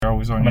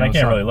was on. But I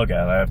can't really look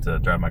at it. I have to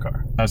drive my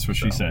car. That's what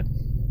she said.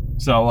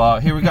 So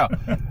here we go.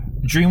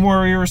 Dream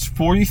Warriors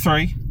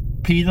 43.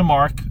 P the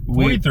Marc.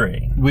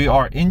 43. We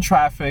are in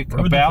traffic,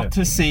 about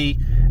to see.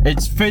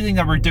 It's fitting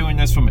that we're doing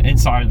this from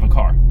inside of a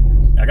car.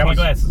 I got my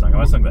glasses on. I got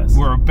my sunglasses.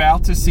 We're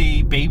about to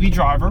see Baby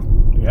Driver.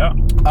 Yeah.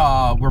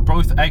 We're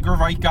both Edgar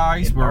Wright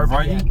guys. We're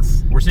ready.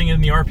 We're seeing it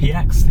in the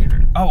RPX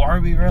theater. Oh, are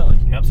we really?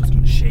 Yep, so it's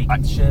going to shake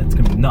and shit. It's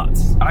going to be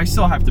nuts. I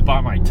still have to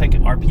buy my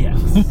ticket.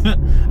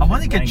 RPX. I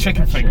want to get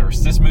chicken fingers.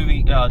 Shit. This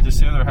movie,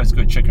 this theater has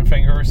good chicken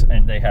fingers,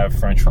 and they have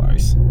French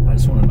fries. I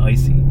just want an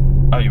icy.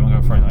 Oh, you want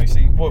to go for an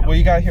icy? What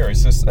you got here?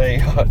 Is this a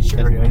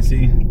cherry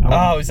icy?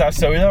 Oh, is that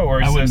soda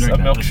or is this a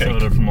milkshake?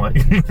 Soda from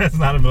like that's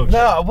not a milkshake.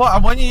 No, well, I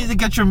want you to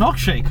get your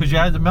milkshake because you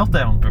had the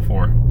meltdown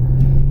before.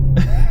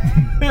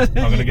 I'm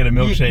gonna get a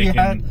milkshake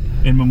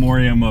in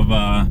memoriam of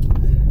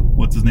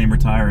what's his name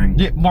retiring.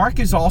 Yeah, Mark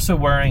is also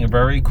wearing a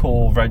very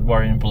cool red,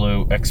 white, and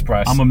blue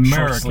Express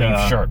short sleeve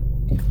shirt.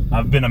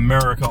 I've been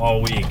America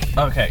all week.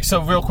 Okay,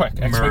 so real quick,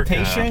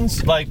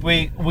 expectations. Like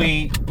we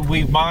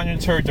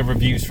monitored the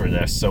reviews for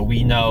this, so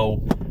we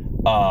know.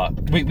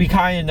 We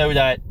kind of know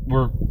that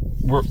we're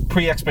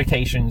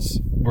pre-expectations.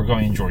 We're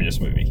going to enjoy this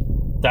movie.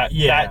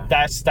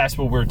 That's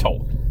what we're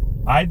told.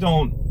 I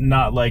don't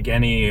not like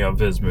any of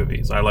his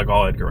movies. I like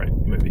all Edgar Wright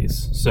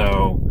movies.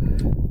 So,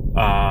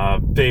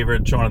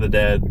 favorite Shaun of the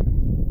Dead,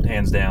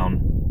 hands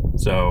down.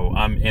 So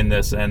I'm in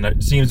this, and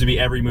it seems to be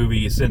every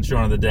movie since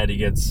Shaun of the Dead.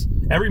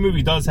 Every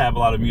movie does have a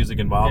lot of music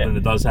involved, and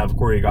it does have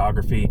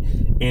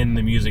choreography in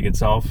the music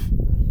itself.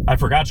 I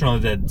forgot Shaun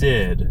of the Dead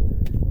did,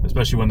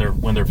 especially when they're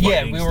fighting.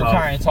 Yeah, we were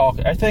kind of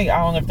talking. I don't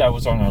know if that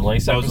was on our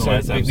latest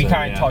episode. We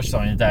kind of touched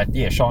on it. That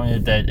Shaun of the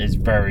Dead is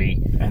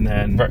very, and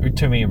then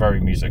to me,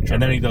 very music driven.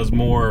 And then he does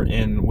more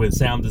with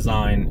sound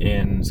design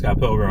in Scott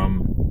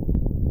Pilgrim,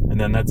 and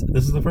then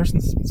this is the first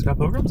in Scott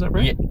Pilgrim. Is that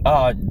right?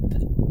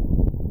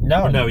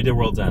 Yeah, no, he did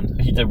World's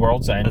End. He did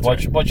World's End,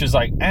 which is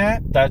like,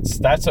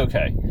 that's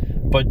okay.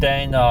 But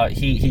then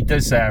he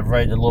did say, I've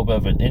read a little bit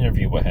of an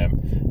interview with him,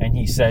 and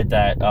he said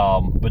that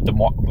with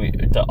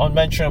the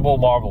unmentionable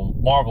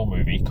Marvel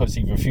movie, because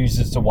he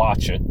refuses to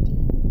watch it.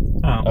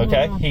 Oh,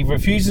 okay? Well. He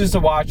refuses to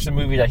watch the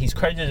movie that he's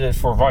credited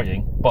for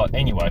writing, but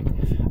anyway,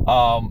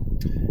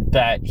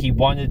 that he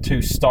wanted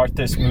to start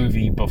this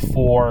movie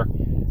before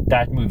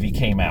that movie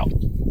came out.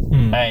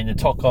 And it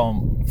took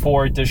him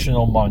 4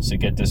 additional months to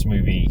get this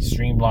movie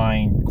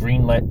streamlined,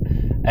 greenlit,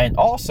 and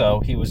also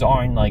he was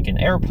on like an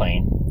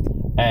airplane,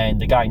 and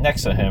the guy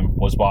next to him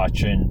was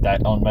watching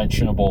that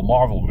unmentionable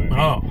Marvel movie,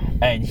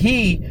 and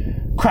he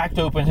cracked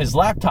open his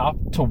laptop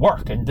to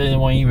work and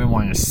didn't even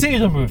want to see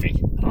the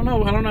movie. I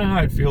don't know how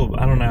I'd feel.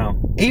 I don't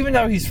know. Even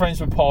though he's friends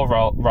with Paul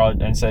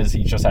Rudd and says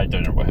he just had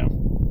dinner with him.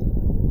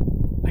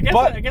 I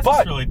guess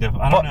it's really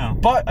different. I don't know.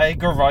 But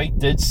Edgar Wright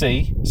did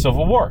see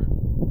Civil War.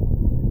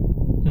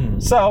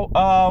 So,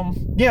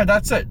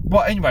 that's it.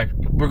 Well, anyway,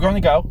 we're going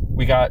to go.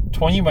 We got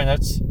 20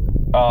 minutes.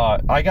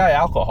 I got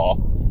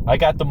alcohol. I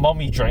got the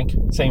Mummy drink.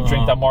 Same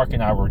drink that Mark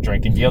and I were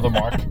drinking. The other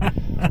Mark.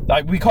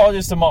 We call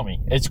this the Mummy.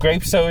 It's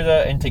grape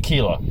soda and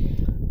tequila.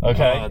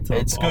 Okay?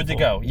 It's good to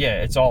go.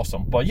 Yeah, it's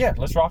awesome. But yeah,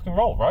 let's rock and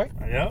roll, right?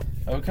 Yeah.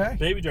 Okay.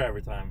 Baby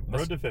Driver time.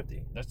 Road to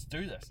 50. Let's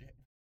do this.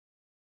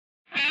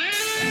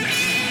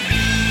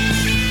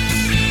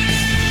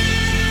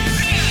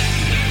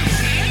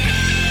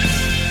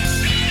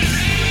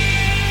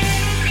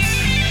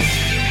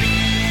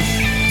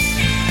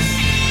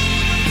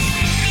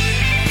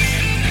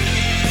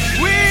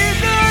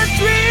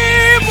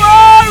 Dream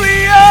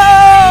warriors,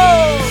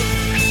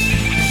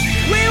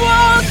 we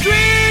won't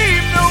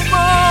dream no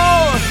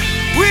more.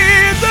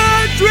 We're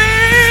the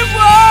dream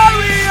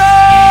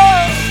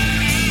warriors,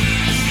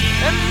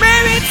 and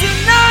maybe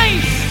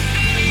tonight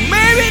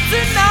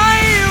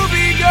you'll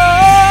be gone.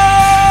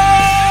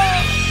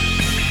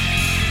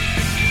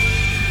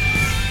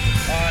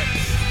 All right,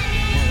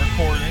 we're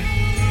recording.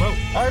 Whoa,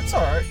 it's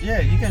all right. Yeah,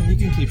 you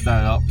can keep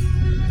that up.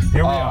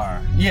 Here we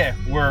are. Yeah,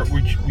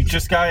 we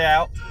just got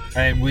out.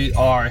 And we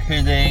are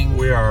hitting.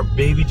 We are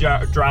baby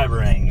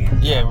drivering.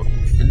 Yeah.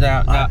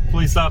 Now,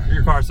 please stop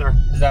your car, sir.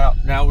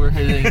 Now we're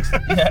hitting.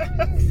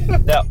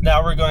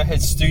 Now we're going to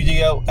hit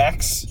Studio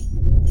X.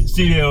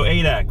 Studio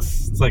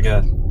 8X.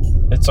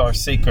 It's our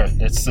secret.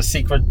 It's the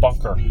secret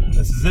bunker.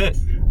 This is it.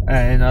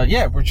 And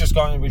we're just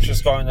going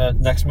to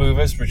next move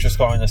is we're just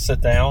going to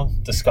sit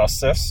down, discuss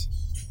this.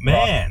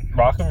 Man,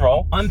 rock and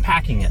roll.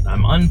 Unpacking it.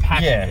 I'm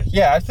unpacking it.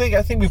 Yeah. I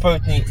think we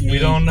both need. We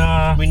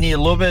need a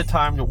little bit of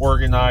time to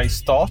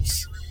organize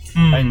thoughts,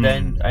 and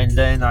then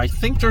I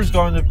think there's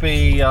going to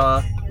be.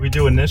 We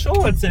do initial.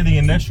 Let's say the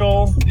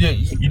initial. Yeah.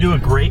 You do a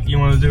grade. You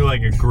want to do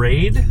like a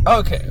grade?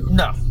 Okay.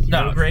 No.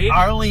 A grade.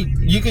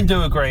 You can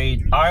do a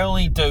grade. I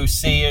only do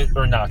see it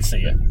or not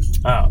see it.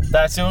 Oh,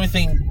 that's the only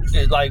thing.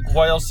 Like,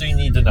 what else do you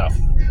need to know?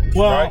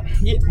 Well, right?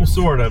 Yeah, well,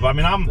 sort of. I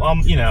mean, I'm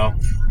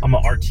an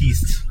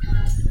artiste.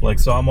 Like,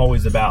 so I'm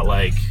always about,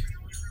 like,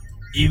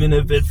 even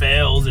if it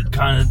fails, it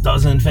kind of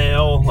doesn't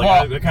fail.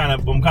 Like, I'm kind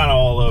of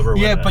all over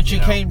with it. Yeah, but you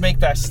can't make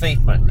that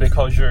statement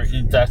because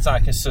that's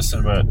not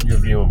consistent with your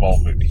view of all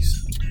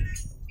movies.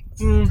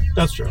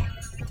 That's true.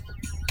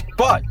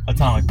 But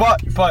Atomic.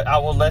 but I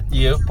will let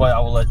you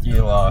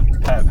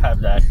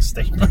have that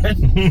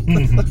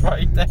statement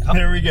right now.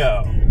 There we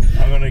go.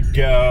 I'm gonna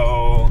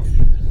go.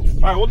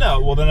 All right. Well,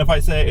 no. Well, then if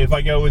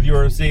I go with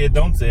your see it,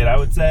 don't see it, I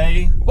would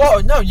say.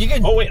 Well, no, you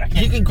can. Oh wait, I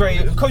can't. You can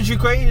grade it because you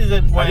graded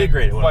it. When, I did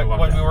grade it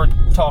when we were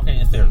talking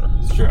in theater.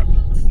 It's true.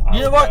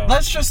 You know what?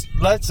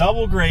 Let's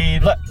double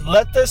grade.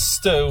 Let this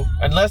stew,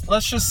 and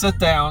let's just sit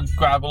down,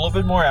 grab a little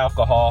bit more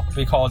alcohol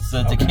because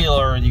the tequila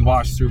already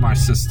washed through my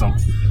system.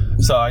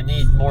 So I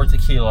need more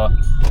tequila.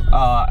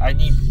 I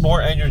need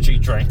more energy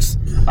drinks.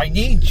 I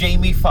need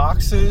Jamie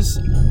Foxx's.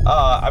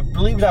 I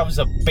believe that was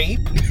a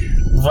Bape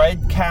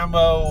red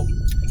camo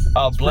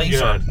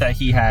blazer that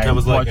he had, that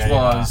was like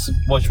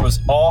which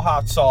was all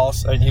hot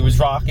sauce, and he was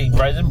rocking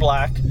red and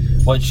black,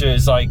 which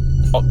is like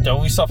the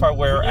only stuff I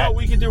wear.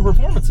 We can do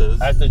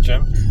performances at the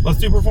gym. Let's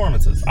do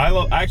performances. I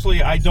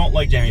don't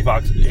like Jamie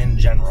Foxx in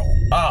general.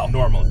 Oh,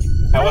 normally.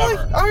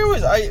 However,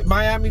 I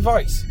Miami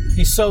Vice.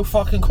 He's so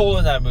fucking cool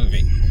in that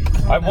movie.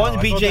 I want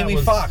to be Jamie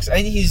Foxx,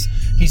 and he's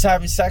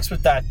having sex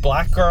with that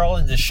black girl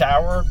in the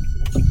shower.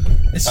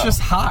 It's just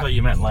hot. I thought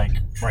you meant like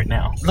right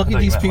now. Look at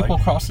these people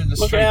crossing the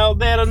street. Look how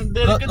they had a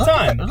good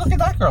time. Look at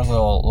that girl's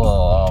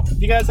little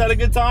you guys had a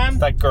good time?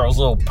 That girl's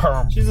little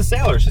perm. She's a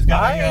sailor. She's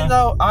got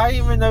I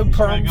even know perms.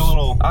 Like a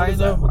little.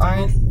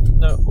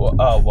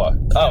 What?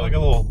 Oh, like a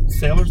little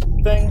sailor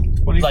thing.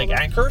 What do you like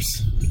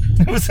anchors?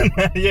 It was in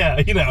that, yeah,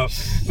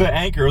 the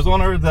anchor was on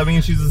her. That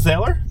means she's a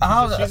sailor.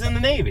 She's in the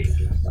Navy.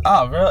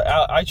 Oh, really?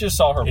 I just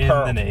saw her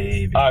perm. In the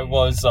Navy. I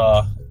was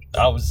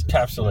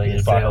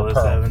capsulated by her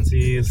perm. 7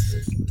 Seas.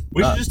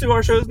 We should just do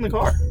our shows in the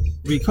car.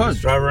 We could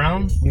just drive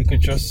around. We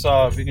could just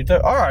we could do.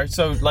 All right.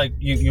 So like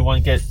you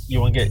want to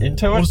get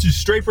into it? Let's do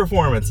straight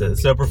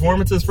performances. So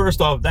performances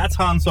first off. That's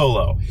Han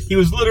Solo. He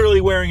was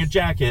literally wearing a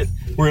jacket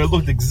where it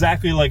looked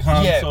exactly like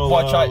Han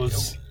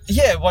Solo's.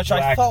 Which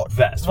I thought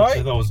vest. Right. Which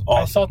I thought was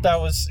awesome. I thought that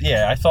was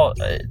I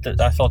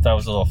thought that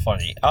was a little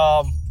funny.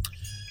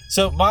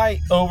 So my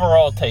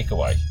overall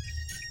takeaway,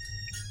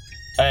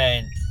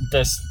 and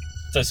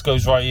this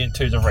goes right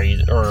into the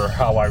rate or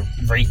how I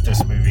rate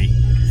this movie,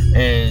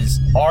 is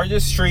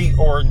artistry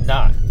or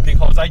not,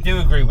 because I do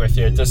agree with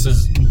you. This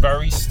is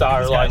very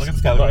stylized. Look at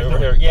this guy right over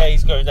here. Yeah,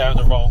 he's going down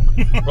the wrong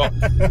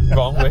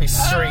way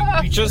street.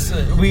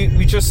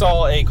 We just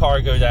saw a car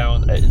go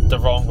down the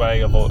wrong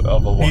way of a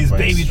one-way He's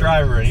baby street.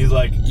 driver, and he's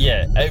like,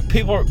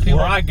 people.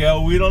 Where I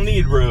go, we don't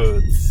need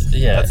roads.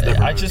 Yeah,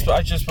 I just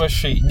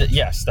wish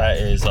yes, that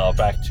is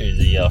Back to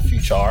the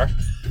Future.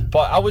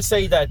 But I would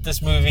say that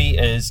this movie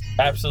is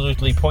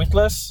absolutely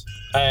pointless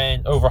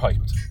and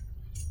overhyped.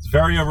 It's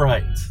very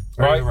overhyped.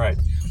 Very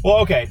overhyped. Well,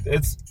 okay.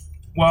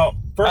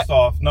 First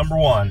off, number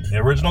one, the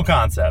original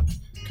concept.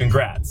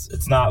 Congrats.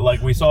 It's not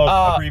like we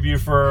saw a preview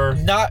for...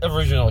 Not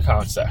original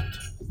concept.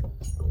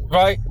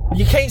 Right?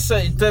 You can't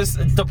say this.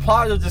 The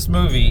plot of this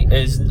movie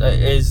is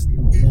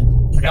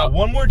I got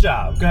one more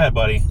job. Go ahead,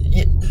 buddy.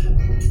 Yeah.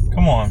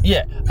 Come on.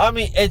 Yeah, I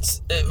mean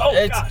it's.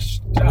 Gosh.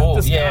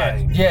 This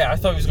guy. Yeah. I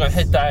thought he was gonna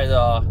hit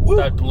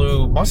that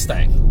blue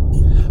Mustang.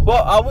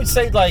 Well, I would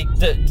say like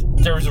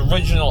there's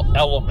original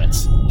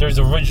elements. There's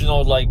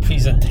original like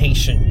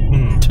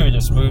presentation to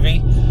this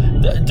movie.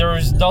 There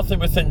is nothing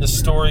within the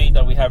story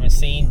that we haven't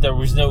seen. There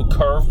was no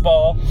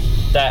curveball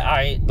that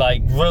I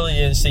like really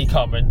didn't see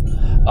coming.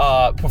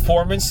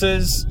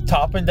 Performances,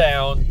 top and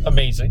down,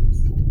 amazing.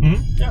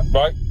 Yeah.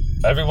 Right.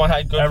 Everyone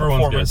had good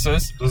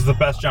performances. Good. This is the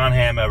best John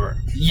Hamm ever.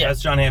 Yeah.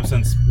 Best John Hamm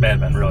since Mad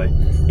Men, really.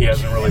 He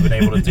hasn't really been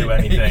able to do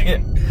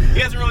anything.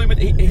 He hasn't really been...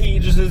 He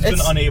just has been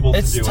unable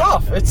to do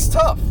anything. It's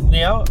tough,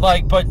 you know?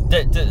 Like, but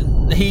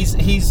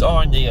he's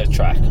on the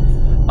track.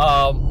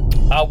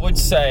 I would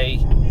say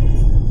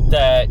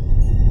that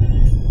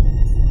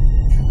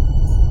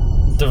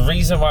the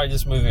reason why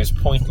this movie is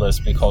pointless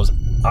because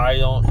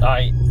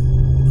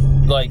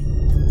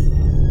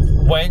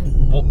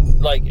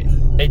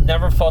it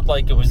never felt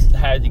like it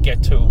had to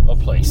get to a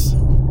place,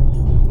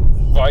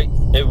 right?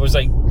 It was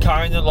like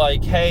kind of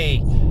like,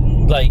 hey,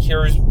 like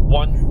here's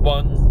one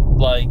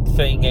like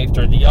thing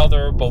after the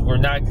other, but we're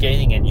not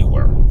getting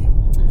anywhere.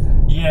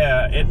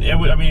 Yeah,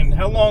 I mean,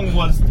 how long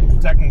was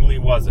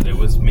it? It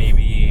was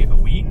maybe a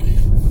week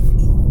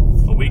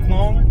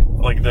long,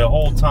 like the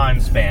whole time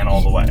span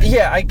all the way.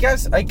 Yeah, I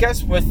guess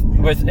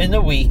within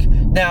a week.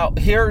 Now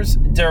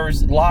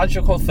there's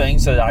logical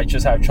things that I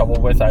just have trouble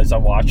with as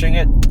I'm watching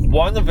it.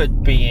 One of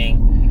it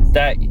being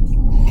that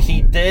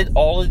he did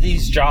all of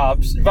these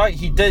jobs, right?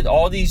 He did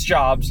all these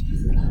jobs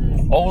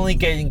only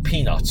getting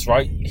peanuts,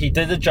 right? He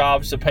did the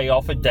jobs to pay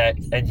off a debt,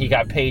 and he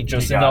got paid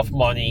just enough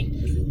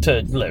money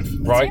to live,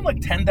 right? It seemed like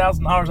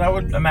 $10,000. I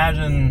would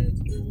imagine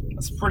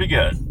that's pretty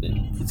good.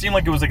 It seemed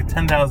like it was like a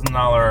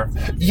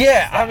 $10,000.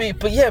 Yeah, I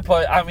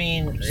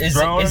mean,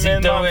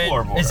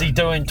 is he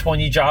doing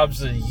 20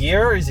 jobs a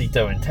year? Is he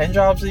doing 10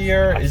 jobs a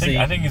year? I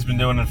think he's been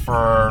doing it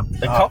for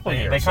a couple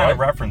years. They kind of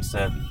referenced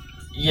it.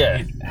 Yeah.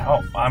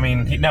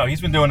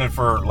 He's been doing it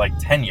for like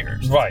 10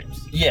 years. Right.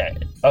 Yeah.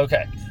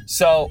 Okay.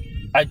 So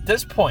at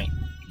this point,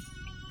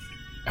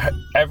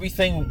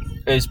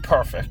 everything is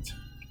perfect.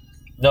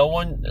 No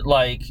one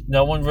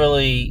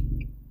really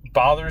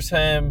bothers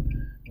him.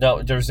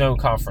 No, there's no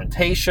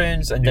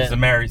confrontations, and He's then the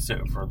Mary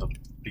Sue for the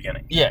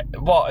beginning. yeah,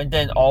 well, and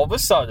then all of a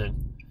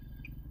sudden,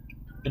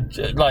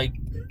 like,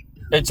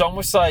 it's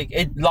almost like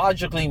it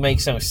logically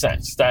makes no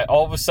sense that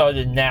all of a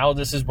sudden now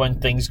this is when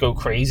things go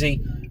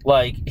crazy.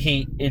 Like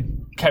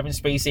Kevin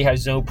Spacey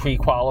has no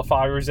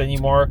pre-qualifiers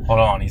anymore. Hold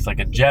on, he's like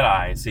a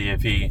Jedi. See,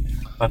 if he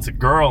lets a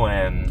girl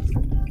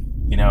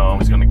in,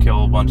 he's going to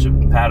kill a bunch of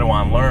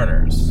Padawan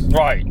learners.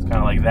 Right. It's kind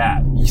of like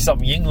that. Some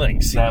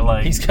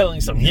Yinglings. He's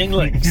killing some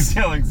Yinglings. He's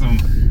killing some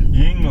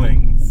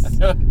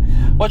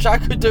Yinglings. Which I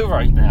could do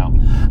right now.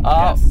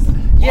 Yes.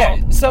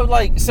 Yeah, so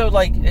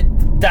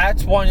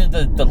that's one of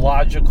the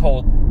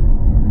logical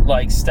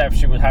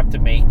steps you would have to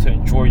make to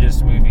enjoy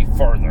this movie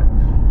further,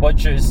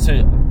 which is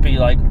to be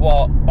like,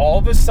 well, all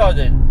of a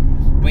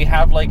sudden we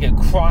have like a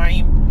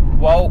crime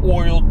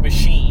well-oiled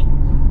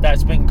machine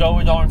that's been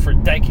going on for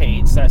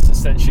decades. That's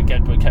essentially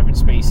get with Kevin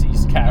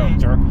Spacey's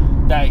character,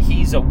 that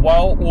he's a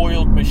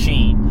well-oiled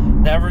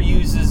machine, never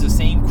uses the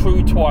same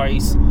crew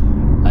twice.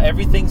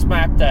 Everything's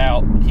mapped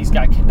out. He's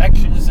got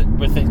connections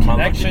within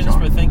connections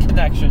within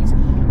connections.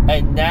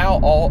 And now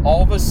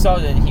all of a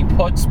sudden he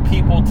puts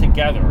people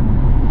together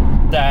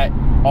that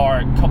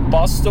are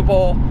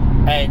combustible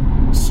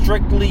and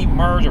strictly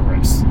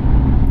murderous.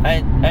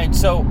 And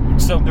so they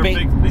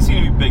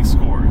seem to be big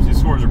scores. These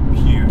scores are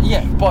huge.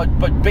 Yeah, but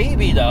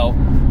Baby though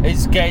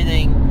is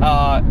getting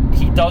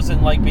he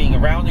doesn't like being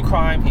around the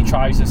crime. He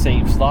tries to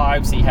save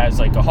lives. He has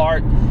like a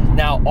heart.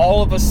 Now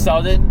all of a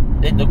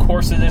sudden in the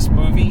course of this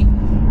movie,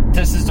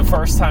 this is the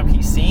first time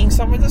he's seeing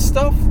some of this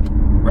stuff.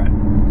 Right.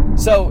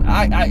 So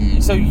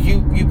so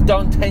you've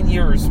done 10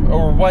 years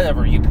or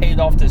whatever. You paid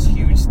off this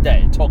huge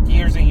debt. It took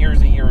years and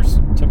years and years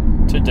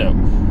to do.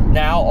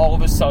 Now all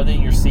of a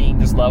sudden you're seeing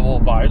this level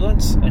of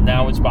violence, and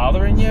now it's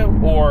bothering you,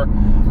 or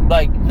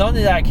like none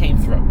of that came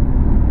through.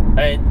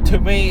 And to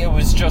me, it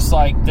was just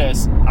like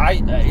this.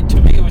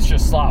 To me, it was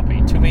just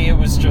sloppy. To me, it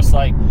was just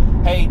like,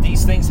 hey,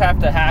 these things have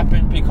to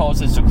happen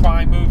because it's a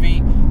crime movie,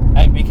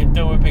 and we can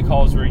do it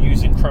because we're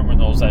using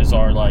criminals as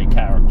our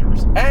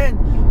characters.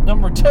 And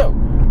number two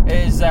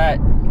is that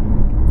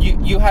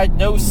you had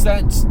no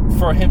sense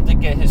for him to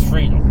get his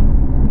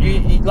freedom.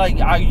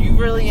 You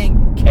really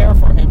didn't care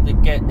for him to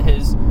get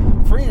his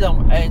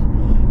freedom,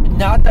 and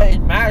not that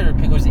it mattered,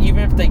 because even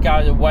if they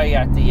got away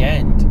at the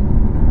end,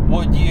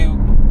 would you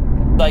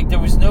there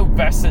was no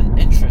vested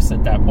interest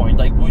at that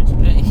point.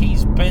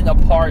 He's been a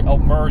part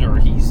of murder.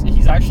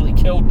 He's actually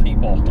killed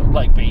people,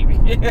 Baby.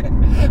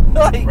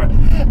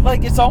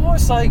 It's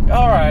almost like,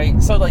 all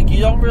right, so you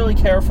don't really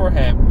care for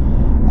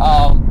him.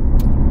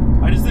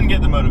 I just didn't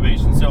get the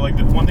motivation. So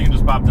the one thing that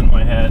just popped into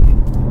my head,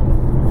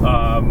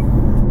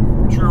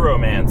 True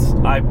Romance.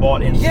 I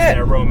bought into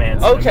their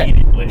romance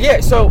immediately. Yeah,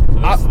 so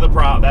this is the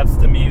problem. That's,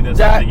 to me, this is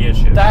the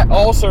issue. That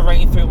also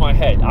ran through my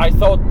head. I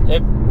thought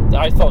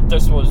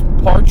this was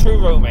part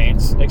True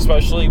Romance,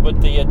 especially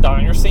with the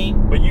diner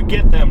scene. But you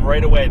get them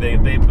right away. They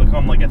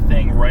become like a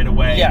thing right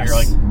away. Yes. And you're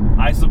like,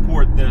 I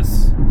support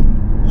this.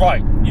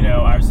 Right.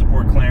 I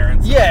support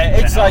Clarence. Yeah,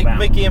 it's like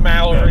Mickey and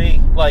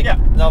Mallory,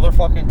 another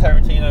fucking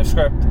Tarantino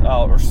script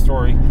or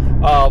story.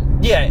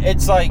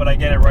 It's like... But I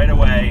get it right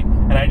away,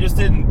 and I just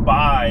didn't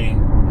buy...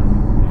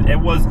 It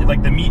was,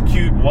 the meet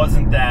cute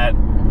wasn't that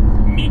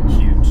meet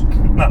cute.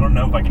 I don't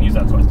know if I can use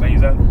that twice. Can I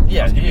use that?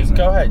 Yeah,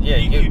 go ahead. Yeah,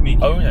 meet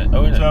cute. Own it.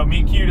 So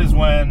meet cute is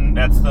when,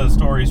 that's the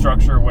story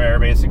structure where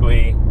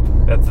basically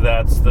that's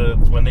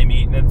when they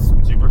meet, and it's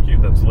super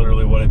cute. That's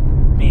literally what it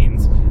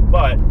means.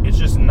 But it's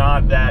just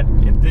not that,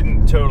 it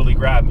didn't totally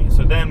grab me.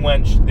 So then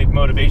when the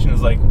motivation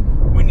is like,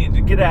 we need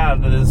to get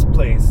out of this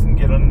place and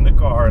get in the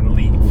car and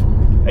leave,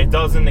 it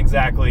doesn't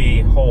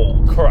exactly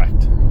hold.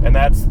 Correct. And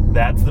that's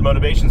the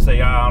motivation to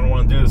say, I don't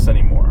want to do this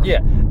anymore. Yeah,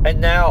 and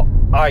now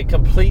I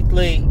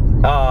completely...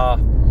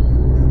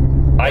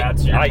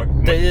 It's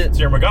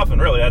your MacGuffin,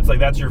 really.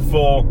 That's your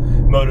full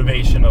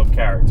motivation of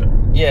character.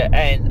 Yeah,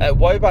 and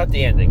what about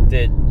the ending?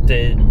 Did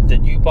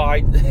you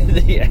buy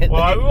the ending?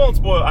 Well, we won't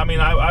spoil. I mean,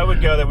 I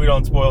would go that we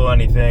don't spoil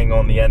anything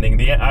on the ending.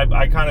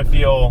 I kind of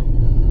feel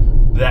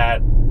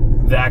that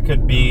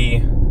could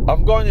be...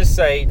 I'm going to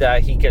say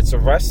that he gets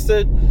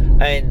arrested,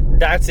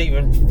 and that's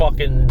even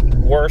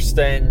fucking worse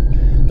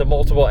than the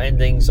multiple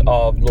endings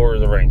of Lord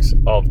of the Rings,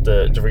 of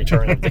the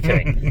Return of the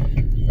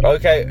King.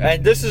 Okay,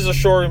 and this is a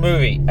shorter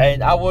movie,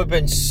 and I would have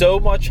been so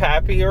much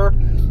happier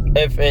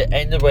if it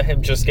ended with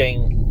him just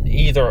getting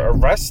either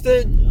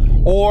arrested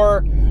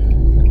or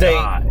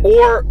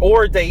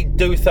they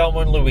do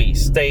Thelma and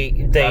Louise. They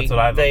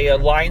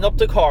line up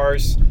the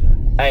cars,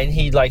 and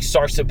he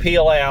starts to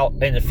peel out,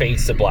 and it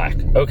fades to black.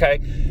 Okay,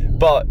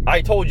 but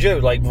I told you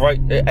right,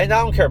 and I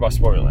don't care about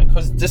spoiling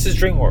because this is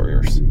Dream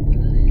Warriors.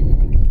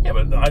 Yeah,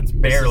 but it's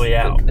barely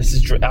out. I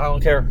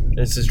don't care.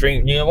 This is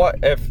Dream. You know what?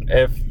 If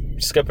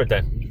skip it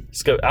then.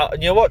 Skip.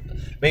 You know what?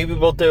 Maybe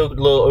we'll do a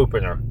little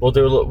opener.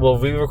 We'll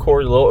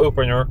re-record a little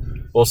opener.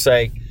 We'll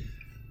say,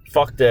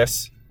 "Fuck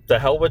this. The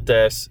hell with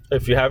this.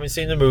 If you haven't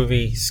seen the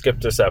movie, skip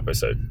this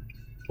episode."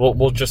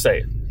 We'll just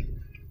say it,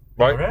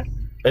 right? Okay.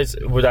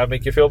 Would that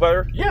make you feel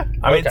better? Yeah.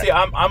 I mean, see,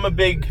 I'm a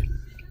big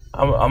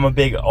I'm a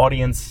big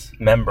audience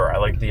member. I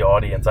like the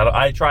audience.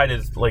 I try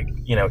to like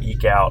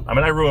eke out. I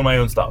mean, I ruin my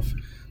own stuff.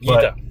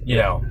 But, you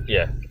know,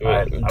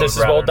 this is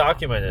well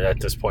documented at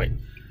this point.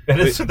 It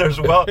is. There's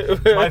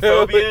my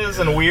phobias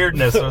and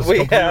weirdness is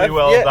completely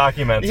well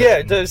documented.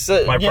 Yeah, there's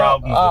my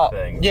problems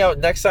with things.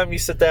 Next time you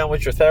sit down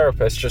with your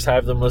therapist, just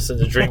have them listen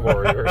to Dream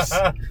Warriors.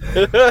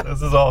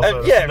 This is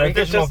also an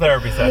additional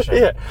therapy session.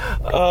 Yeah,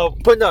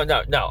 but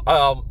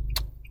no.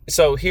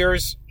 So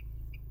here's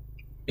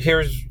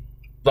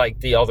like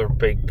the other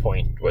big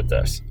point with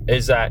this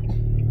is that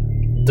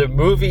the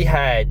movie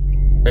had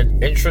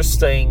an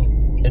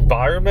interesting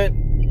environment.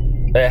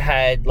 It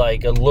had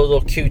like a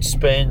little cute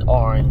spin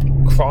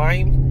on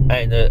crime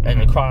and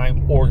a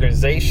crime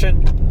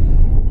organization.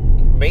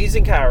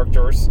 Amazing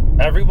characters.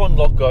 Everyone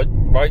looked good,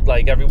 right?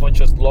 Like everyone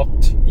just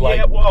looked like.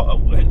 Yeah. Well,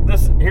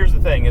 here's the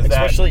thing: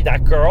 especially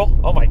that girl.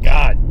 Oh my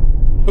God,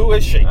 who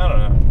is she? I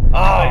don't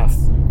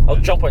know. I'll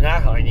jump on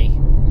that, honey.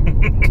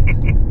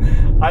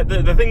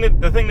 The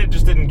thing that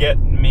just didn't get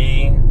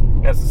me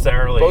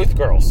necessarily. Both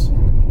girls.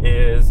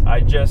 Is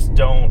I just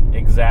don't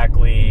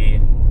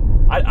exactly.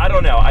 I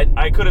don't know.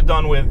 I could have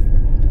done with,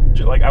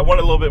 like, I wanted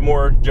a little bit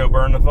more Joe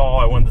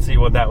Bernthal. I wanted to see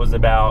what that was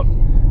about.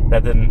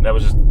 That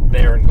was just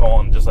there and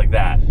gone, just like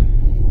that.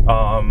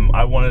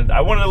 I wanted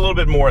a little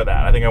bit more of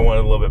that. I think I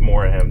wanted a little bit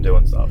more of him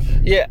doing stuff.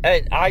 Yeah,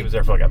 and he was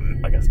there for like a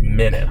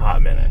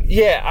hot minute.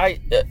 Yeah, I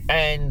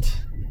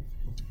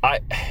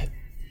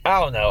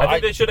don't know. I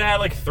think they should have had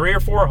like 3 or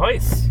 4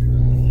 heists.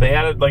 They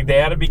had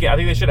to be. I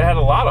think they should have had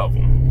a lot of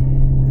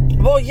them.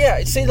 Well,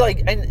 yeah. See,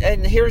 like,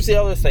 and here's the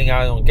other thing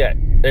I don't get.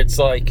 It's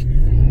like,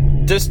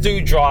 this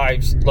dude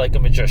drives like a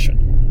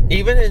magician.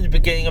 Even in the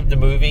beginning of the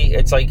movie,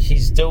 it's like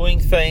he's doing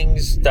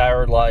things that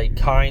are like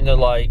kind of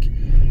like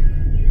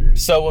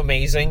so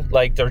amazing.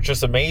 Like, they're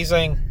just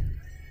amazing.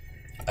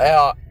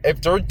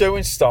 If they're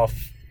doing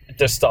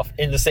this stuff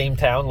in the same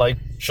town, like,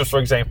 just for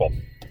example,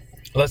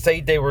 let's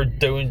say they were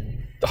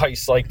doing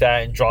heists like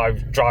that and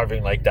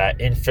driving like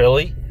that in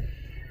Philly,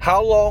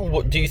 how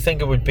long do you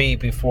think it would be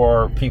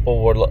before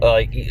people would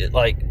like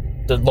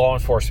the law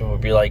enforcement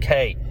would be like,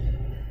 hey,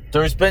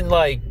 there's been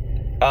like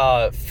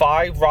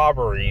 5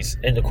 robberies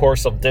in the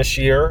course of this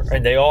year,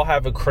 and they all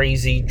have a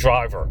crazy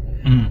driver.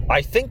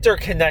 I think they're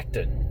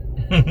connected.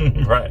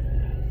 Right.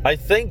 I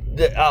think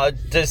that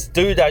this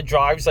dude that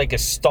drives like a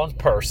stunt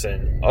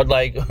person, or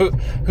like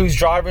who's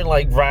driving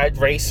like Rad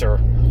Racer,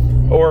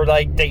 or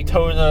like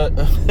Daytona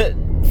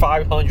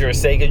 500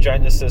 Sega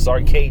Genesis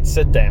arcade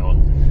sit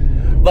down.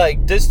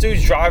 Like, this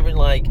dude's driving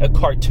like a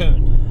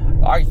cartoon.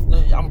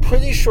 I'm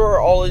pretty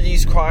sure all of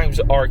these crimes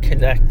are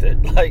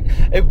connected. Like,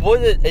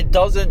 it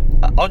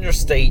doesn't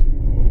understate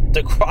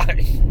the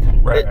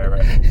crime. Right.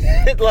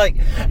 Like,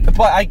 but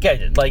I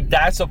get it. Like,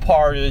 that's a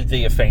part of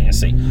the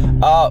fantasy.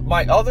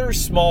 My other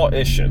small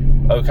issue,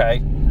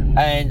 okay,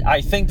 and I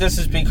think this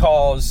is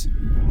because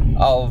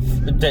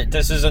of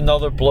this is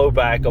another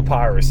blowback of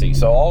piracy.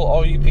 So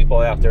all you people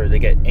out there that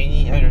get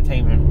any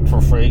entertainment for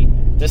free,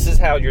 this is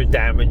how you're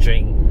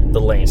damaging the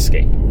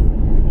landscape.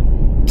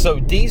 So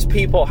these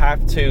people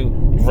have to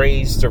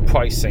raise their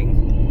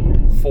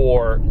pricing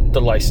for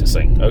the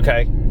licensing,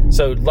 okay?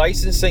 So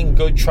licensing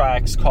good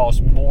tracks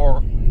costs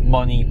more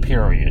money,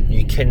 period.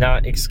 You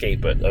cannot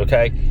escape it,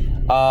 okay?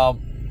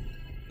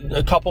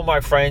 A couple of my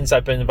friends,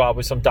 I've been involved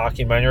with some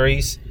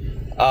documentaries.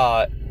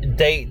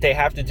 They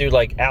have to do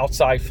like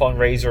outside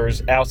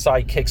fundraisers,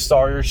 outside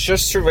Kickstarters,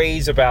 just to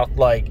raise about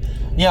like,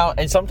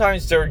 and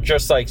sometimes they're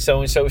just like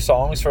so-and-so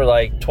songs for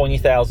like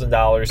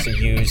 $20,000 to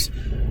use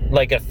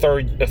like a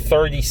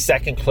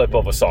 30-second clip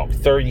of a song.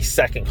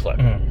 30-second clip.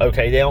 Mm-hmm.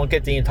 Okay, they don't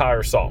get the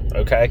entire song.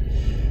 Okay,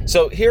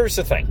 so here's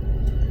the thing.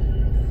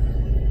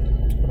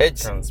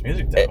 It's turn this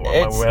music down.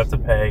 Why we have to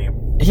pay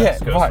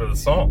for the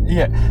song?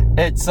 Yeah,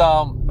 it's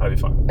that'd be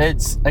fun.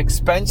 It's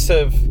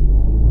expensive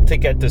to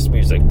get this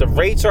music. The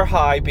rates are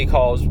high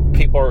because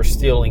people are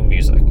stealing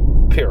music.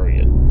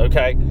 Period.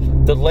 Okay,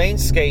 the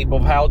landscape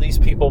of how these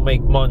people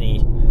make money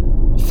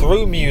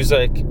through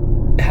music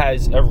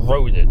has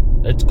eroded.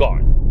 It's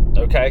gone.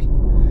 Okay,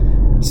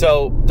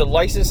 so the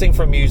licensing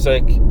for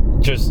music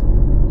just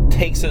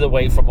takes it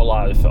away from a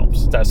lot of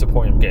films. That's the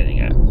point I'm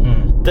getting at.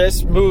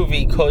 This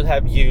movie could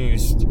have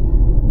used,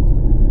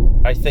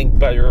 I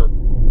think,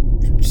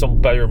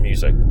 some better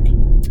music.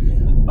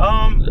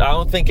 I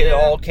don't think it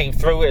all came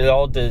through. It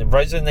all didn't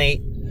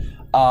resonate.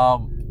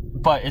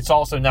 But it's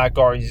also not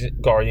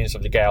Guardians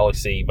of the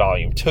Galaxy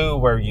Volume 2,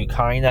 where you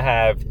kind of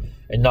have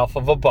enough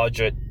of a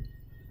budget,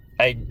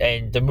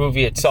 and the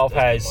movie itself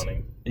has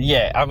money.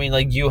 Yeah, I mean,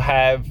 like, you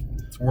have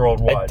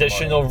worldwide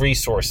additional money.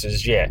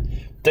 Resources. Yeah,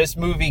 this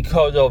movie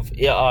could have,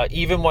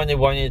 even when they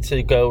wanted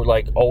to go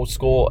like old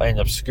school and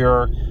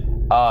obscure,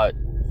 I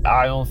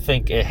don't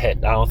think it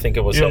hit. I don't think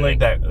it was. You don't think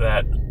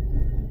that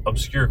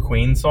obscure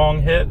Queen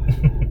song hit?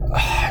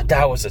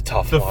 That was a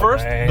tough one.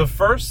 The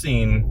first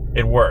scene,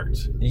 it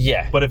worked.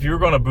 Yeah, but if you were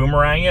going to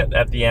boomerang it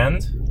at the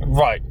end,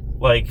 right?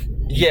 Like,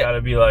 you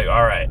gotta be like,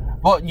 all right.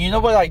 Well, you know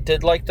what I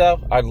did like,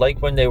 though? I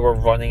like when they were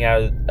running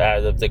out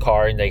of the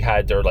car and they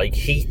had their, like,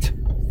 heat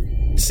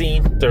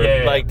scene.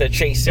 Their, like, the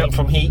chase scene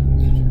from Heat.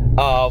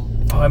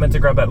 I meant to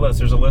grab that list.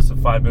 There's a list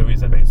of 5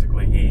 movies that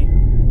basically he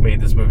made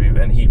this movie,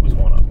 and Heat was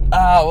one of them.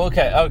 Oh,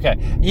 okay.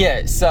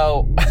 Yeah,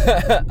 so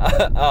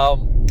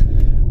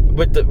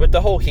with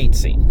the whole Heat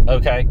scene,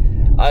 okay,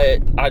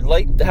 I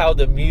liked how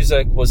the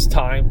music was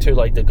timed to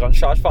like the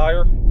gunshot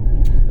fire.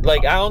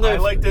 Like I don't know. I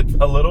liked it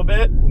a little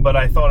bit, but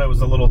I thought it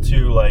was a little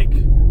too like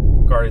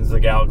Guardians of the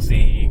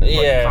Galaxy,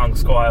 like Kong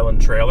Skull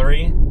Island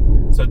trailery.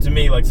 So to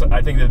me, like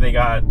I think that they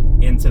got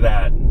into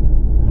that.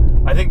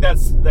 I think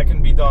that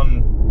can be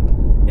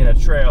done in a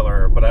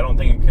trailer, but I don't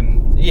think it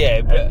can. Yeah,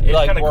 it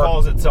like, kind of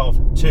calls itself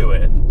to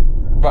it.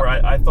 Where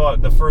I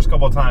thought the first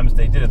couple of times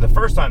they did it, the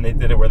first time they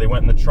did it, where they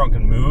went in the trunk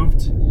and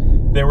moved,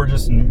 they were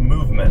just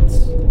movements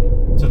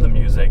to the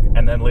music,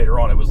 and then later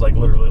on it was like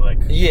literally like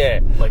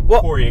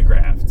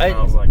choreographed. And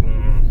I was like,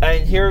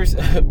 and here's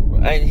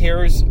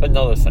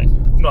another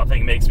thing.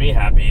 Nothing makes me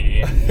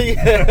happy.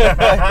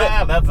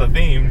 That's a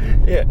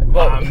theme. Yeah,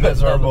 well, I'm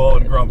miserable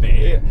and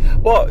grumpy. Yeah.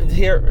 Well,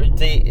 here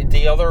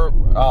the other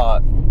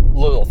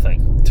little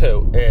thing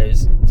too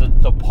is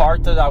the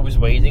part that I was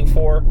waiting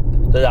for,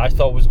 that I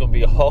thought was going to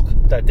be a hook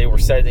that they were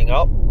setting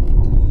up,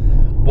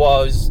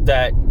 was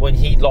that when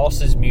he lost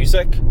his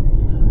music,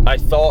 I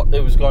thought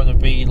it was going to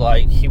be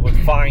like he would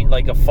find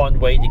like a fun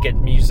way to get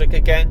music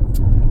again.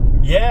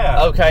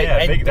 Yeah. Okay.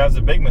 Yeah, that was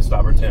a big missed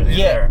opportunity.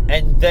 Yeah, there.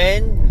 And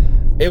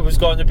then it was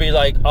going to be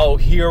like, oh,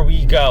 here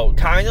we go.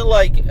 Kind of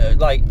like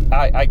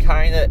I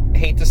kind of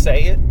hate to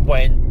say it,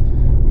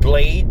 when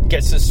Blade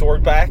gets his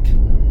sword back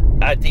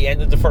at the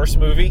end of the first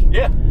movie.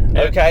 Yeah.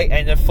 Okay,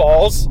 and it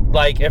falls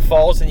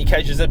and he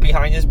catches it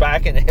behind his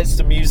back and it hits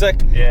the music.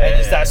 Yeah. And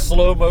it's that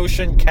slow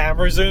motion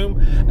camera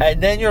zoom,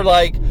 and then you're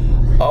like,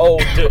 oh,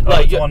 dude,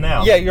 like on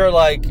now. Yeah, you're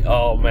like,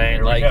 oh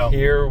man,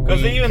 here we go.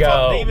 Because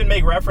they even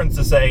make reference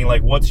to saying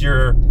like, what's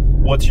your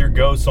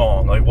go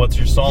song? Like, what's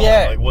your song?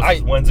 Yeah, like,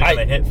 when's it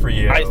gonna hit for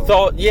you?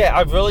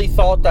 I really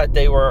thought that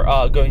they were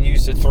going to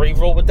use the 3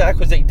 rule with that,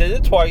 because they did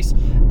it twice.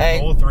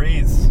 And all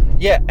 3s.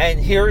 Yeah, and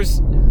here's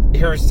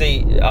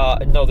the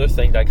another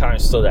thing that kind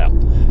of stood out.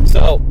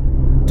 So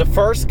the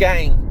first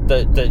gang,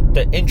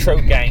 the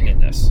intro gang in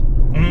this,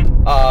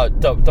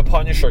 the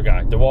Punisher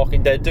guy, the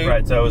Walking Dead dude.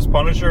 Right. So it was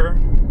Punisher,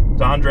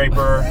 Don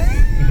Draper.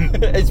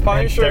 It's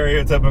Punisher,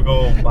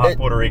 stereotypical hot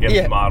Puerto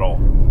Rican model.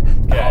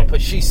 Okay. Oh,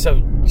 but she's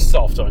so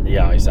soft on the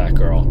eyes, that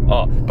girl.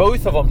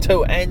 Both of them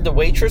too, and the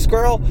waitress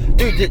girl,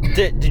 dude.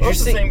 Did you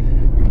see?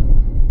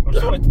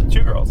 There's only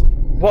 2 girls.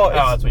 Well,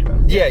 that's what you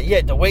meant.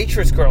 Yeah, the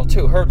waitress girl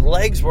too. Her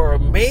legs were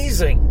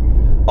amazing.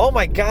 Oh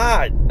my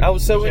god, I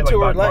was so into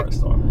her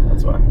legs.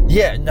 That's why.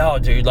 Yeah, no,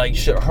 dude. Like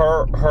she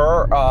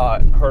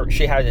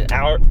had an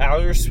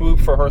outer swoop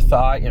for her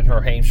thigh, and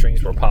her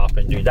hamstrings were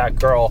popping, dude. That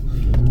girl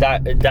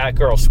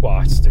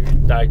squats, dude.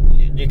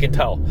 You can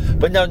tell.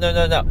 But no.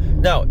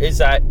 Is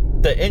that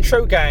the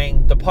intro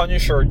gang? The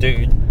Punisher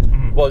dude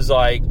was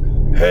like,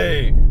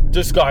 hey,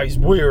 this guy's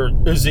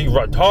weird. Is he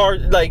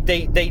retarded? Like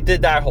they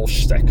did that whole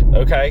shtick.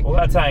 Okay. Well,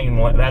 that's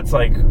That's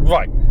like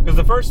right, because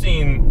the first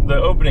scene, the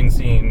opening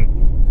scene,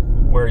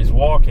 where he's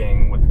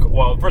walking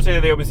first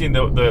they open scene,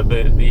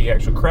 the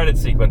actual credit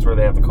sequence where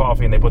they have the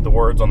coffee and they put the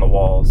words on the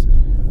walls,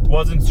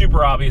 wasn't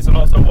super obvious, and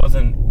also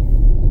wasn't.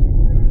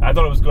 I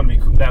thought it was going to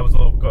be. That was a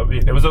little.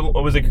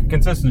 It was a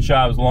consistent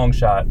shot. It was a long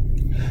shot.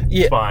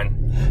 Yeah, it's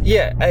fine.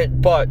 Yeah,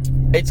 but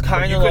it's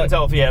kind of. You couldn't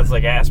tell if he has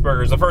like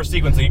Asperger's. The first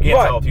sequence, you can't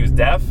tell if he was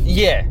deaf.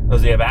 Yeah.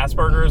 Does he have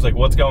Asperger's? Like,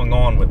 what's going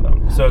on with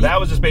them? So that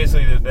was just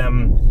basically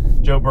them.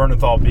 Joe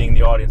Bernthal being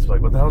the audience,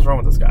 like, what the hell's wrong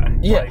with this guy?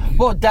 Yeah,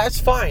 well,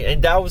 that's fine,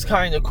 and that was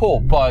kind of cool.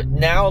 But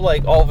now,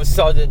 like, all of a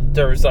sudden,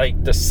 there's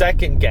like the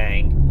second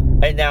gang,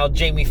 and now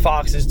Jamie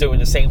Foxx is doing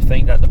the same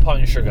thing that the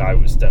Punisher guy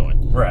was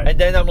doing. Right. And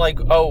then I'm like,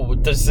 oh,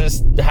 does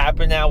this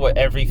happen now with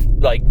every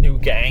like new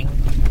gang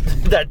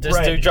that this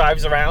dude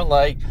drives around?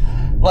 Like,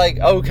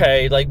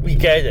 okay, like we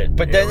get it.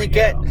 But then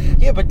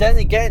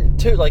again,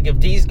 too, like if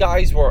these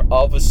guys were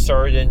of a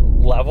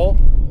certain level,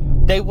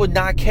 they would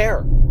not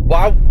care.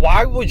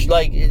 Why would you,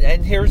 like,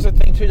 and here's the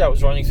thing too that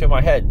was running through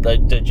my head,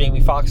 like the Jamie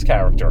Foxx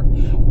character.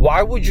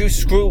 Why would you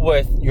screw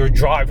with your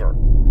driver?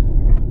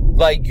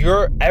 Like,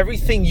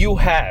 everything you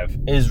have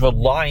is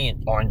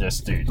reliant on this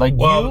dude. Like,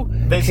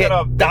 they set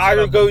up, die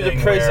or go to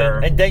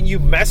prison, and then you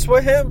mess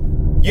with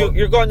him?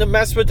 You're going to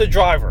mess with the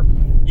driver.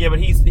 Yeah, but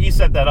he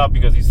set that up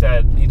because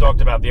he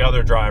talked about the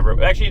other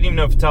driver. Actually, he didn't even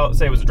know if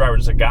say it was a driver,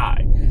 just a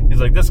guy. He's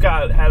like, this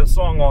guy had a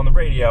song on the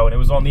radio and it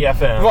was on the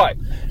FM. Right.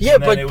 Yeah,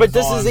 but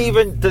this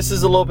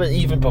is a little bit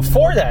even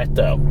before that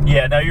though.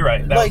 Yeah, no, you're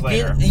right. That was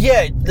later.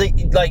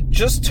 Like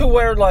just to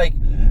where like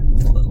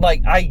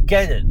I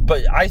get it,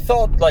 but I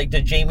thought like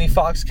the Jamie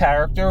Foxx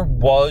character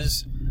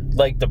was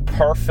like the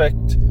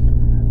perfect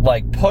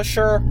like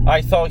pusher.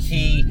 I thought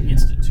he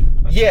Institute.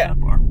 Yeah.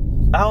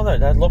 I don't know.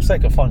 That looks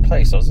like a fun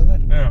place, doesn't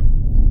it? Yeah.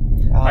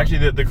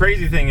 Actually, the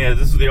crazy thing is,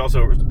 this is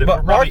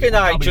But Mark and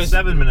I just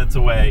 7 minutes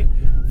away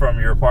from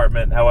your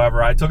apartment.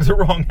 However, I took the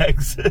wrong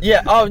exit.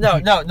 Yeah. Oh no.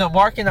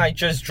 Mark and I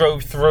just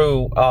drove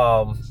through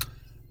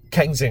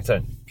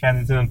Kensington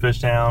and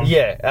Fishtown.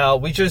 Yeah.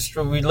 We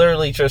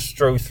literally just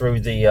drove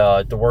through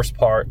the worst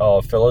part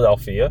of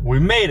Philadelphia. We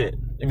made it.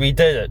 We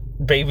did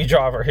it, Baby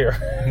Driver here.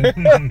 We did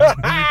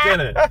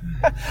it.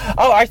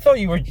 Oh, I thought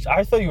you were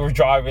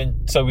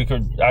driving, so we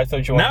could. I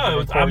thought you wanted to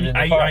record in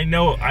the car. I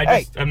know.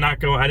 I'm not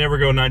going. I never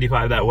go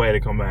 95 that way to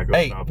come back.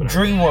 Hey,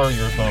 Dream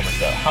Warriors moment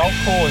though. How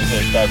cool is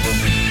it that we're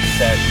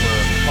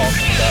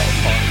talking about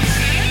autonomy?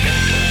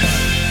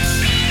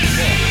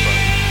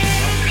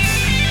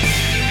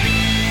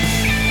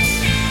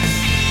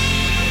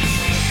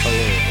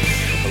 Hello.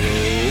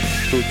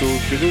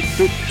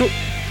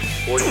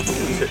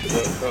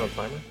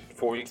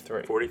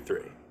 43.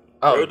 43.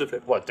 Oh, Road to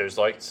 50. what? There's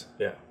lights.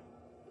 Yeah.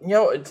 You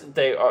know,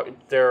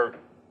 they're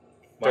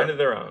Mind of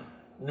their own.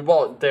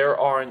 well, they're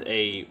on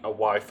a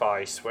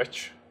Wi-Fi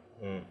switch.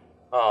 And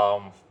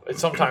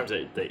sometimes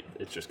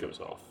it just goes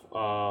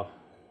off.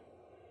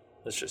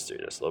 Let's just do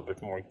this a little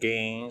bit more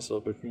gains, a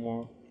little bit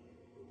more.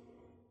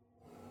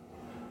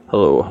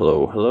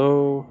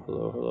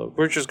 Hello.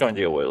 We're just going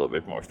to deal with a little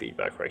bit more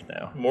feedback right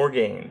now. More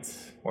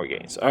gains. More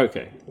gains.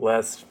 Okay.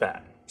 Less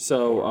fat.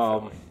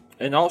 So,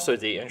 and also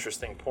the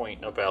interesting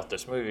point about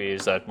this movie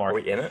is that Mark. Are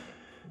we in it?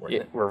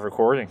 We're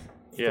recording.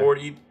 Yeah.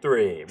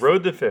 43.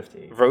 Road to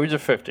 50. Road to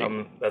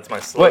 50. That's my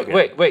slogan.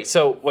 Wait.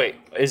 So,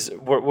 is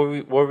what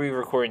are we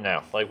recording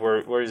now? Like,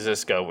 where does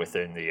this go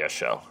within the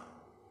show?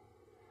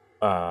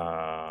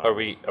 Are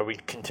we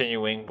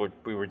continuing what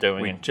we were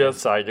doing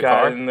inside the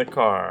car? In the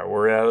car.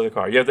 We're out of the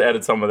car. You have to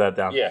edit some of that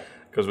down. Yeah.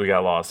 Because we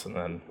got lost and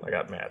then I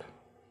got mad.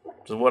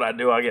 Which is what I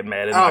do. I get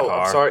mad in the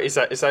car. I'm sorry. Is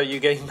that you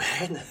getting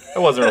mad? I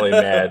wasn't really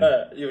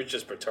mad. You were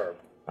just perturbed.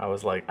 I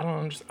was like, I don't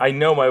understand. I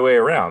know my way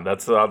around.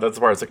 That's the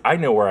part. It's like I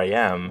know where I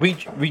am. We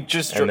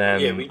just And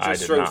then we I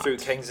just did drove not. through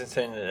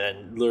Kensington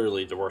and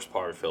literally the worst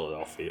part of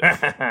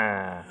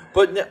Philadelphia.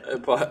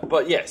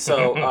 but yeah.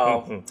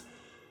 So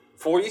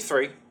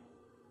 43,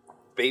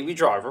 Baby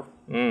Driver.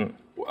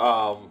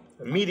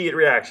 Immediate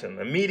reaction.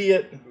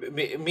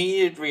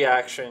 Immediate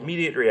reaction.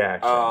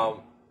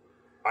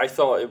 I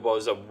thought it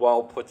was a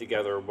well put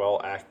together,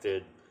 well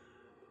acted,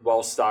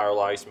 well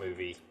stylized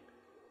movie.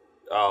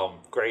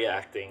 Great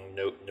acting.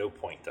 No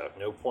point though.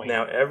 No point.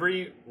 Now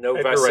every no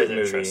Edgar vested Wright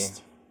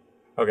interest.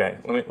 movie. Okay,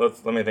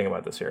 let me think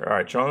about this here. All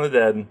right, Shaun of the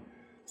Dead.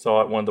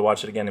 Saw it. Wanted to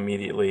watch it again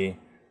immediately.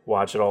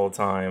 Watch it all the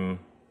time.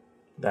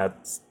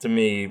 That's to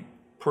me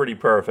pretty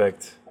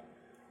perfect.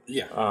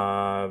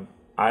 Yeah.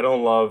 I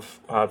don't love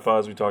Hot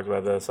Fuzz. We talked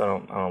about this. I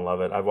don't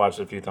love it. I've watched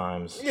it a few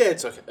times. Yeah,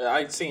 it's okay.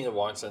 I've seen it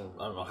once and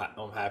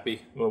I'm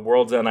happy. Well,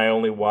 World's End I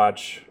only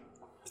watch.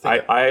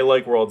 I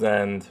like World's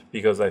End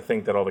because I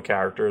think that all the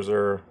characters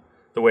are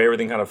the way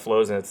everything kind of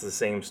flows and it's the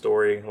same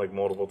story like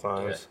multiple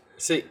times. Yeah.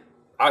 See,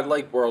 I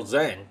like World's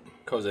End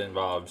because it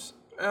involves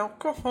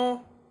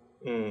alcohol.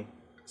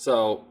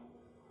 So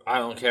I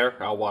don't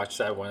care. I'll watch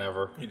that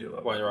whenever. You do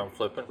love whenever I'm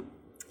flipping.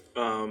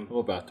 I'm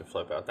about to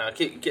flip out now.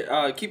 Keep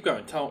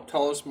going.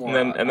 Tell us more.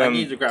 And then I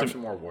need to grab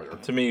some more water.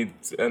 To me,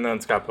 and then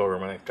Scott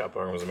Pilgrim. I think Scott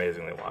Pilgrim was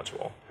amazingly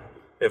watchable.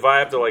 If I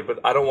have to but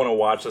I don't want to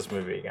watch this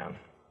movie again.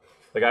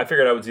 Like I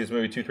figured I would see this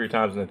movie 2-3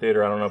 times in the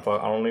theater. I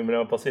don't even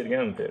know if I'll see it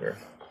again in the theater.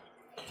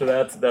 So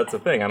that's the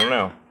thing. I don't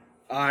know.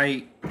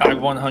 I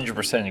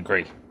 100%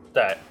 agree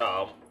that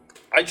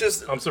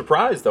I'm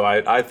surprised though.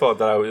 I thought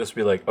that I would just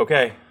be like,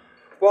 okay,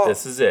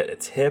 this is it.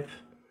 It's hip.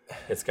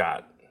 It's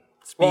got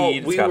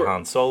speed. It's got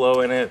Han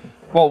Solo in it.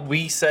 Well,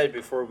 we said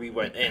before we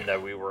went in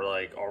that we were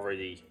like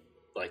already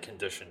like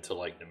conditioned to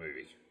like the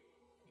movie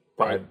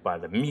by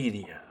the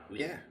media.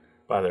 Yeah.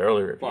 By the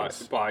early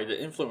reviews. By the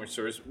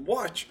influencers.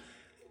 Watch.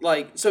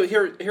 Like so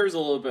here's a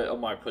little bit of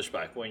my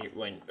pushback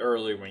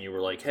when you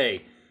were like,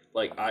 hey,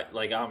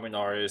 I'm an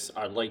artist,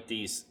 I like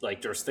these,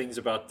 like there's things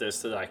about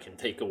this that I can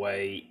take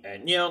away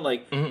and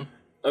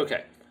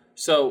okay.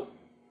 So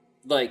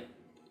like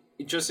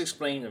just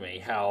explain to me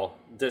how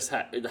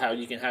how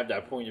you can have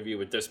that point of view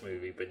with this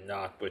movie but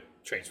not with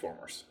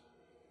Transformers.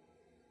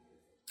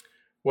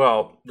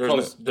 Well,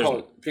 because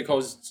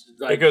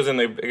like, it goes in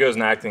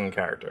acting and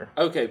character.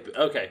 Okay,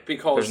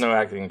 because there's no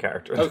acting and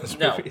character.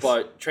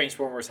 But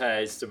Transformers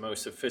has the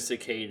most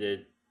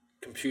sophisticated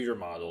computer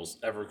models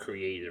ever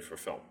created for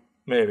film.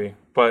 Maybe,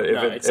 but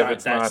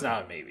if that's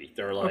not maybe.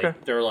 They're like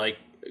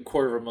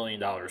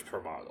 $250,000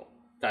 per model.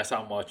 That's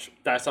how much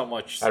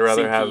I'd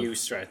rather CPU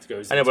strength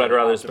goes. I know, but I'd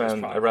rather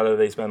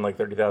they spend like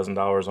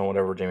 $30,000 on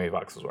whatever Jamie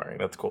Foxx is wearing.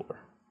 That's cooler.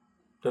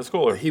 That's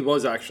cooler. He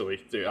was actually,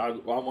 dude. I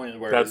wanted to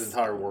wear his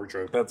entire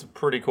wardrobe. That's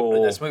pretty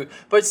cool. This movie,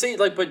 but see,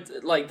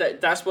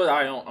 that's what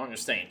I don't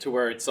understand. To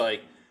where it's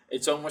like,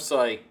 it's almost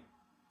like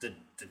the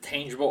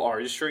tangible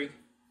artistry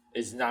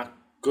is not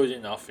good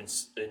enough in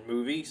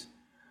movies,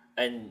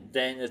 and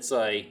then it's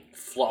like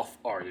fluff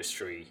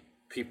artistry.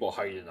 People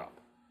hype it up,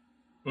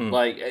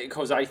 like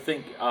because I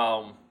think,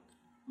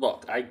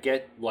 look, I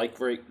get light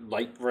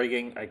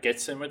rigging, I get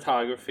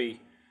cinematography.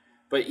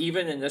 But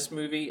even in this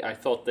movie, I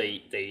thought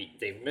they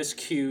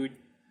miscued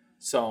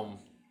some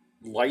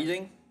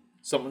lighting.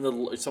 Some of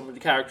the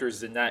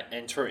characters did not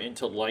enter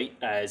into light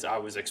as I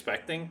was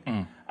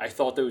expecting. I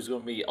thought there was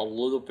going to be a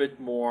little bit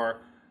more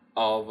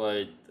of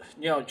a,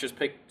 just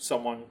pick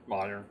someone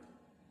modern,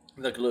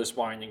 like Louis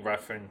Winding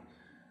Refn,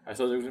 I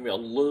thought there was gonna be a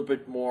little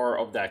bit more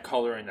of that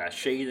color and that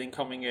shading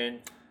coming in.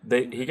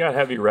 He got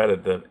heavy red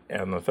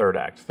in the third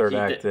act. Third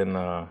act in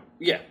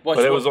yeah, but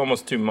it was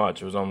almost too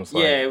much. It was almost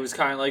like it was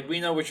kind of like, we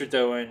know what you're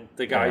doing.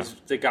 The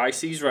guy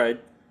sees red,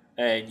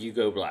 and you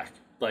go black.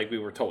 Like we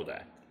were told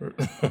that.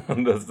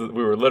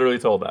 We were literally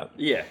told that.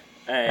 Yeah,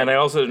 and I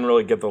also didn't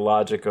really get the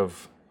logic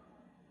of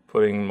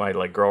putting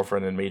my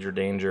girlfriend in major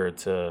danger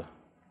to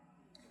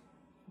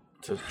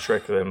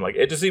trick them. Like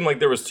it just seemed like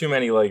there was too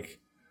many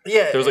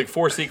there was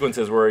 4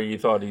 sequences where you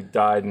thought he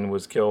died and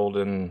was killed,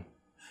 and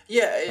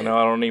I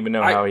don't even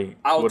know how he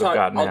would have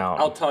gotten out.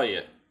 I'll tell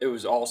you, it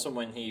was awesome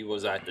when he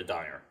was at the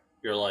diner.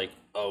 You're like,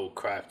 oh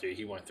crap, dude,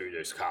 he went through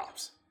those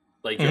cops.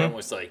 Like you're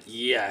almost like,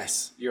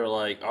 yes. You're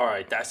like, all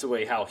right, that's the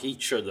way how he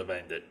should have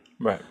ended.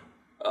 Right.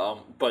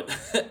 But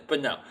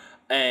no,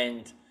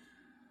 and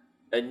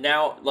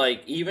now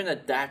even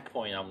at that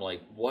point, I'm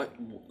like, what?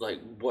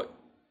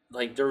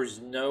 There's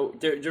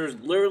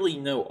literally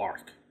no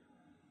arc.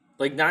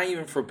 Like not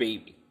even for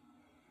Baby.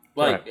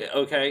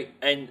 Okay,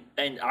 and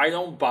I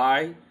don't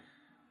buy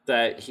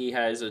that he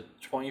has a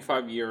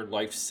 25-year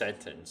life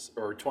sentence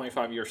or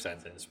 25-year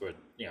sentence with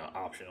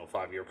optional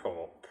 5-year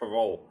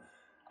parole.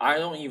 I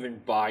don't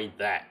even buy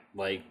that.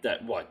 Like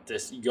that, what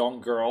this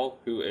young girl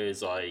who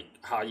is like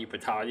hottie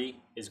patati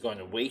is going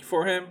to wait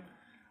for him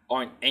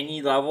on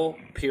any level.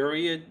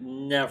 Period.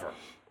 Never.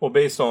 Well,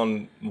 based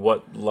on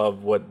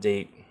what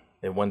date?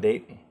 They had one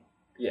date.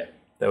 Yeah.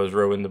 That was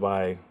ruined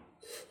by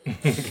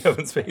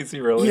Kevin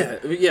Spacey, really? Yeah.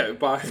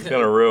 It's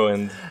kind of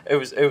ruined. It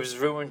was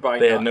ruined by.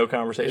 They had no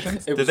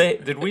conversations.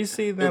 Did we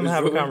see them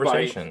have a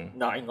conversation?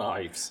 9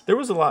 Lives. There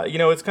was a lot.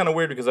 It's kind of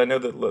weird because I know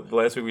that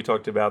last week we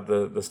talked about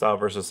the style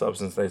versus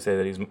substance. They say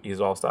that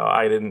he's all style.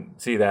 I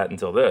didn't see that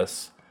until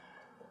this.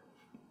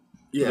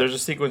 Yeah. There's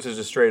just sequences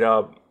just straight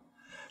up.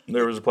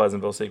 There was a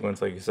Pleasantville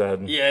sequence, like you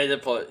said. Yeah,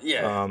 but you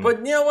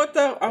know what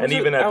though?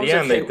 Even at the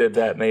end, they did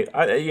that.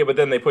 And but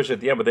then they pushed it at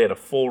the end. But they had a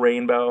full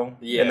rainbow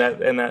in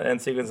that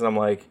end sequence, and I'm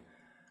like,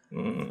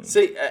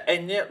 See,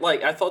 and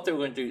I thought they were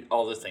going to do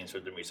all the things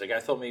with the music. I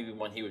thought maybe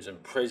when he was in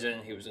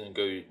prison, he was going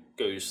to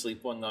go to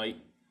sleep one night,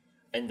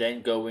 and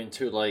then go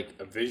into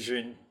a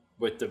vision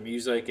with the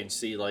music and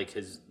see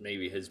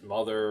his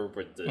mother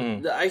with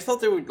the. I thought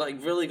they would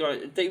really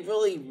They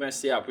really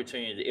missed the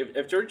opportunity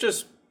if they're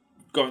just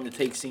going to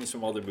take scenes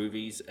from other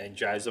movies and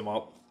jazz them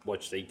up,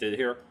 which they did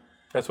here.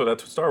 That's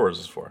what Star Wars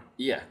is for.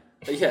 Yeah.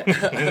 That's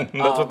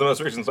what the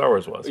most recent Star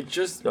Wars was. It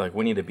just they're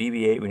we need a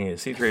BB-8, we need a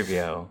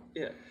C-3PO.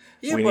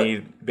 Yeah, we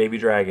need baby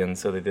dragons,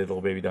 so they did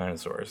little baby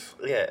dinosaurs.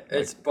 Yeah,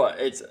 they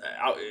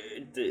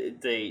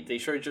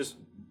should have just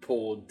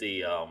pulled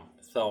the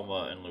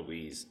Thelma and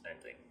Louise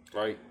ending,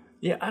 right?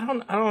 Yeah, I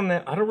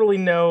don't really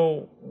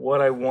know what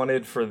I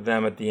wanted for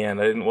them at the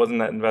end. Wasn't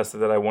that invested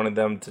that I wanted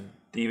them to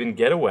even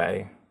get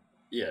away.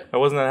 Yeah. I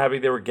wasn't that happy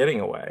they were getting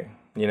away,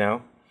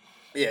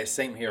 Yeah,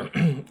 same here.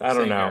 I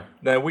don't know.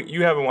 Now,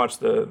 you haven't watched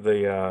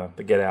the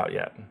Get Out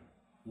yet.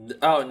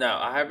 Oh no,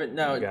 I haven't.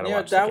 No,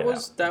 that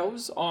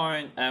was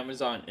on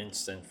Amazon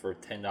Instant for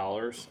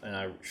 $10, and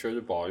I should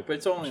have bought it, but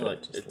it's only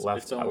it's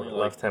only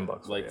left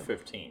 $10,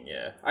 15.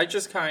 Yeah, I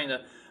just kind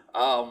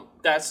of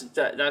that's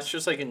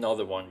just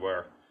another one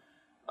where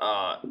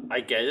I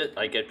get it.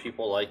 I get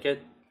people like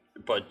it,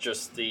 but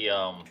just the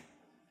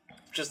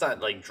just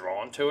not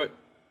drawn to it.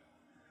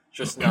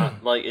 Just not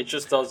it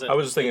just doesn't. I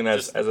was just thinking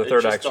as a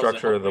third act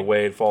structure, the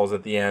way it falls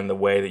at the end, the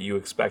way that you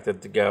expect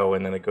it to go,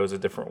 and then it goes a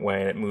different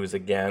way and it moves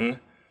again.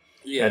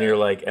 Yeah. And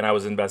you're and I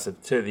was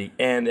invested to the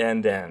end.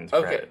 Okay.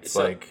 Credits.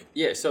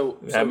 So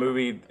that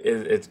movie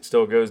it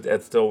still goes.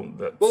 It's still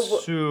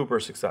super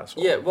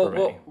successful. Yeah.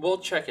 We'll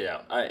check it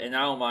out. And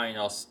I don't mind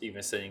us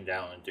even sitting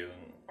down and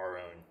doing our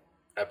own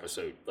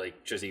episode,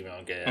 just even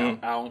on Get Out.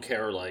 I don't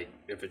care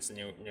if it's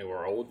new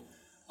or old.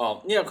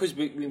 Because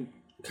we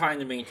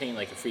kind of maintain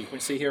a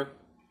frequency here,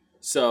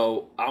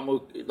 so I'm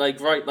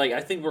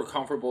I think we're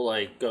comfortable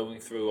going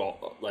through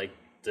all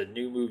the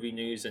new movie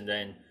news and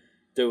then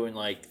doing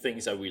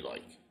things that we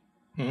like.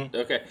 Mm-hmm.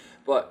 Okay,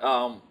 but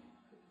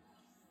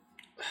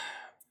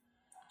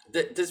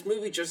this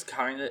movie just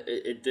kind of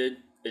it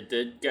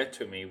did get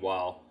to me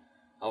while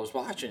I was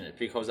watching it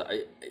because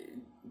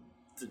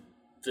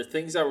the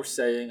things that were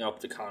setting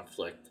up the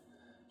conflict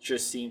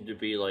just seemed to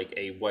be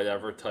a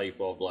whatever type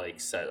of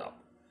setup.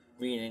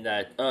 Meaning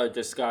that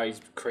this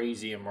guy's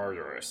crazy and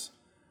murderous.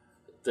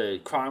 The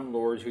crime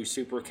lord who's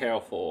super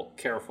careful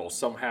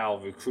somehow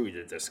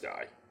recruited this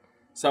guy.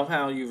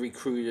 Somehow you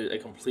recruited a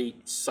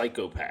complete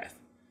psychopath.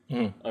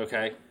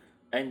 Okay?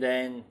 And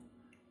then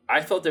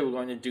I thought they were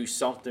going to do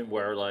something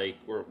where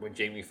when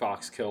Jamie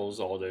Foxx kills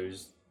all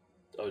those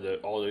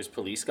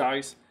police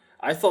guys.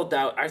 I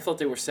thought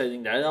they were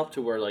setting that up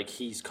to where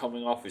he's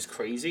coming off as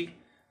crazy,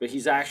 but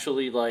he's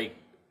actually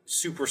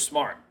super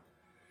smart.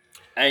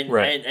 And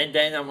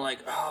then I'm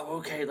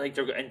okay,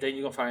 and then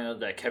you're gonna find out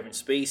that Kevin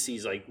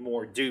Spacey's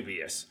more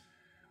dubious,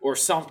 or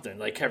something.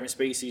 Kevin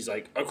Spacey's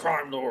a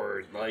crime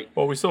lord.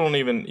 Well, we still don't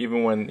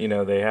even when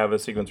they have a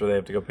sequence where they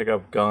have to go pick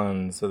up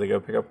guns, so they go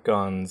pick up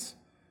guns,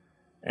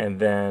 and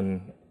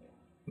then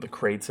the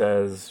crate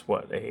says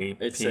what,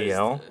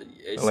 APL?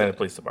 Atlanta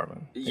Police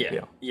Department. Yeah,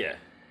 APL. yeah.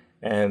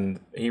 And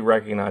he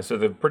recognized,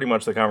 so pretty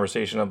much the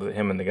conversation of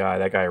him and the guy,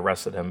 that guy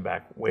arrested him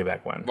way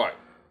back when. Right.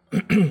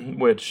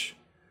 Which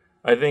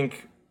I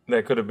think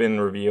that could have been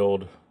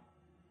revealed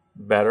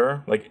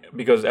better, like,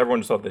 because everyone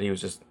just thought that he was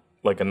just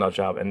like a nut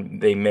job,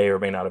 and they may or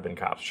may not have been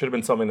cops. Should have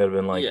been something that had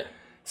been like,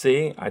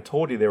 see, I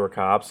told you they were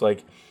cops,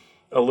 like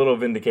a little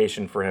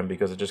vindication for him,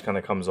 because it just kind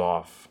of comes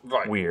off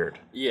weird.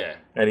 Yeah.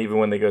 And even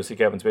when they go see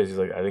Kevin Spacey, he's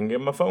like, I didn't give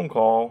him a phone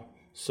call,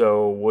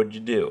 so what'd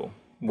you do?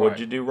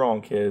 What'd you do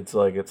wrong, kids?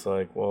 Like, it's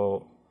like,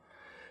 well,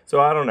 so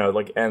I don't know,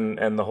 like,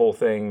 and the whole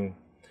thing,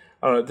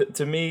 I don't know,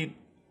 to me,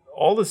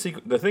 all the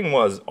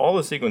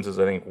sequences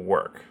I think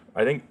work.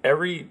 I think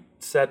every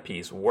set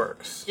piece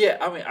works. Yeah,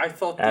 I mean, I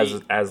thought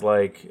as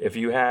like, if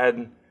you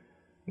had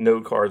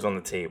note cards on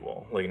the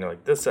table, like, you know,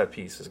 like, this set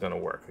piece is going to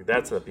work, like,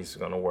 that set piece is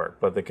going to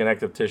work, but the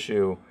connective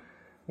tissue,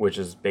 which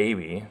is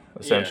baby,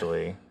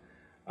 essentially,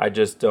 I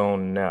just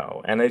don't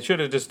know. And they should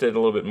have just did a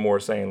little bit more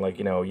saying, like,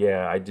 you know,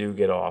 yeah, I do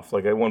get off.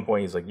 Like, at one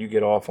point, he's like, you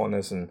get off on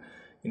this, and,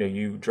 you know,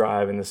 you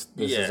drive, and this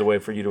is a way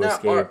for you to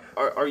escape.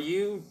 Are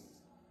you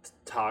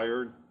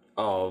tired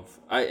of...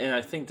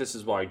 I think this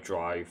is why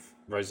Drive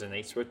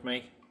resonates with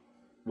me,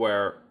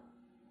 where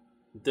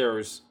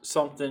there's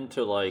something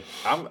to, like...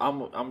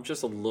 I'm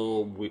just a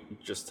little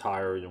just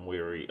tired and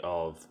weary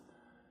of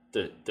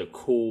the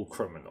cool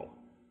criminal.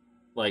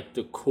 Like,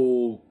 the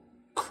cool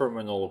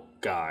criminal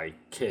guy,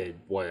 kid,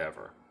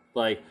 whatever.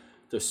 Like,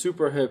 the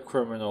super hip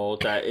criminal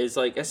that is,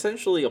 like,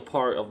 essentially a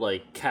part of,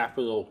 like,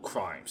 capital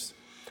crimes.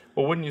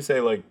 Well, wouldn't you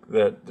say, like,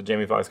 that the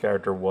Jamie Foxx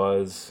character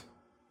was...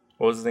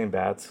 What was his name?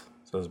 Bats?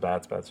 So it was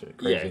Bats are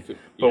crazy. Yeah,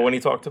 but when he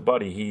talked to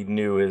Buddy, he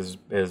knew his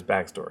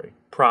backstory.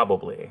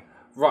 Probably.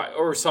 Right,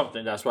 or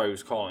something. That's why he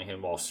was calling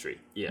him Wall Street.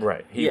 Yeah.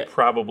 Right. He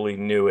probably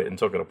knew it and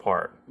took it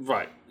apart.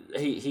 Right.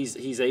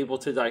 He's able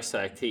to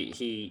dissect.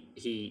 He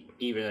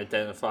even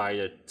identified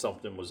that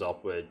something was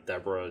up with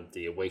Deborah,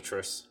 the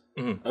waitress.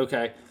 Mm-hmm.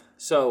 Okay,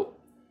 so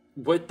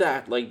with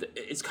that, like,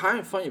 it's kind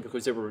of funny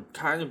because they were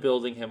kind of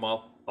building him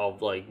up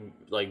of like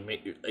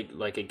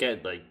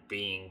again, like,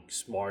 being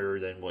smarter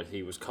than what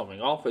he was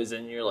coming off as,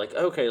 and you're like,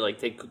 okay, like,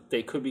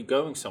 they could be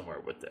going somewhere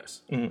with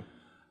this, and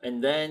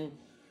then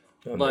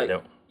and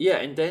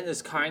then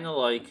it's kind of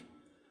like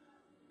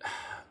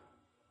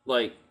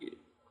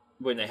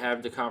when they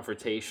have the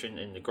confrontation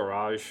in the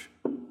garage,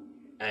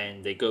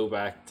 and they go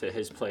back to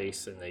his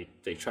place, and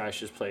they trash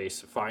his place,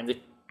 find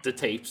the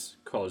tapes,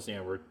 because, you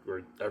know,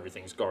 we're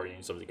everything's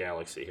Guardians of the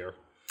Galaxy here.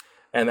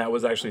 And that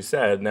was actually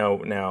said. Now,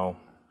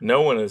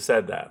 no one has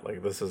said that.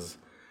 Like, this is,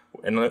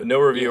 and no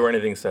review or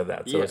anything said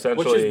that. So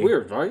essentially, which is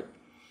weird, right?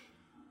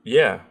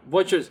 Yeah.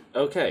 Which is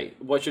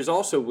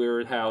also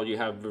weird how you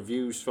have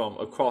reviews from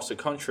across the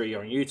country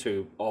on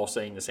YouTube all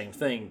saying the same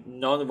thing.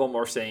 None of them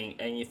are saying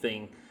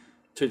anything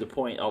to the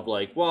point of,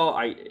 like, well,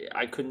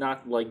 I could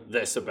not like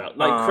this about,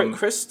 like,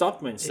 Chris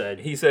Stuckman said.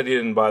 He said he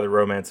didn't buy the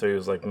romance, so he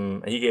was like,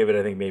 he gave it,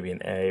 I think, maybe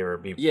an A or a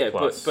B+. Yeah,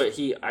 but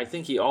I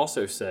think he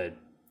also said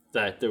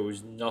that there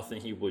was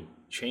nothing he would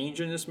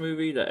change in this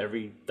movie, that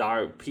every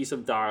piece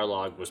of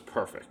dialogue was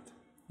perfect.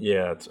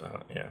 Yeah, it's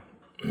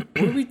What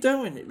are we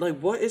doing? Like,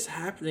 what is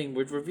happening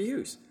with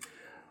reviews?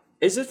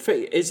 Is it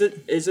fake? Is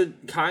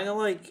it kind of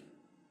like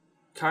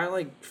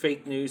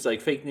fake news?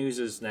 Like, fake news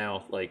is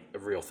now, like, a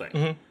real thing.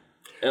 Mm-hmm.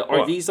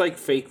 Are these, like,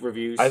 fake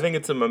reviews? I think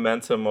it's a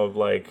momentum of,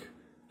 like,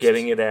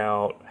 getting it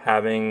out,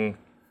 having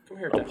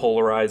a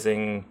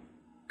polarizing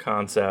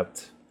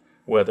concept,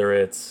 whether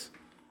it's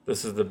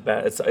this is the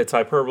best. It's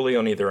hyperbole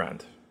on either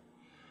end.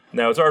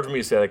 Now, it's hard for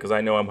me to say that because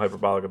I know I'm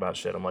hyperbolic about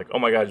shit. I'm like, oh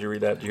my God, did you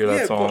read that? Did you hear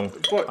that song?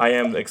 But I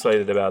am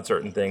excited about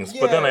certain things. Yeah.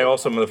 But then I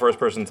also am the first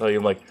person to tell you,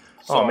 like,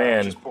 oh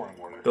man,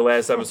 the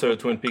last episode of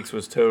Twin Peaks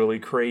was totally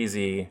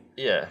crazy.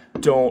 Yeah.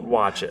 Don't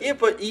watch it. Yeah,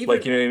 but even...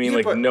 Like, you know what I mean?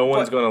 Like, no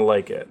one's going to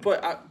like it.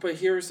 But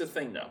here's the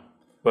thing, though.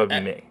 But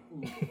it'd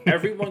be me.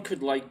 Everyone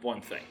could like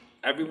one thing.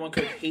 Everyone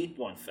could hate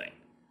one thing.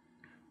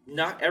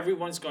 Not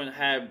everyone's going to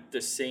have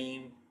the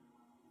same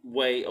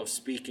way of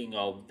speaking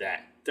of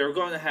that. They're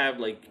going to have,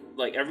 like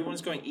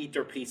everyone's going to eat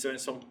their pizza,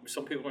 and some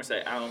people are going to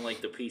say, I don't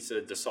like the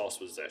pizza, the sauce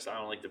was this. I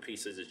don't like the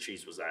pizza, the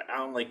cheese was that. I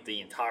don't like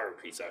the entire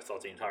pizza. I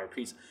thought the entire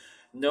pizza.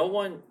 No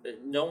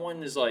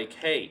one is like,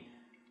 hey,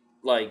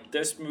 like,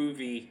 this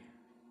movie,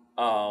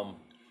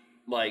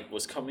 like,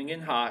 was coming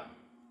in hot,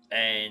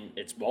 and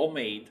it's well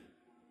made.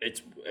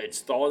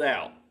 It's thought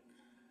out.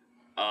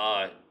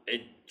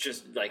 It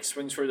just, like,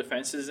 swings for the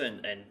fences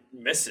and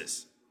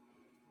misses.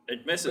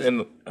 It misses.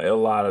 And a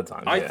lot of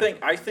times. I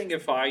think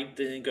if I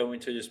didn't go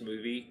into this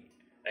movie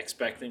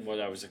expecting what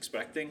I was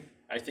expecting,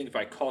 I think if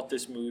I caught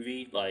this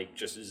movie, like,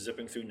 just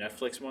zipping through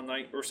Netflix one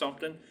night or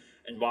something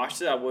and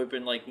watched it, I would have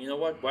been like, you know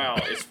what? Wow,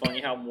 it's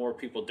funny how more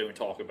people don't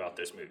talk about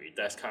this movie.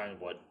 That's kind of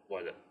what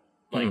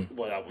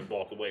I would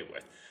walk away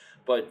with.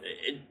 But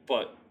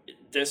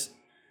this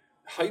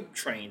hype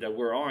train that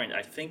we're on,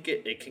 I think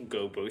it can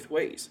go both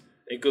ways.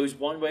 It goes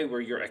one way where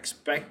you're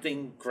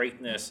expecting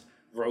greatness,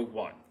 Rogue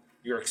One.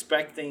 You're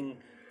expecting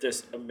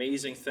this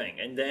amazing thing,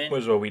 and then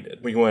Which is what we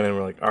did. We went and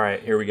we're like, all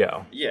right, here we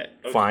go. yeah,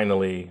 okay.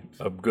 Finally,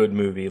 a good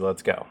movie.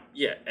 Let's go.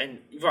 Yeah, and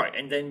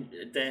then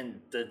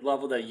the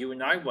level that you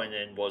and I went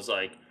in was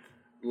like,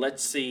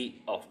 let's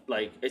see,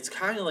 like it's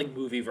kind of like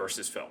movie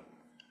versus film.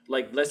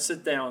 Like, let's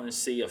sit down and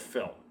see a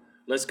film.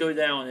 Let's go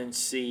down and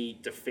see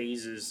the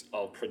phases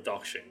of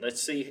production.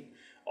 Let's see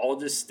all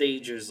the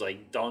stages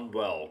like done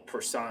well,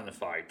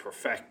 personified,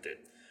 perfected.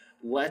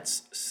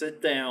 Let's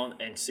sit down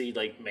and see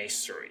like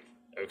mastery,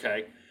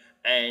 okay?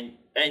 And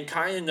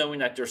kind of knowing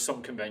that there's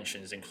some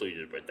conventions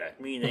included with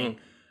that, meaning,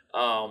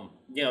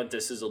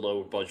 this is a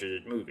low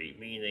budgeted movie,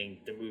 meaning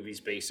the movie's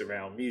based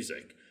around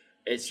music.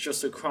 It's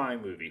just a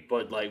crime movie,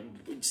 but like,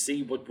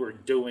 see what we're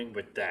doing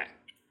with that.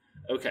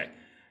 Okay,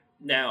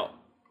 now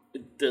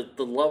the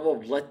level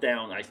of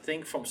letdown, I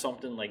think, from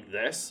something like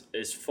this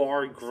is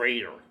far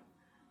greater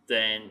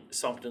than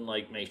something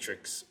like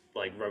Matrix,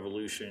 like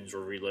Revolutions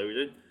or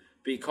Reloaded,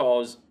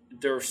 because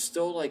there's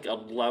still like a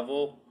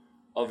level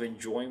of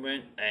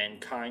enjoyment and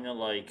kind of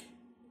like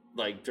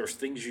there's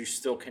things you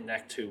still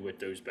connect to with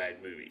those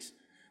bad movies.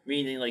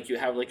 Meaning like you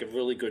have like a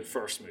really good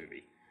first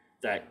movie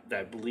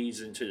that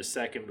bleeds into the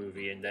second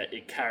movie and that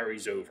it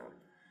carries over.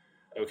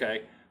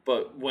 Okay?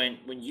 But when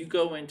you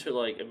go into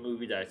like a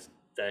movie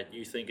that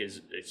you think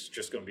it's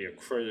just going to be a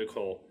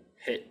critical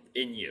hit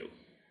in you,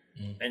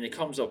 and it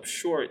comes up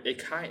short,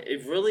 it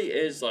really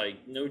is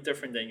like no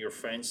different than your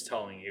friends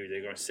telling you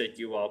they're going to set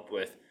you up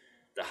with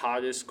the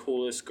hottest,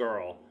 coolest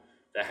girl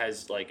that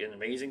has like an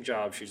amazing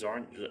job. She's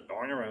on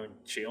her own.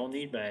 She don't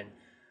need men.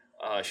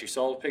 She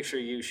saw a picture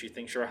of you. She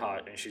thinks you're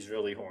hot, and she's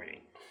really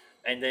horny.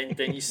 And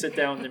then you sit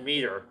down to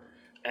meet her,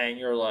 and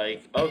you're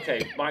like,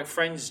 okay, my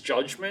friends'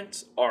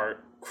 judgments are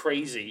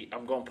crazy.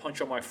 I'm going to punch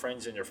all my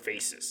friends in their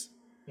faces.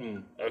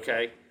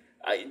 Okay,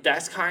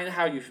 that's kind of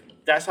how you.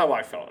 That's how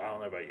I felt. I don't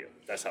know about you.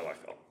 That's how I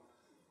felt.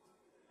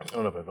 I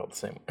don't know if I felt the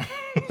same way.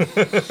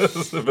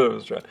 It's a bit of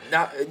a stretch.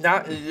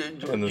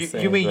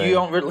 You mean you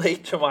don't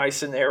relate to my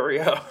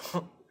scenario?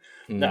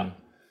 No.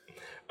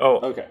 Oh,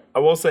 okay. I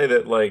will say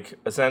that, like,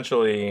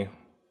 essentially,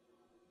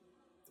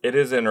 it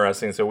is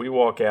interesting. So we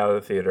walk out of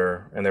the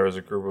theater, and there was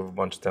a group of a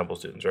bunch of Temple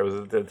students, right? Was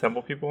it the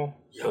Temple people?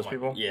 Those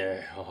people?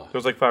 Yeah. There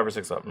was like 5 or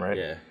 6 of them, right?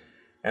 Yeah.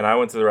 And I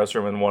went to the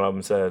restroom, and one of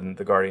them said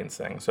the Guardians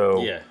thing.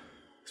 So,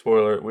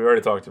 spoiler, we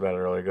already talked about it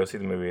earlier. Go see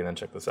the movie and then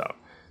check this out.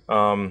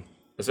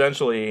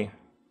 Essentially,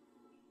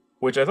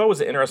 which I thought was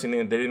an interesting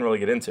thing that they didn't really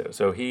get into.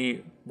 So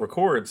he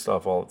records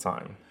stuff all the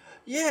time.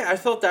 Yeah, I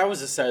thought that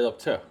was a setup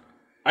too.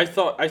 I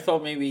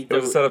thought maybe it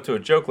was a setup to a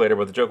joke later,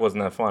 but the joke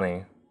wasn't that funny.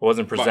 It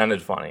wasn't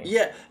presented funny.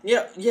 Yeah,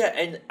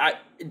 and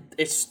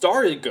it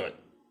started good.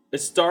 It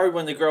started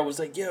when the girl was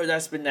like, "Yo,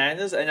 that's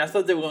bananas," and I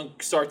thought they were going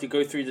to start to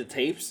go through the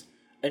tapes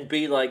and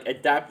be like,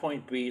 at that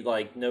point, be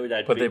like, "No,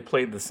 that." But they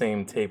played the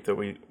same tape that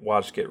we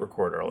watched get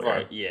recorded earlier.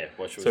 Right. Yeah.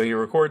 So he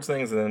records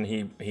things, and then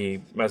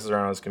he messes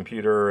around on his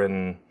computer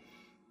and.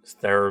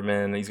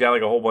 Theremin. He's got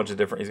like a whole bunch of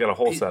different. He's got a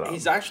whole setup.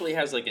 He's actually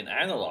has like an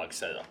analog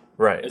setup.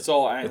 Right. It's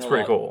all analog. It's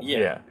pretty cool.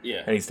 Yeah.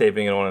 And he's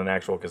taping it on an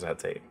actual cassette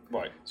tape.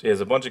 Right. So he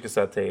has a bunch of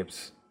cassette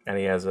tapes, and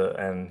he has.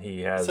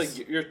 It's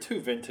like you're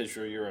too vintage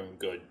for your own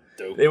good.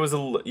 Dope. It was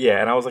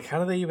and I was like, how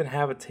do they even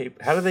have a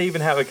tape? How do they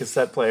even have a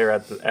cassette player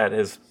at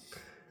his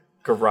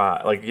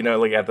garage? Like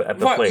like at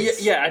the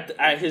place. Yeah,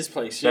 at his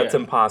place. That's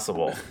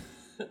impossible.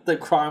 The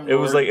crime lord.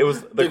 It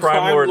was the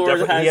crime lord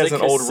definitely. He has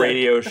an old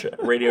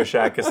Radio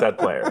Shack cassette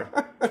player,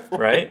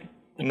 right?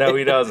 No,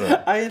 he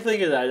doesn't. I didn't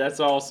think of that.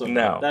 That's awesome.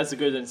 No, that's a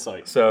good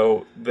insight.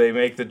 So they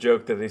make the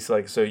joke that he's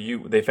like,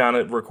 they found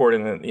it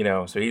recording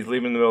it, so he's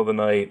leaving in the middle of the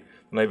night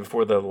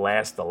before the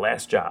last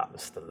job.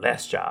 It's the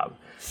last job.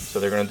 So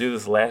they're gonna do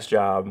this last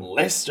job.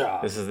 Last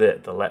job. This is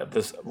it.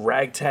 This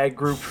ragtag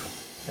group.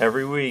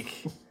 Every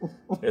week,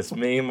 it's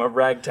me and my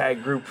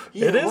ragtag group.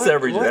 Yeah, it is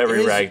every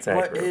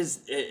ragtag group. It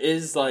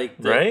is like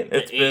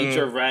the age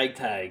of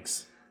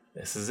ragtags.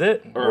 This is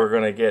it. We're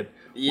gonna get.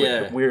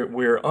 Yeah.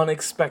 We're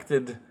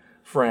unexpected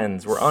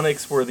friends.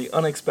 We're the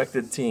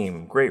unexpected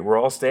team. Great. We're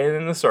all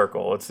standing in a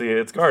circle.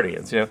 It's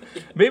Guardians.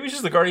 Maybe it's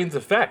just the Guardians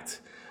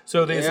effect.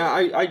 So they.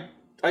 Yeah,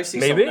 I see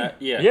maybe. Some of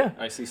that. Yeah.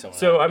 I see some of that.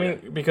 So, I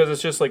mean, because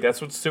it's just like, that's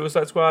what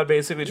Suicide Squad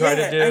basically tried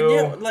to do.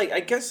 And I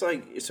guess,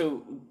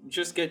 so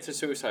just get to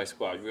Suicide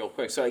Squad real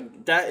quick. So,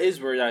 that is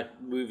where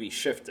that movie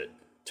shifted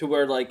to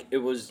where, it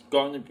was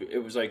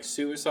like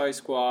Suicide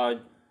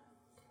Squad,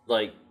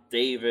 like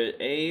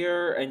David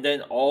Ayer, and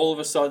then all of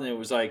a sudden it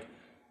was like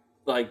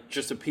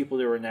just the people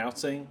they were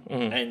announcing,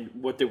 and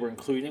what they were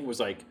including was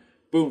like,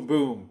 boom,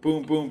 boom,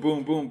 boom, boom,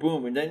 boom, boom,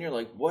 boom. And then you're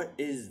like, what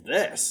is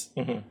this?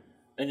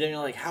 And then you're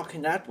like, how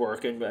can that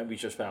work? And we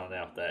just found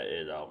out that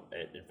it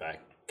in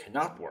fact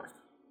cannot work.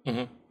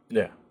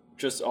 Yeah.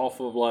 Just off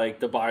of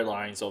the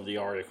bylines of the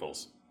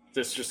articles.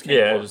 This just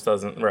can't work. It just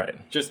doesn't.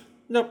 Right. Just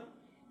nope.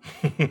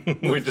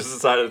 We just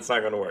decided it's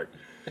not going to work.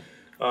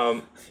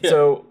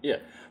 So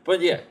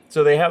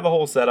they have the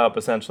whole setup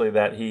essentially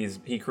that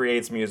he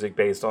creates music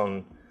based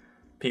on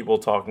people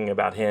talking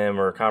about him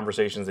or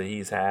conversations that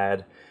he's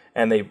had,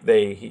 and you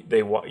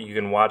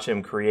can watch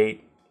him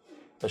create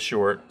a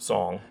short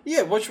song.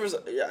 Yeah, which was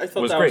I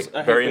thought Was that great. was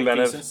a Very halfway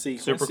inventive, decent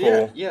sequence. super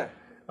cool. Yeah.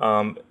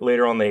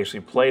 Later on, they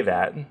actually play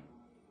that,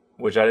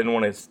 which I didn't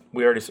want to.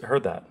 We already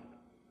heard that,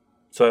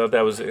 so I thought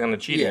that was kind of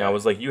cheating. Yeah. I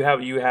was like, you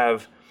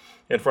have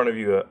in front of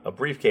you a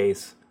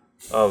briefcase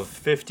of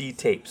 50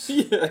 tapes,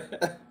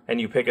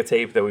 and you pick a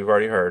tape that we've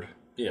already heard.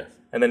 Yeah.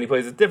 And then he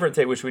plays a different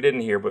tape, which we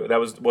didn't hear, but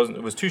that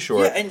it was too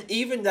short. Yeah, and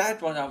even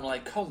that one, I'm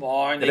like, come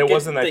on. And it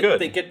wasn't that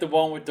good. They get the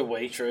one with the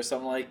waitress.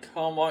 I'm like,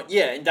 come on.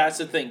 Yeah, and that's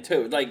the thing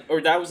too. Like,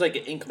 or that was like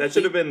an incomplete. That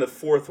should have been the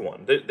fourth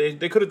one.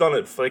 They could have done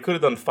it. They could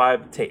have done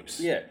 5 tapes.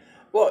 Yeah.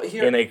 Well,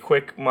 here in a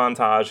quick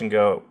montage and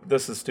go,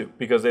 this is stupid,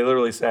 because they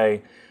literally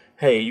say,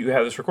 hey, you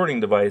have this recording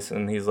device,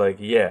 and he's like,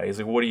 yeah. He's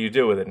like, what do you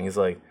do with it? And he's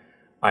like,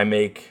 I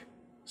make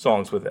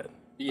songs with it.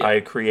 Yeah.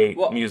 I create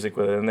music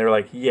with it. And they're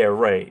like, yeah,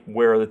 right.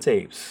 Where are the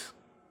tapes?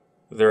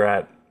 They're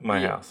at my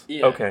house.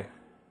 Yeah. Okay.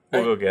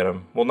 We'll go get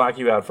them. We'll knock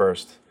you out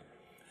first.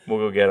 We'll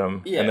go get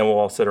them. Yeah. And then we'll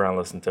all sit around and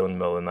listen to it in the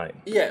middle of the night.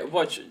 Yeah,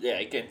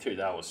 getting through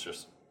that was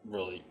just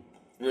really,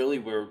 really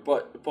weird.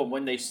 But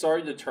when they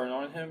started to turn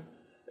on him,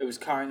 it was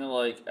kind of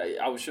like,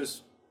 I was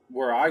just,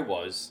 where I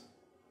was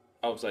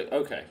like,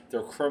 okay,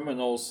 they're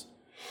criminals.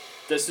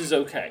 This is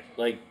okay.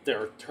 Like,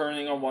 they're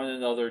turning on one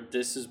another.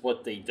 This is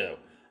what they do.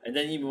 And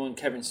then even when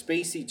Kevin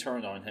Spacey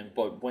turned on him,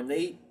 but when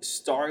they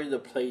started to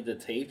play the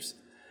tapes,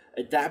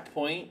 at that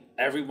point,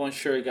 everyone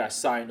should have got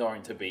signed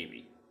on to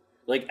Baby.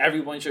 Like,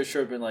 everyone should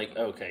have been like,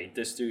 okay,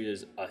 this dude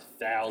is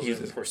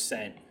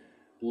 1,000%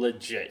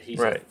 legit. He's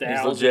right.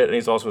 He's legit, and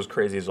he's also as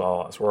crazy as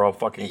all us. We're all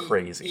fucking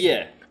crazy.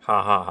 Yeah.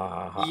 Ha ha ha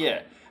ha ha.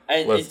 Yeah.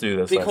 And let's do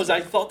this. Because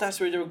I thought that's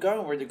where they were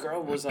going, where the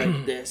girl was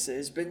like, this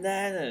is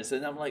bananas.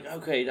 And I'm like,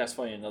 okay, that's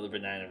funny, another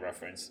banana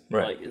reference.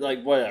 Right.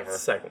 Like whatever.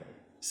 Second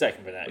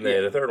banana. And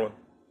then the third one.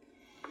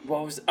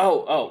 What was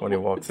when he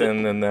walks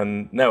in, and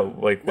then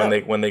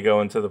when they go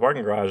into the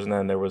parking garage, and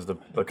then there was the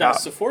cop.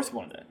 That's the fourth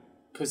one then,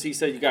 because he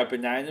said you got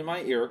banana in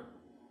my ear.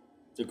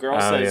 The girl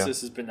says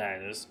this is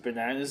bananas.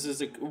 Bananas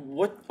is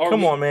what?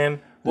 Come on,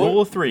 man. Rule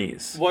of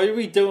threes. What are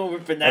we doing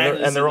with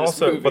bananas? And they're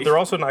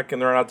also not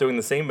doing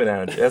the same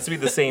banana. It has to be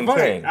the same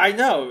thing. I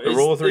know. The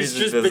rule of threes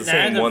is just the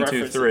same. 1,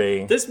 2,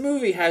 3. This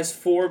movie has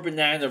 4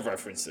 banana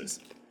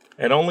references,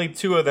 and only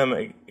 2 of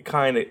them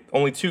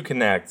only 2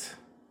 connect.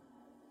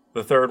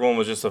 The third one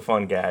was just a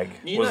fun gag.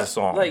 A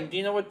song. Like, do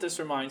you know what this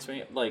reminds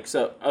me? Like,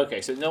 so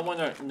no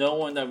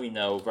one that we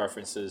know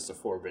references the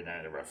 4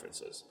 banana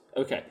references.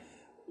 Okay.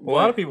 Well, a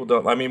lot of people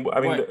don't. I mean,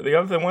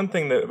 the one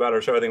thing about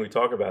our show, I think we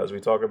talk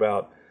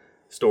about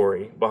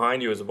story.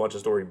 Behind you is a bunch of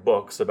story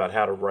books about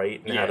how to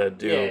write and how to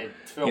do.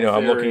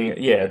 I'm looking.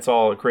 It's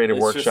all a creative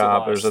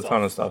workshop. There's a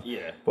ton of stuff.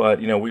 Yeah. But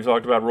we've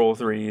talked about rule of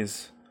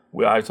threes.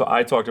 I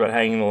talked about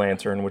hanging the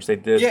lantern, which they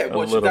did a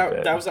little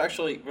bit. That was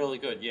actually really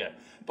good. Yeah.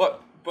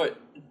 But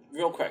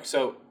real quick,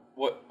 so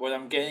what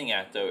I'm getting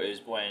at though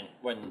is when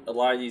a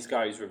lot of these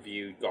guys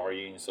reviewed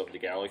Guardians of the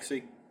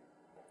Galaxy,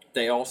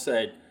 they all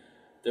said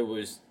there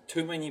was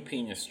too many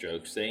penis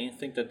jokes. They didn't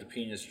think that the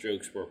penis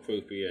jokes were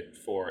appropriate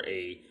for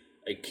a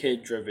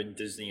kid-driven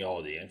Disney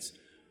audience.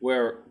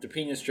 Where the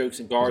penis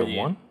jokes in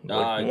Guardian,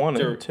 one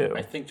or 2.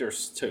 I think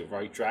there's 2,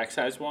 right? Drax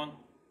has one.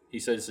 He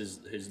says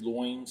his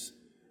loins,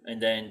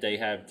 and then they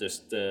have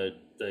the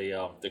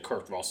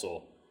Kurt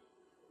Russell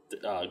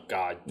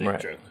God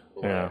joke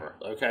or whatever.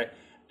 Okay,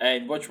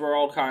 and which were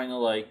all kind of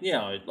like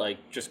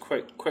just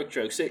quick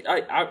jokes. See,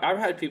 I've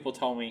had people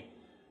tell me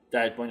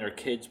that when their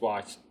kids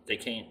they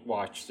can't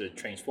watch the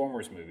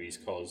Transformers movies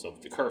because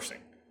of the cursing.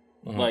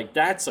 Mm-hmm. Like,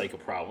 that's like a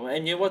problem.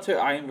 And you know what?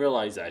 I didn't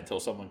realize that until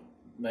someone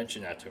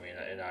mentioned that to me,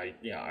 and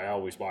I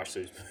always watch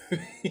those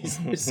movies.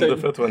 So,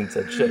 the 5th one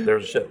said shit.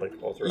 There's shit like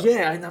all throughout.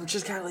 Yeah, and I'm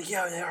just kind of like,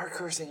 they are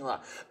cursing a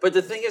lot. But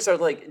the thing is,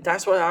 like,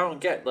 that's what I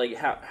don't get. Like,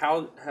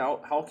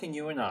 how can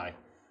you and I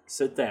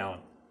sit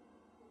down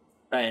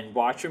and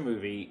watch a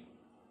movie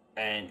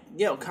and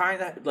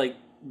kind of like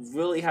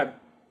really have,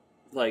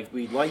 like,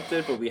 we liked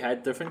it, but we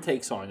had different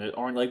takes on it,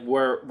 on like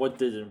what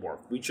didn't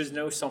work. We just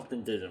know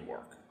something didn't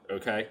work.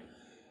 Okay.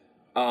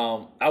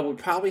 I would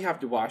probably have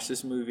to watch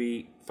this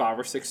movie 5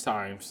 or 6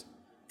 times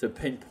to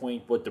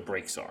pinpoint what the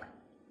breaks are.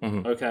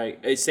 Mm-hmm. Okay,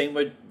 it's same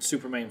with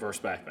Superman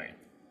vs. Batman,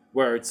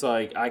 where it's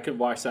like I could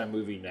watch that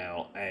movie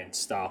now and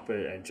stop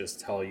it and just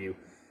tell you,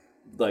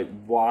 like,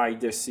 why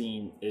this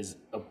scene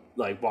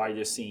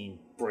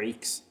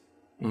breaks,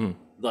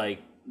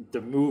 like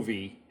the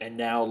movie, and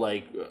now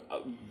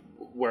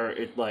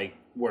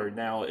where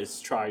now it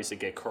tries to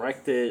get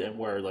corrected and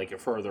where like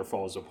it further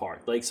falls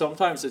apart. Like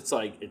sometimes it's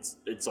like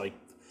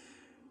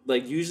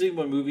like usually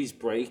when movies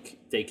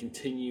break, they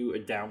continue a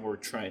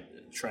downward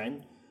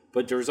trend,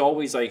 but there's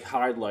always like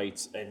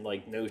highlights and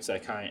like notes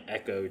that kind of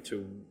echo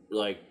to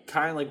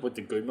kind of like what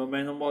the good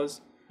momentum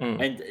was.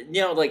 And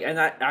and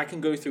I can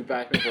go through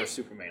Batman vs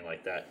Superman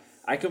like that.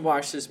 I can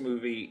watch this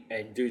movie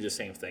and do the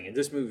same thing, and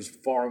this movie is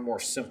far more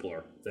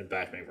simpler than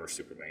Batman vs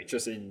Superman,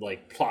 just in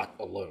like plot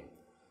alone.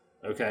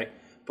 Okay,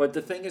 but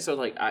the thing is,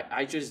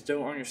 I just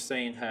don't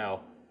understand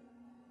how,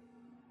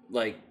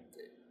 like,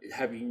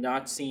 have you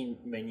not seen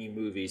many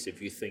movies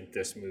if you think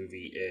this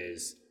movie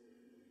is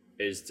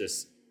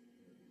this,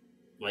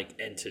 like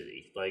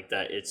entity, like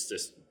that. It's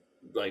this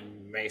like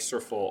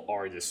masterful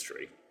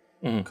artistry,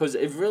 Mm-hmm. because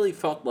it really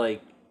felt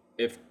like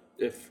if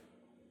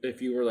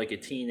you were like a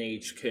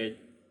teenage kid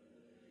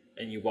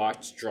and you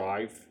watched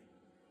Drive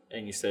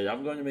and you said,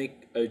 I'm going to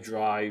make a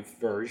Drive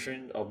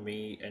version of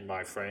me and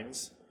my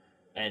friends,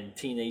 and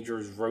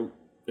teenagers wrote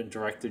and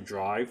directed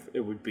Drive,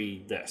 it would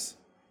be this.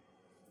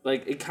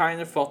 Like, it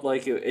kind of felt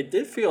like it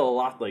did feel a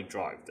lot like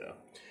Drive, though.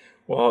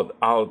 Well,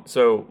 I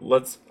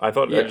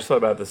just thought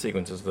about the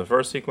sequences. The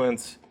first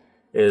sequence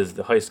is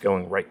the heist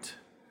going right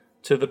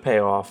to the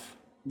payoff,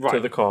 to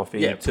the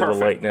coffee, to the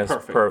lightness.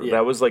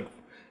 That was like,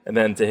 and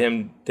then to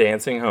him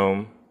dancing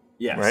home.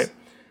 Yes. Right?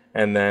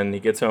 And then he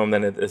gets home,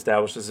 then it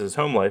establishes his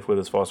home life with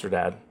his foster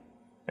dad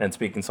and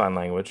speaking sign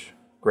language.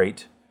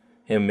 Great.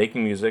 Him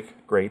making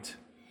music. Great.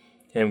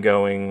 Him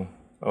going,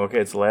 okay,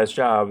 it's the last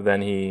job.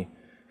 Then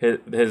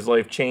his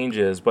life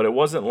changes, but it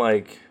wasn't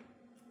like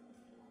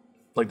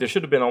there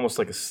should have been almost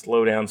like a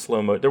slow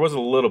mo. There was a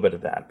little bit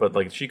of that, but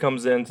like she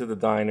comes into the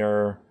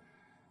diner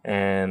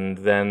and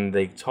then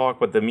they talk,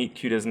 but the meet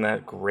cute isn't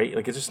that great.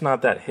 Like it's just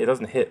not that, it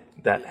doesn't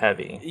hit that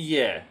heavy.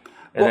 Yeah.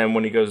 And then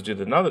when he goes to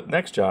do the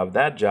next job,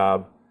 that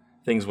job,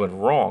 things went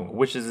wrong,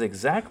 which is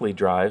exactly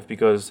Drive,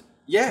 because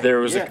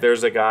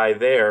there's a guy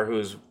there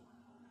who's,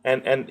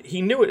 and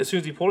he knew it as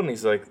soon as he pulled in.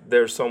 He's like,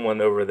 there's someone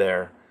over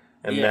there,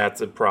 and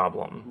that's a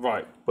problem.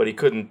 Right. But he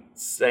couldn't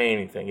say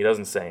anything. He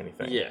doesn't say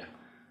anything. Yeah.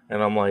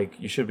 And I'm like,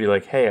 you should be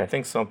like, hey, I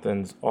think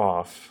something's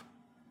off.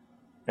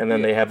 And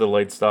then they have the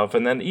light stuff.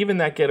 And then even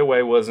that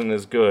getaway wasn't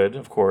as good,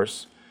 of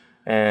course.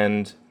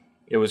 And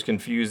it was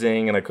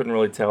confusing, and I couldn't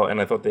really tell.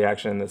 And I thought the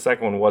action in the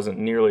second one wasn't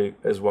nearly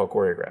as well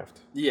choreographed.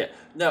 Yeah.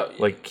 No.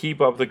 Like,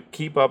 keep up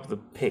the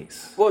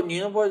pace. Well,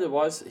 you know what it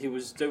was? He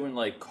was doing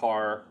like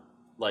car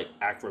like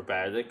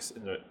acrobatics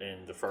in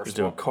the first one. He was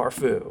doing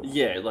Carfu.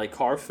 Yeah, like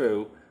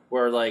Carfu.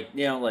 Where like,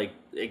 you know, like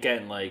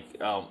again, like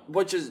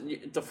which is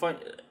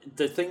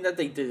the thing that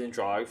they did in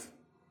Drive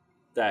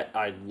that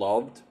I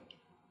loved,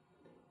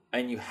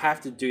 and you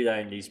have to do that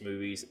in these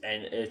movies.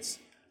 And it's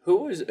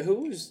who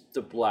was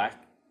the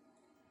black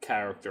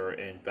character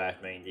in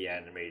Batman the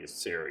Animated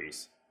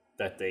Series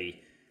that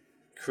they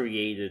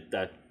created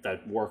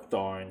that worked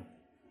on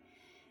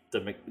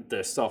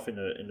the stuff in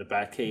the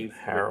Batcave?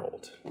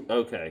 Harold.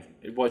 Okay,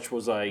 which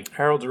was like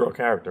Harold's a real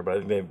character,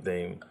 but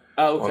they.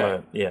 Oh,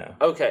 okay. Yeah.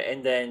 Okay,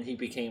 and then he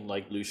became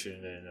like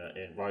Lucian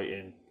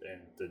in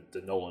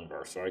the Nolan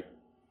verse, right?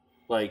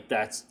 Like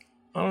that's.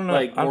 I don't know.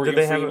 Like did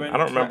they have? I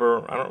don't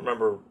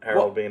remember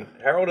Harold being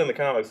Harold in the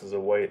comics is a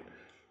white,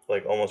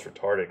 like almost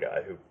retarded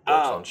guy who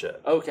works on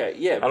shit. Okay,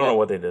 yeah. I don't know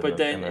what they did. But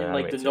then in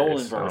like the Nolan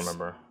verse, I don't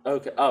remember.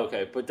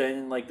 Okay. But then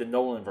in like the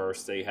Nolan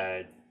verse, they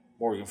had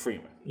Morgan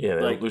Freeman. Yeah,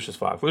 like Lucius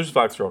Fox. Lucius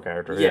Fox is a real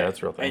character. Yeah,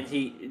 that's a real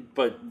thing.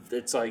 But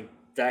it's like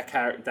that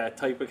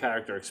type of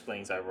character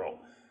explains that role.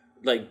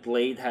 Like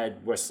Blade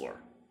had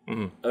Whistler.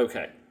 Mm-hmm.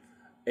 Okay.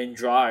 In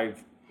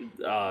Drive,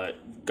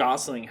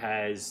 Gosling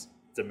has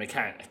the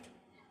mechanic.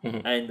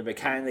 Mm-hmm. And the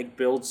mechanic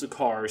builds the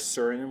cars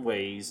certain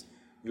ways,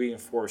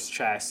 reinforced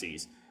chassis,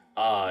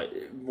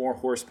 more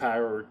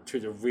horsepower to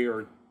the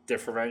rear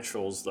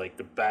differentials, like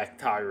the back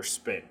tire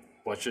spin,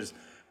 which is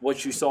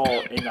what you saw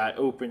in that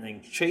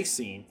opening chase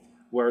scene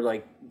where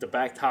like the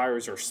back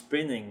tires are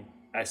spinning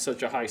at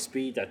such a high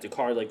speed that the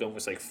car like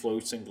almost like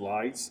floats and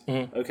glides.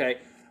 Mm-hmm. Okay.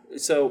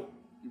 So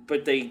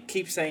but they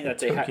keep saying that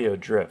Tokyo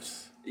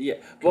drifts. Yeah,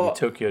 well,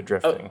 Tokyo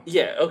drifting.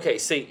 Yeah, okay.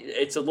 See,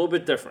 it's a little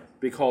bit different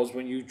because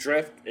when you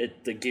drift,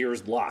 the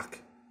gears lock.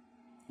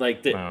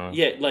 Like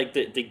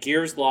the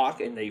gears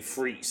lock and they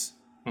freeze.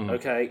 Mm-hmm.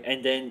 Okay,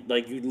 and then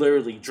like you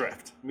literally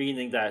drift,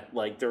 meaning that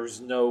like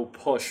there's no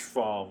push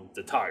from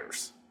the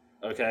tires.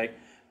 Okay,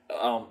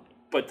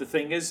 but the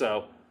thing is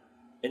though,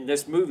 in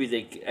this movie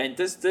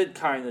this did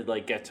kind of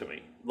like get to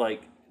me.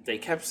 Like they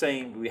kept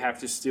saying we have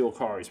to steal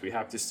cars,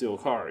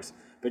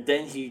 but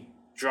then he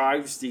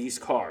drives these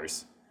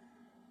cars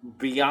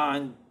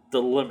beyond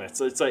the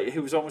limits. It's like he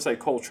was almost like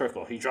Cole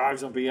Trickle. He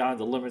drives them beyond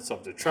the limits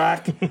of the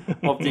track,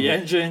 of the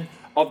engine,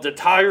 of the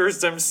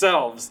tires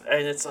themselves,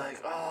 and it's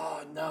like,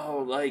 oh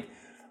no,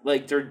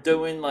 like they're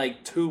doing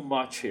like too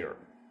much here.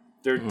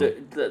 They're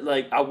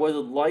like I would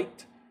have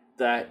liked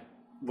that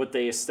what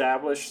they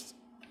established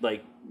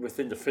like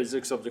within the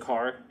physics of the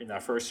car in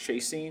that first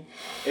chase scene,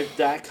 if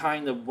that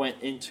kind of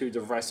went into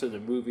the rest of the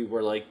movie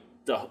where like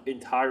the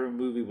entire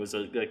movie was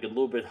like a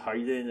little bit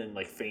heightened and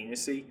like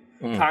fantasy,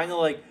 kind of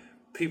like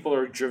people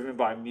are driven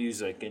by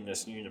music in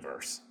this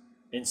universe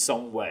in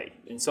some way.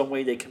 In some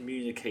way, they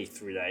communicate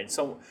through that. And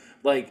some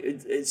like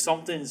it's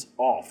something's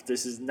off.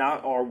 This is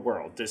not our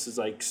world. This is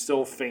like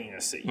still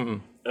fantasy. Mm-hmm.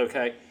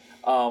 Okay,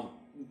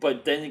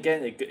 but then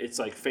again, it's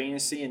like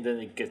fantasy, and then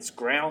it gets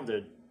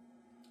grounded,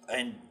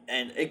 and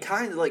it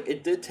kind of like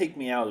it did take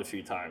me out a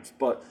few times,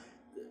 but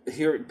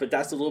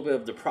that's a little bit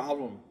of the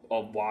problem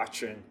of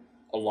watching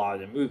a lot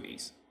of the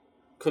movies,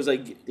 because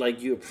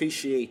like you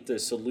appreciate the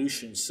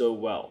solutions so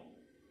well,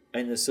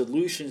 and the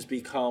solutions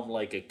become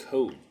like a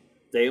code.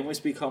 They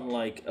almost become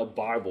like a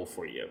Bible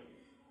for you,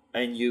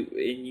 and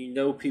you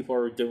know people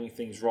are doing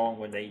things wrong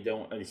when they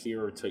don't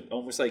adhere to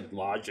almost like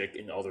logic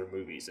in other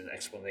movies and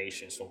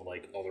explanations from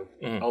like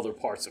other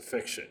parts of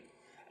fiction.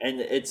 And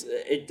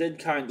it did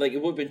kind of, like,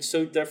 it would have been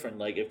so different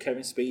like if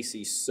Kevin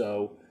Spacey's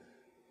so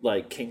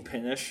like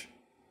kingpinish,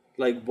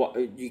 like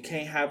what you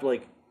can't have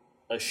like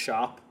a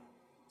shop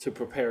to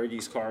prepare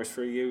these cars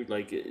for you,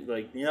 like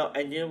you know.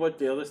 And you know what,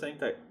 the other thing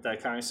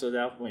that kind of stood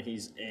out when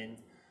he's in,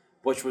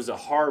 which was a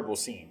horrible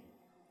scene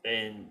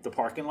in the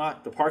parking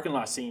lot. The parking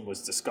lot scene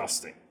was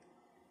disgusting.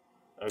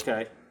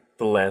 Okay.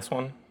 The last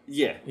one.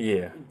 Yeah.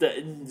 Yeah.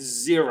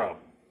 Zero.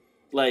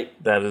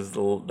 Like that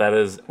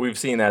is we've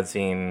seen that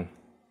scene.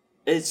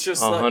 It's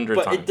just 100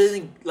 but times. it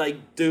didn't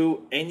like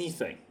do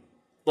anything.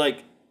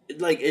 Like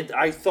it.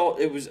 I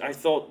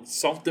thought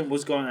something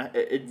was going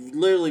to. It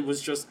literally was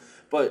just.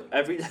 But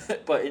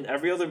in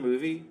every other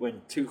movie,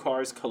 when two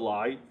cars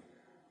collide,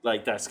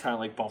 like that's kind of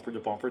like bumper to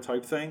bumper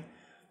type thing.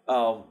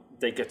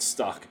 They get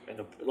stuck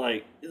and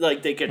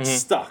they get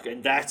stuck,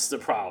 and that's the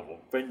problem.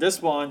 But in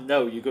this one,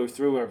 no, you go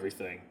through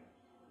everything,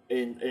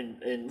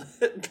 in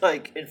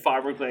like in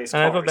fiberglass cars.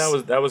 And I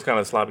thought that was kind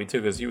of sloppy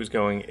too, because he was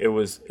going.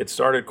 It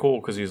started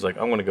cool because he was like,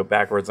 I'm going to go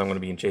backwards. I'm going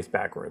to be in chase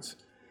backwards.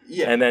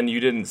 Yeah. And then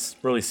you didn't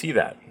really see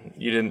that.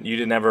 You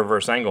didn't have a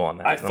reverse angle on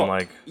that. I'm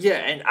like, yeah,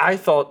 and I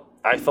thought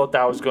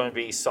that was going to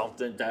be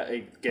something that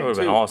again would have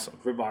been awesome.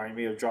 Reminded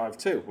me of Drive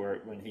 2, where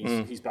when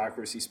he's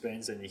backwards, he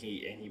spins and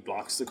he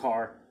blocks the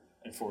car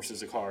and forces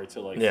the car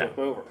to flip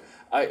over.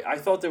 I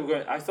thought they were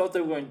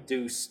going to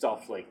do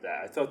stuff like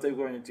that. I thought they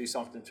were going to do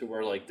something to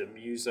where like the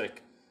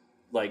music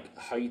like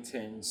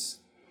heightens.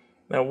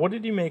 Now, what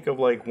did you make of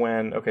like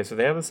when? Okay, so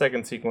they have the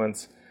second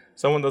sequence.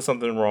 Someone does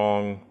something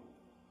wrong.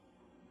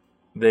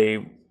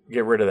 They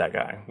get rid of that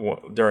guy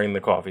during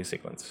the coffee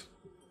sequence.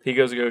 He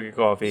goes to go get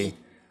coffee.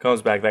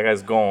 Comes back, that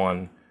guy's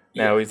gone.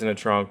 Now he's in a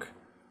trunk,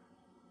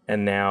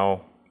 and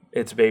now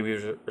it's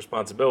baby's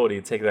responsibility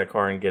to take that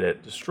car and get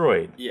it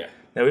destroyed. Yeah.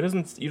 Now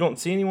you don't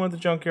see anyone at the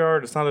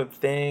junkyard. It's not a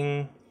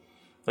thing.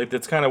 Like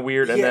that's kind of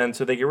weird. And then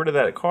so they get rid of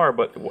that car,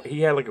 but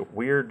he had like a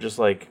weird, just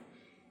like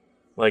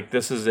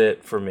this is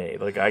it for me.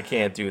 Like I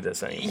can't do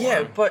this anymore.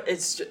 Yeah, but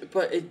that's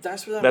what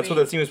that's what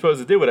that scene was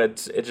supposed to do. But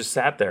it just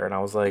sat there, and I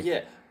was like,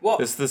 this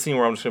is the scene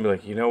where I'm just gonna be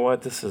like, you know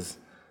what, this is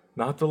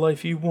not the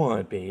life you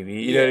want,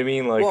 baby. You know what I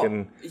mean? Like,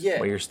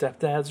 your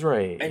stepdad's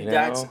right. And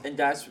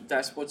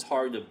that's what's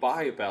hard to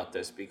buy about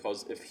this,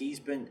 because if he's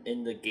been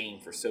in the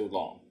game for so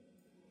long,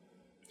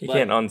 he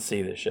can't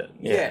unsee this shit.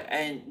 Yeah,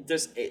 and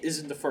this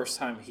isn't the first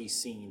time he's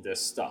seen this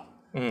stuff.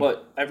 Mm-hmm.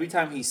 But every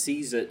time he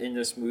sees it in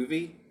this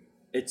movie,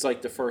 it's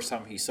like the first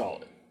time he saw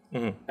it.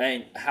 Mm-hmm.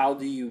 And how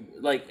do you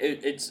like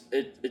it's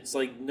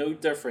like no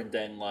different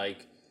than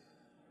like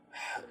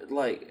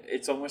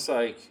it's almost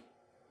like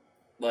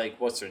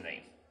what's her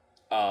name?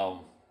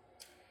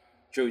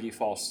 Jodie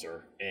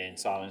Foster in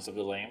Silence of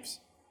the Lambs,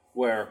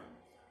 where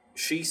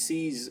she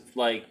sees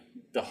like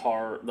the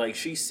horror, like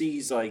she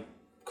sees like,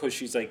 because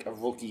she's like a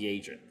rookie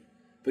agent,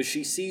 but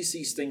she sees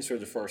these things for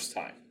the first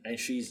time, and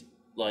she's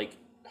like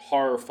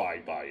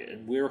horrified by it,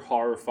 and we're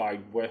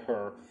horrified with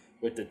her,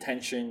 with the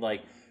tension,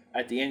 like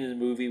at the end of the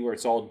movie where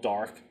it's all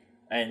dark,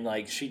 and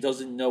like she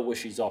doesn't know what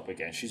she's up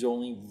against. She's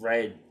only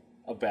read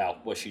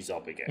about what she's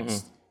up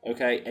against. Mm-hmm.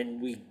 Okay, and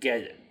we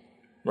get it.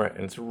 Right,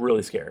 and it's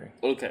really scary.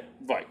 Okay,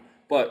 right.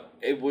 But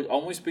it would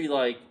almost be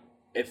like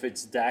if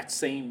it's that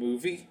same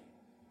movie,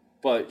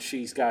 but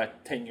she's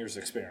got 10 years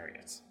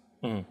experience.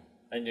 Mm.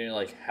 And you're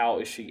like, how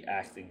is she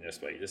acting this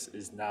way? This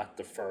is not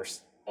the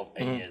first of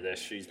any of this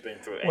she's been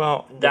through.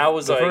 Well, that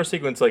was the first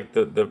sequence, like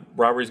the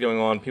robbery's going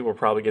on, people are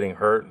probably getting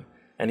hurt,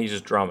 and he's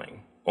just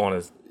drumming on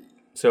his...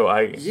 So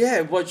and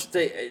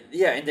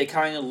they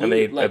kind of... And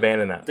they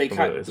abandon that. They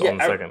kind of... on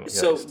the second.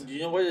 So, you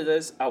know what it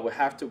is? I would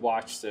have to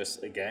watch this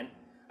again.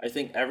 I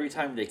think every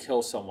time they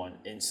kill someone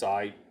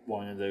inside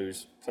one of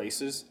those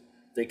places,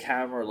 the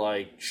camera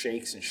like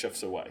shakes and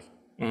shifts away.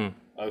 Mm.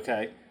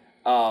 Okay,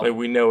 like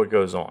we know what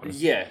goes on.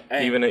 Yeah,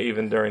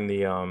 even during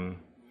the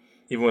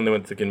even when they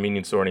went to the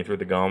convenience store and he threw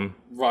the gum.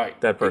 Right,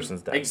 that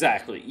person's dead.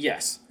 Exactly.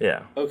 Yes.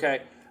 Yeah.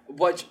 Okay,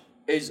 which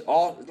is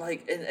all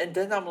like, and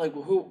then I'm like,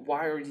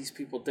 why are these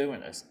people doing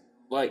this?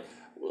 Like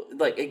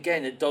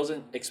again, it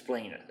doesn't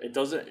explain it. It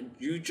doesn't.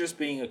 You just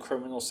being a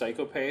criminal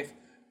psychopath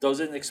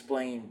doesn't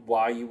explain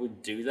why you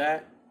would do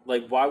that.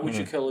 Like, why would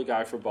you kill a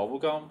guy for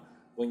bubblegum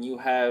when you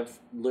have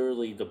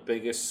literally the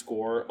biggest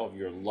score of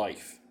your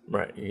life?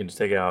 Right. You can just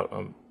take out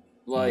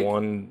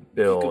one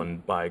bill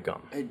and buy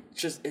gum.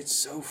 It's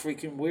so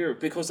freaking weird,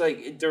 because like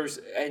it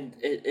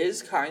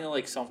is kind of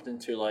like something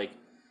to like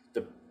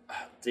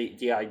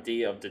the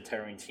idea of the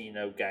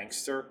Tarantino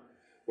gangster,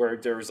 where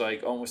there's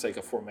like almost like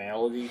a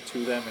formality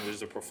to them, and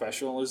there's a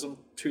professionalism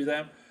to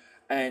them.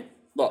 And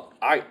look,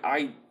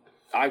 I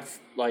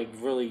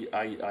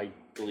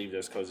believe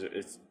this because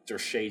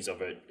there's shades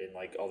of it in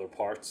like other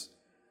parts,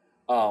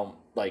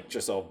 like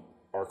just of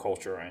our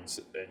culture and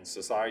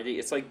society.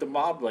 It's like the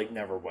mob like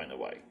never went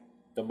away.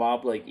 The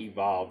mob like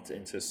evolved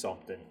into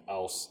something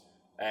else,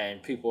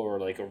 and people are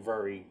like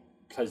very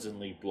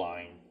pleasantly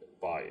blind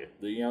buy it.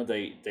 You know,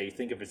 they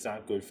think if it's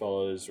not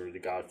Goodfellas or The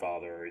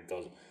Godfather, it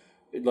doesn't.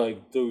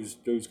 Like those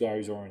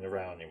guys aren't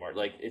around anymore.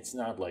 Like it's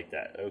not like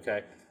that,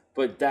 okay?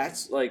 But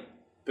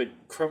but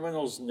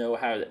criminals know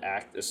how to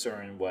act a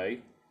certain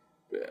way.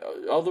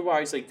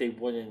 Otherwise, like they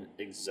wouldn't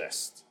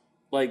exist.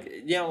 Like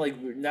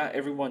like not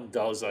everyone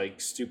does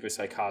like stupid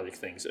psychotic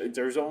things.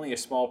 There's only a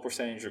small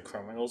percentage of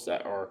criminals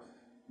that are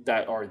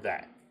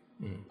that.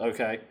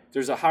 Okay,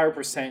 there's a higher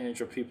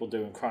percentage of people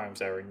doing crimes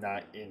that are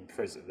not in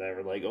prison that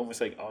are like almost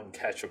like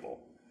uncatchable.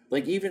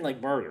 Like even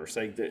like murders,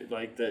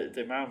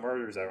 the amount of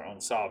murders that are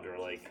unsolved are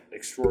like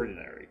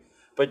extraordinary.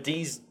 But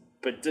this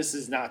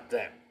is not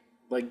them.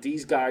 Like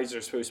these guys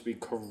are supposed to be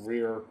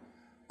career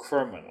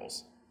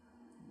criminals.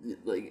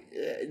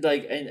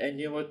 And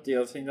you know what the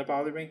other thing that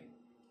bothered me?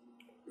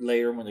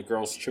 Later when the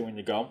girl's chewing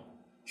the gum,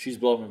 she's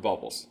blowing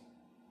bubbles.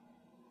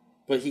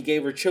 But he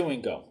gave her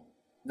chewing gum,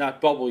 not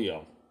bubble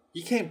gum.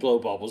 You can't blow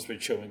bubbles with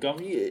chewing gum.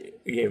 He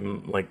gave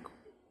him like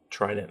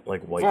Trident,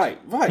 like white.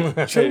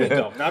 Right. Chewing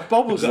gum, not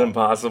bubble gum. It's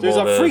impossible. There's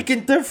a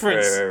freaking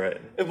difference.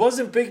 Right. It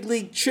wasn't Big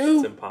League Chew.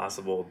 It's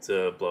impossible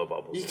to blow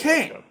bubbles. You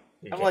can't.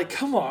 I'm like,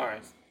 come on.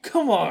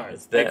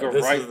 This is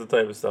the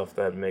type of stuff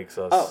that makes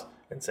us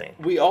insane.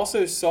 We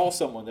also saw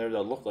someone there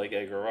that looked like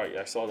Edgar Wright.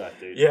 I saw that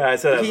dude. Yeah, I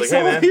said, I was like,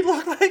 hey man. He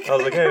looked like I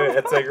was like, hey,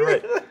 that's Edgar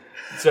Wright.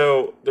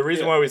 So the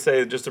reason why we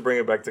say, just to bring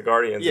it back to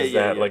Guardians, is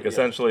that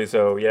essentially,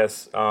 so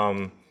yes,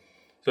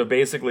 so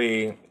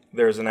basically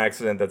there's an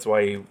accident. That's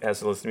why he has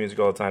to listen to music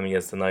all the time. He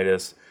has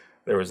tinnitus.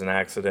 There was an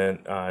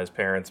accident. His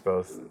parents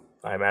both,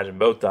 I imagine,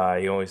 both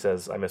die. He only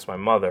says, I miss my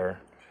mother.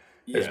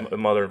 His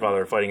mother and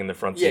father are fighting in the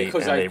front seat,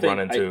 and they run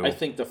into... I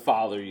think the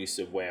father used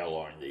to wail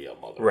on the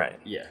mother. Right.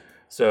 Yeah.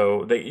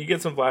 So you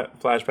get some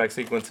flashback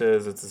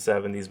sequences. It's the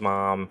 70s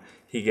mom.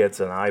 He gets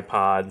an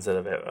iPod instead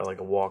of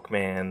like a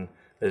Walkman.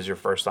 This is your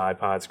first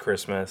iPod. It's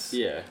Christmas.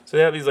 Yeah. So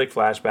they have these like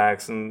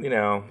flashbacks, and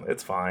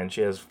it's fine.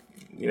 She has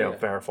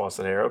Farrah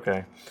Fawcett hair.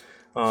 Okay.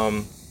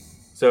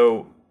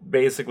 So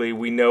basically,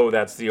 we know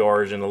that's the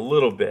origin a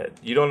little bit.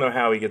 You don't know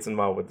how he gets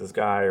involved with this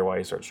guy or why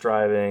he starts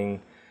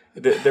driving.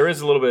 There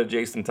is a little bit of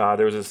Jason Todd.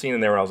 There was a scene in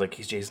there where I was like,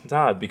 he's Jason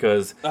Todd,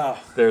 because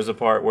there's a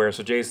part where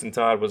Jason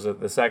Todd was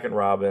the second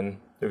Robin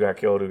who got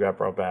killed, who got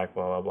brought back,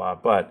 blah blah blah.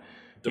 But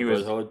the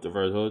Red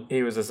Hood.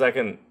 He was the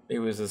second. He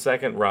was the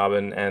second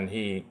Robin, and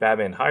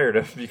Batman hired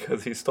him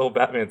because he stole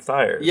Batman's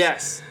tires.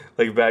 Yes.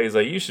 Like he's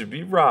like, you should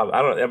be Rob.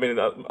 I mean,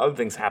 other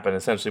things happen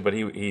essentially, but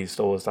he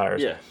stole his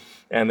tires. Yeah.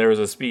 And there was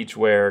a speech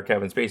where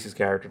Kevin Spacey's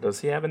character,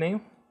 does he have a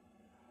name?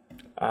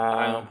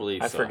 I don't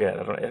believe so. I forget.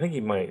 I think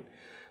he might.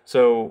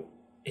 So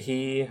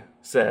he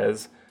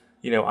says,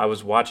 I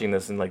was watching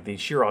this, and like the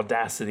sheer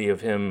audacity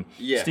of him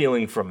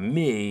stealing from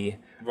me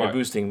and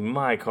boosting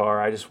my car,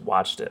 I just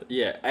watched it.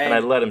 Yeah. And I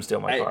let him steal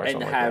my car.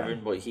 And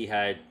having what he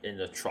had in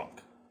the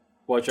trunk,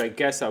 which I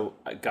guess I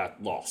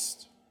got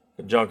lost.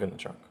 The junk in the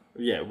trunk.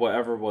 Yeah,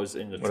 whatever was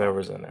in the trunk.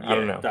 Whatever's in there. I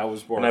don't know. That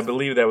was worth. And I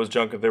believe that was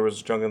junk. There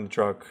was junk in the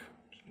truck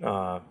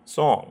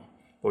song,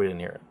 but we didn't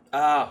hear it.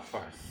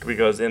 Fine.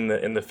 Because in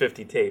the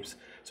 50 tapes.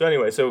 So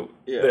anyway,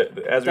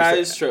 that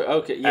is true.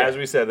 Okay, yeah. As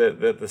we said,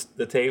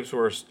 the tapes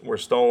were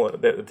stolen.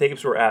 The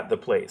tapes were at the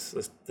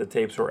place. The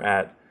tapes were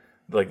at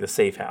like the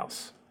safe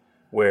house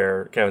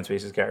where Kevin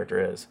Spacey's character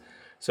is.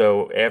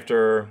 So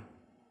after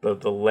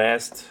the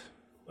last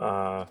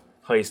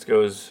heist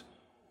goes,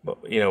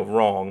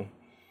 wrong,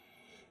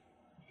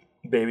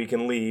 baby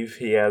can leave.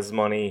 He has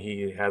money.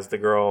 He has the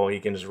girl. He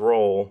can just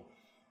roll.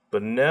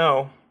 But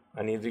no,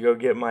 I need to go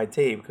get my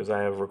tape because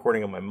I have a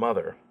recording of my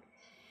mother.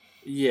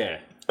 Yeah.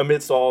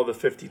 Amidst all the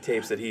 50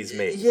 tapes that he's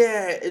made.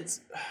 Yeah,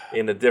 it's...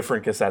 in a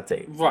different cassette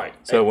tape. Right.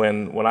 So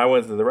when I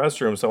went to the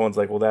restroom, someone's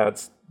like, well,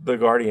 that's the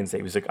Guardians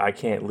tape. He's like, I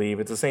can't leave.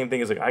 It's the same thing.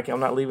 He's like, I'm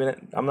not leaving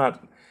it. I'm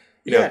not...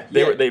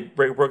 They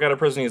broke out of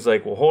prison. He's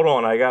like, well, hold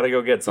on. I got to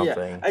go get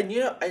something.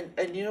 Yeah.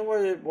 And you know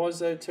what it was,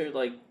 though, too?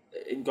 Like,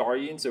 in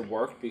Guardians, it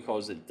worked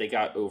because they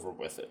got over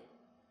with it.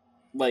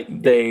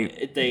 Like they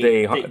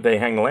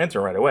hang the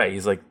lantern right away.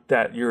 He's like,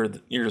 that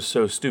you're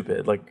so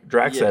stupid. Like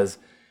Drax says,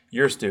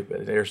 you're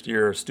stupid.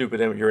 You're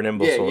stupid. You're an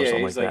imbecile or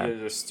something like that.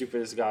 You're the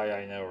stupidest guy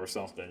I know or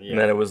something. Yeah. And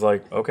then it was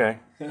like, okay.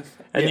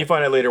 And you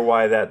find out later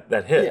why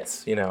that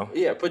hits.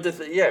 Yeah, but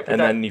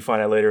then you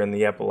find out later in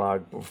the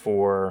epilogue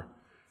before,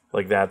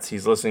 like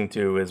he's listeing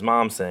to his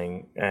mom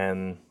sing,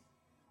 and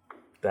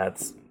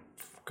that's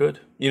good.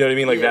 You know what I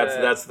mean? Like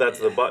that's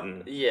the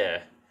button.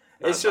 Yeah,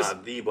 It's just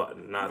not the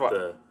button, not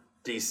the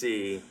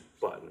DC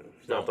button,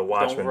 not the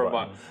Watchmen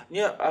button.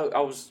 Yeah,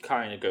 I was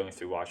kind of going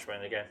through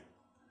Watchmen again,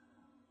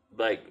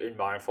 like in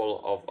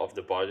mindful of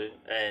the button,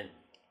 and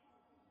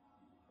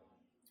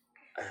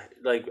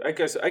like I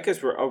guess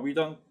are we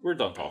done? We're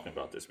done talking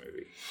about this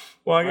movie.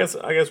 Well, I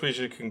guess we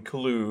should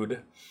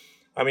conclude.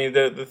 I mean,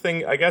 the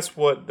thing. I guess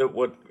what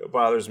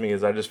bothers me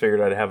is I just figured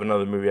I'd have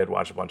another movie I'd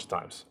watch a bunch of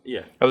times.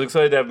 Yeah, I was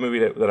excited to have a movie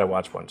that I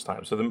watch a bunch of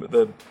times. So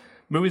the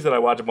movies that I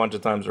watch a bunch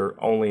of times are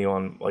only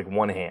on like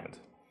one hand.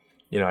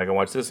 I can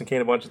watch Citizen Kane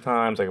a bunch of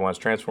times. I can watch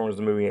Transformers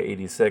the movie at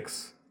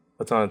 86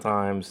 a ton of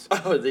times.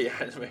 Oh, the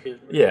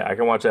animated movie. Yeah, I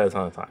can watch that a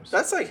ton of times.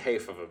 That's like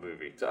half of a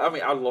movie. I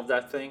mean, I love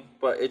that thing,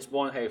 but it's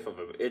one half of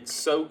it. It's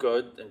so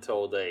good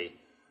until they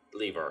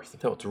leave Earth.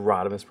 Until it's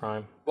Rodimus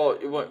Prime. Well,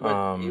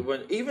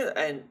 when even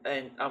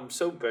and I'm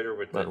so bitter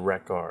with that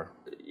Wreck-Gar.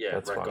 Yeah,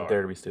 that's Wreck-Gar. fun.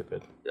 Dare to be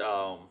stupid.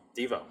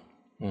 Devo.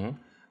 Mm-hmm.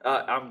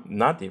 I'm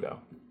not Devo.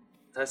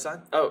 That's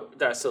not. Oh,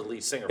 that's the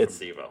lead singer from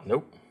Devo.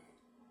 Nope.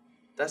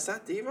 That's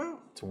not Devo.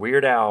 It's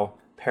Weird Al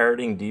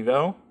parroting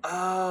Devo.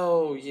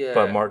 Oh yeah.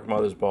 But Mark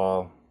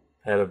Mothersbaugh,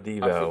 head of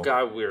Devo, I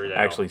forgot Weird Al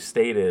actually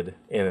stated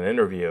in an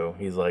interview,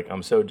 he's like,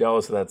 "I'm so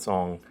jealous of that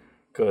song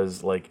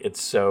because like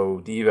it's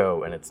so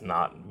Devo and it's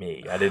not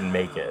me. I didn't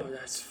make it." Oh,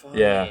 that's funny.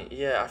 Yeah.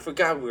 Yeah, I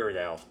forgot Weird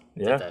Al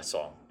did that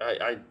song.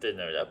 I didn't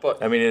know that,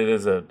 but I mean,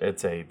 it's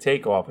a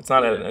takeoff. It's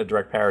not a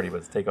direct parody, but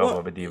it's a takeoff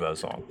of a Devo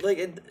song.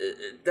 Like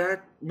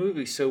that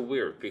movie's so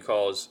weird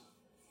because,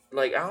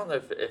 like, I don't know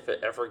if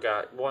it ever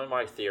got. One of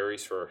my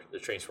theories for the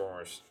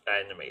Transformers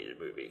animated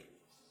movie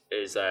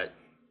is that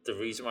the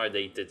reason why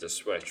they did the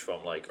switch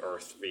from like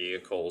Earth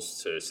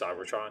vehicles to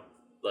Cybertron,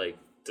 like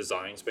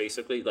designs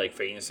basically, like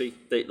fantasy.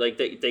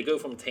 They go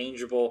from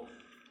tangible,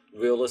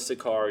 realistic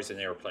cars and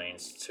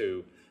airplanes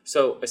to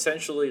so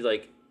essentially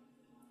like.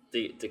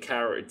 The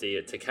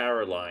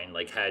Takara line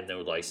like had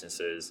no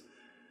licenses,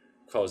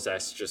 cause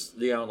that's just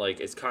like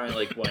it's kind of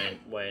like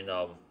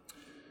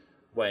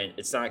when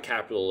it's not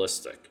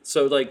capitalistic.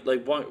 So like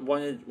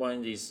one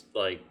of these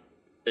like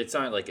it's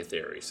not like a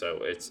theory. So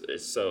it's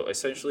so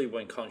essentially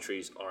when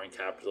countries aren't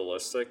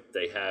capitalistic,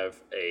 they have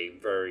a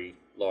very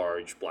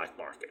large black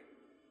market.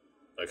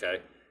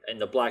 Okay. And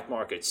the black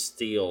market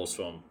steals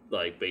from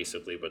like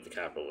basically what the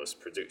capitalists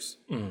produce.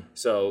 Mm.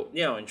 So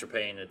in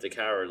Japan and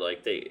Takara,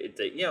 like they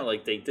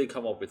they did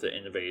come up with an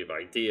innovative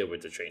idea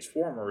with the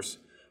Transformers,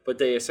 but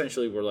they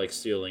essentially were like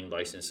stealing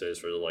licenses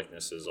for the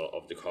likenesses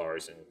of the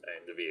cars and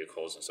the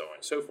vehicles and so on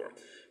and so forth.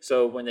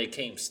 So when they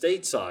came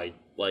stateside,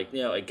 like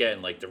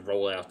again like the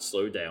rollout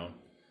slowed down.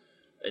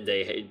 And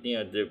they,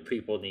 the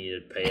people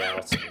needed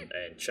payouts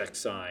and check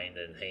sign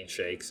and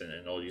handshakes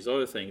and all these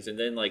other things. And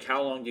then, like,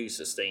 how long do you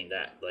sustain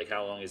that? Like,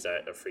 how long is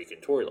that a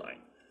freaking toy line?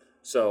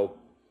 So,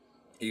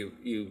 you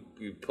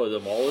put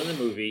them all in the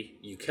movie,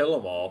 you kill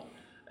them all,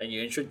 and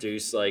you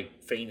introduce,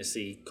 like,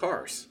 fantasy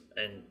cars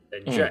and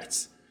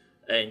jets.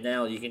 And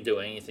now you can do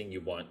anything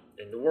you want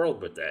in the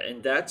world with that.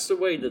 And that's the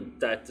way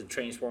that the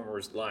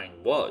Transformers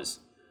line was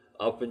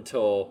up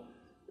until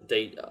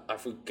I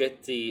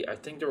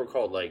think they were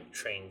called, like,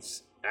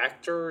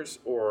 actors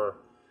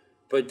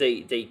but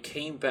they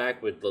came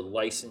back with the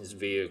licensed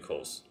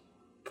vehicles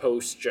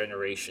post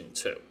Generation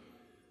 2.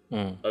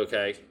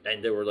 Okay,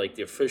 and they were like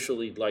the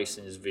officially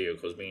licensed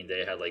vehicles, meaning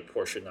they had like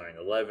Porsche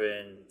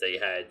 911, they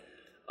had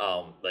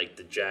like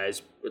the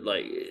Jazz,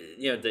 like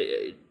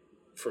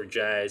for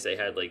Jazz they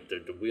had like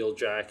the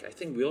Wheeljack. I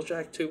think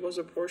Wheeljack 2 was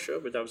a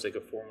Porsche, but that was like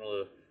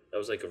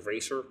a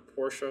racer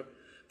Porsche.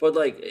 But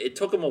like it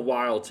took them a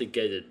while to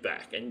get it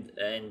back, and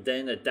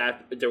then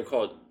they were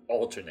called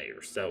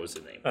alternators. That was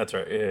the name. That's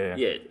right.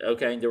 Yeah.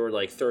 Okay. And they were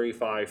like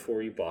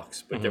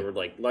 $35-$40, but they were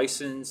like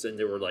licensed and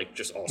they were like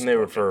just awesome. And they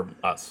were for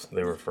us.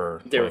 They were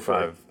for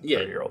 25,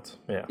 30-year-olds.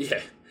 Yeah.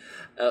 Yeah.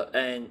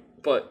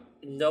 But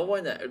no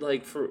one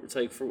for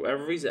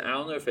whatever reason, I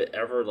don't know if it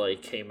ever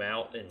like came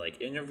out in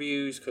like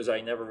interviews because I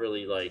never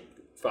really like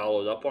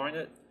followed up on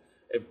it.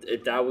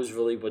 If that was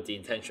really what the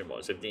intention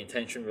was, if the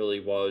intention really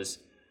was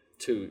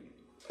to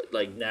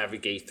like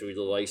navigate through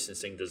the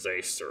licensing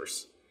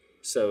disasters.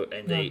 So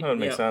and they that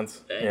makes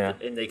sense.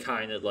 And they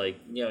kind of like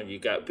you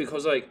got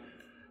because like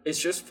it's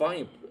just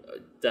funny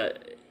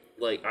that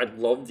like I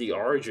love the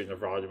origin of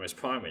Rodimus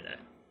Prime in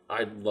that.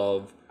 I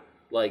love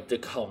like the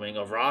coming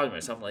of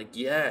Rodimus. I'm like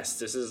yes,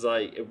 this is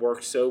like it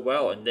works so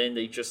well. And then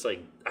they just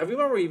like I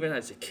remember even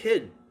as a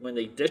kid when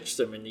they ditched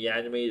them in the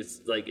animated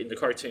like in the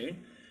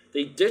cartoon,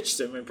 they ditched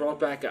them and brought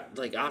back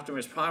like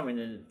Optimus Prime, and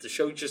then the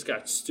show just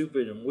got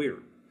stupid and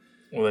weird.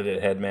 Well, they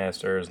did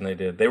Headmasters, and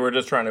they were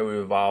just trying to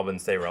evolve and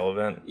stay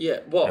relevant. Yeah,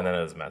 well... And then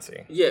it was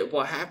messy. Yeah,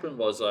 what happened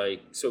was,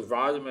 like... So,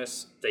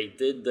 Rodimus, they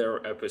did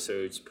their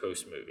episodes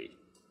post-movie.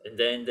 And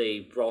then they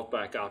brought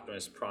back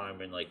Optimus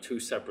Prime in, like, 2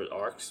 separate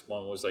arcs.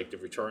 One was, like, the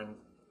Return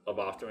of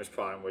Optimus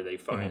Prime, where they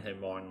find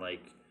him on,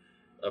 like,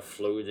 a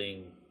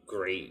floating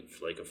grave.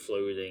 Like, a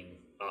floating,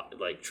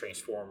 like,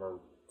 Transformer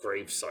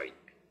grave site.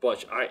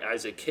 But I,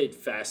 as a kid,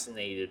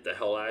 fascinated the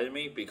hell out of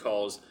me,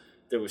 because...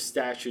 there were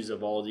statues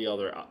of all the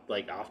other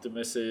like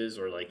Optimuses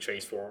or like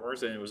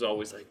Transformers, and it was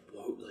always like,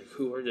 whoa, like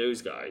who are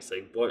those guys?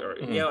 Like what are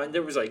and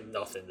there was like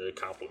nothing to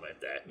compliment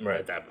that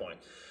at that point.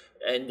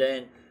 And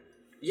then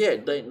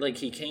then like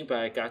he came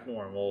back, got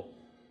normal,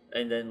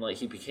 and then like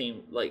he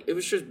became like it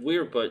was just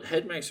weird. But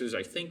Headmasters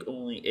I think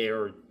only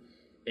aired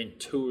in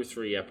 2 or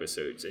 3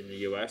 episodes in the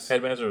US.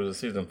 Headmasters was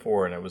season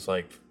 4, and it was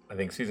like I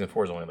think season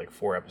 4 is only like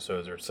 4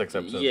 episodes or 6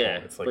 episodes. Yeah,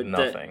 long. It's like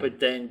nothing. But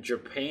then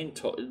Japan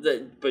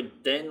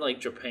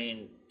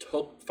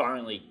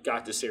finally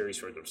got the series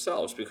for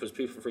themselves because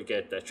people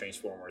forget that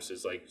Transformers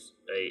is like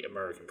a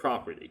American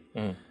property.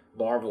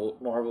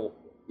 Marvel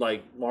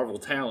like Marvel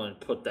talent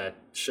put that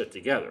shit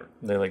together.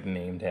 They like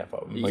named half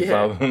of them.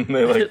 Yeah.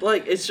 They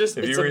like it's just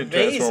if it's you read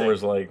amazing.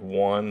 Transformers like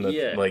 1, that's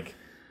Yeah. like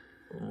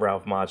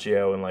Ralph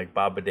Macchio and like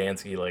Bob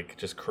Badansky, like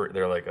just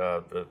they're like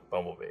the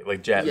Bumblebee.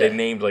 Like they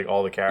named like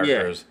all the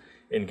characters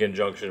in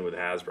conjunction with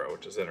Hasbro,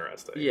 which is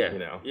interesting. Yeah, you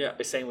know. Yeah,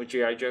 same with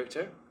G.I. Joe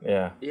too.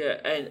 Yeah. Yeah,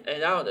 and I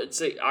don't know.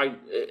 See,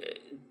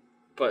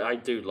 but I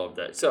do love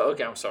that. So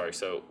okay, I'm sorry.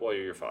 So what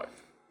are your 5?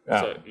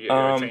 So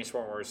you're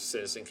Transformers,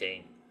 Citizen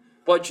Kane,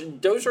 but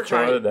those are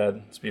Shaun kind of the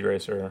Dead, Speed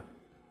Racer,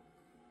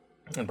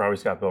 and probably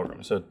Scott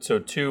Pilgrim. So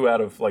 2 out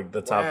of like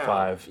the top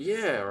 5.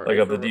 Yeah. Like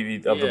of the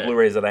DVD of the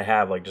Blu-rays that I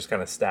have, like just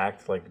kind of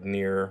stacked like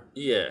near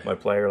my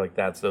player. Like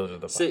those are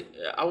the 5. See,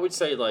 I would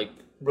say like.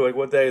 But like,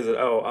 what day is it?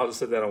 Oh, I'll just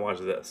sit down and watch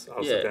this.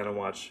 I'll sit down and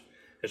watch.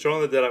 And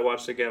Shaun of the Dead, I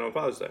watched again on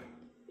Father's Day.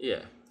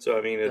 Yeah. So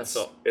I mean,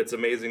 it's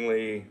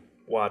amazingly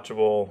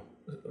watchable.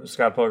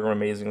 Scott Pilgrim,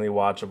 amazingly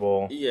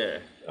watchable. Yeah.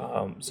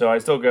 So I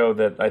still go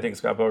that I think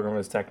Scott Pilgrim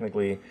is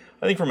technically,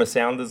 I think from a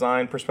sound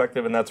design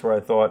perspective, and that's where I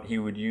thought he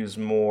would use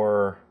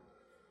more.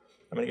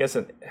 I mean, I guess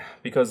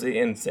because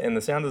in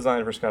the sound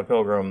design for Scott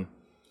Pilgrim,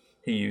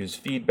 he used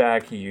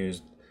feedback. He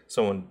used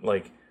someone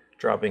like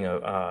dropping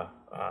a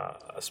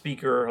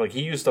speaker. Like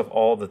he used stuff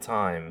all the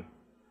time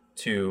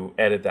to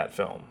edit that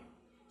film.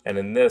 And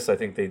in this, I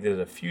think they did it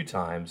a few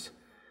times.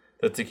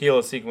 The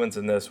tequila sequence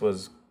in this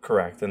was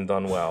correct and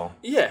done well.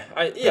 Yeah,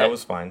 that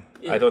was fine.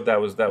 Yeah. I thought that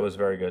was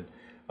very good.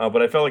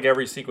 But I felt like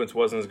every sequence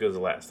wasn't as good as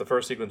the last. The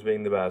first sequence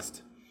being the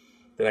best.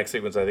 The next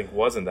sequence I think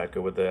wasn't that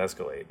good with the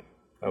Escalade.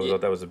 I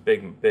thought that was a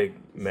big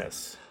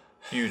miss,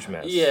 huge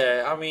miss.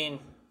 Yeah, I mean.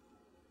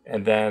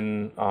 And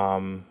then,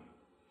 but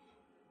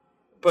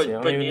I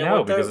don't even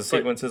know because the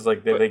sequences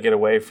they get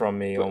away from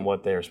me on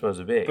what they're supposed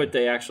to be. But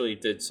they actually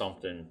did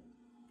something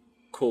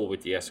cool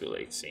with the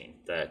Escalade scene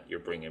that you're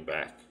bringing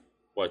back,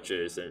 which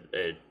is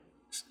it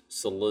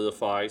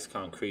solidifies,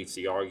 concretes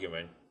the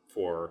argument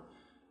for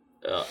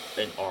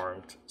an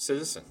armed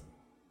citizen.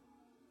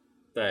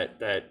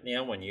 That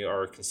when you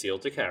are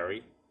concealed to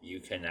carry,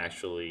 you can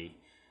actually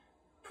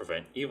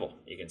prevent evil.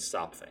 You can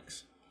stop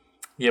things.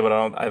 Yeah, but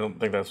I don't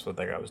think that's what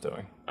that guy was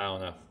doing. I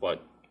don't know,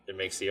 but it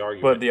makes the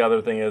argument. But the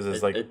other thing is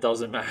it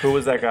doesn't matter. Who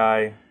was that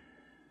guy?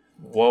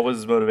 What was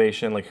his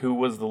motivation? Like, who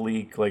was the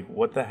leak? Like,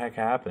 what the heck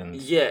happened?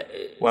 Yeah.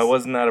 Why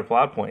wasn't that a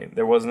plot point?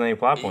 There wasn't any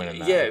plot point in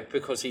that. Yeah,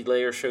 because he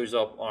later shows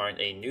up on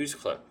a news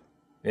clip.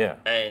 Yeah.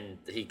 And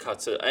he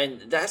cuts it.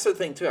 And that's the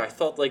thing, too. I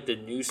thought, like, the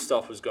news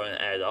stuff was going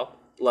to add up.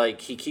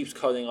 Like, he keeps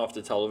cutting off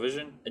the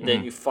television. And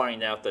then you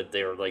find out that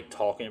they're, like,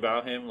 talking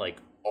about him, like,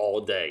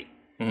 all day.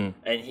 And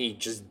he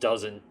just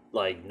doesn't,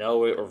 like,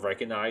 know it or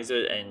recognize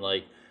it. And,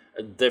 like,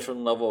 a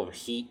different level of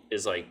heat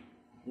is, like,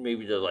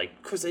 maybe they're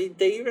like, because they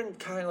even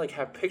kind of like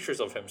have pictures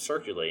of him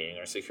circulating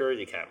or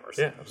security cameras.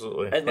 Yeah,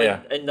 absolutely. And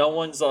like, and no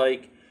one's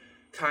like,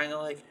 kind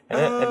of like.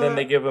 And then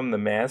they give him the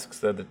masks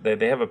that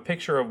they have a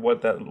picture of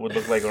what that would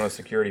look like on a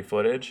security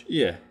footage.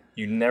 Yeah.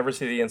 You never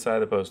see the inside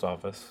of the post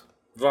office.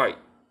 Right.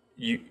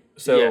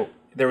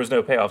 There was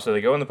no payoff. So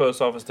they go in the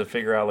post office to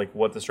figure out like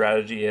what the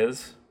strategy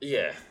is.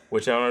 Yeah.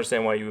 Which I don't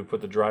understand why you would put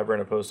the driver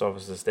in a post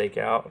office to stake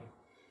out,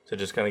 to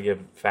just kind of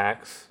give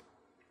facts.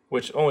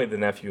 Which only the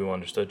nephew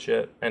understood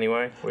shit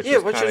anyway. Which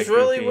is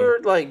really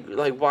weird. Like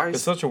why?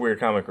 It's such a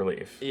weird comic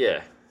relief.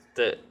 Yeah,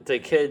 the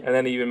kid. And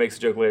then he even makes a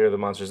joke later, the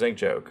Monsters Inc.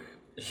 joke.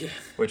 Yeah.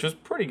 Which was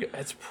pretty good.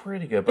 It's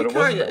pretty good, but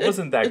it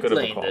wasn't that good of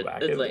a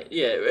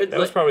callback. That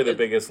was probably the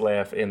biggest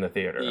laugh in the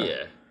theater.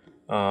 Yeah.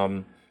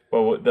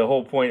 Well, the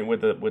whole point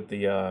with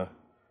the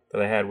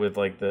that I had with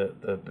like the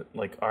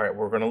like, all right,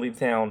 we're gonna leave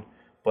town,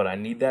 but I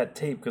need that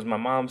tape because my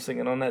mom's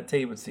singing on that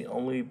tape. It's the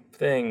only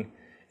thing.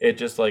 It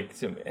just like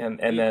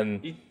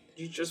then.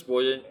 You just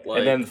wouldn't like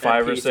and then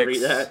 5 or 6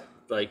 that,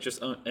 like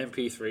just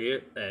MP3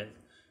 it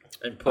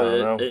and put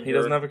it in he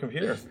doesn't have a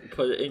computer.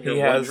 Put it in your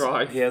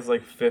OneDrive. He has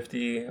like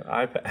 50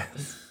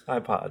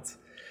 iPods,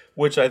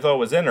 which I thought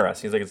was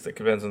interesting. He's like, it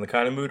depends on the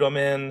kind of mood I'm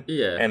in.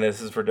 Yeah. And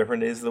this is for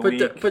different days of the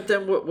week. But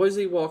then what does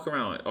he walk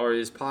around with? Are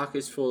his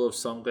pockets full of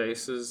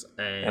sunglasses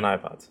and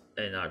iPods?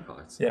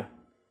 Yeah.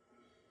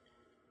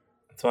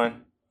 It's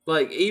fine.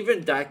 Like,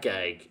 even that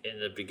gag in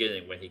the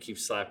beginning when he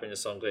keeps slapping the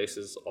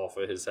sunglasses off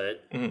of his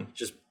head,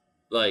 just,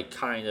 like,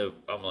 kind of,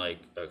 I'm like,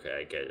 okay,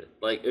 I get it.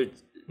 Like,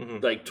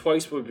 like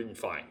twice would have been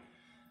fine.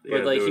 But,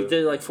 yeah, like, he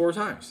did it, like, 4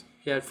 times.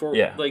 He had 4,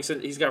 like, so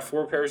he's got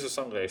 4 pairs of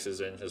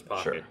sunglasses in his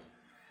pocket. Sure.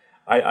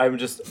 I'm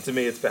just, to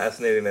me, it's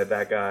fascinating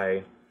that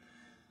guy,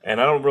 and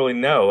I don't really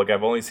know. Like,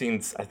 I've only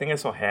seen, I think I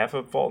saw half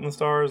of Fault in the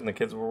Stars, and the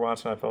kids were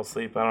watching, I fell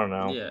asleep. I don't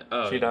know.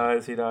 Yeah. She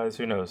dies, he dies,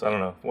 who knows? I don't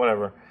know.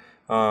 Whatever.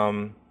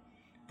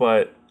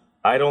 But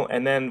I don't,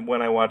 and then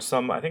when I watched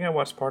I think I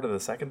watched part of the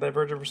second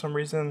Divergent for some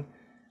reason,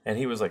 and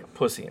he was like a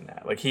pussy in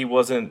that. Like, he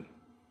wasn't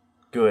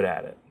good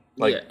at it.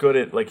 Like, good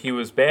at, like, he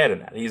was bad in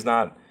that. He's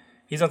not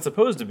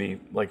supposed to be,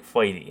 like,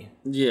 fighty.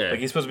 Yeah. Like,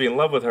 he's supposed to be in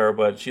love with her,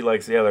 but she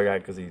likes the other guy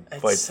because he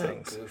fights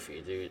things. It's so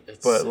goofy, dude.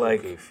 It's but, so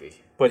like, goofy.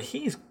 But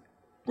he's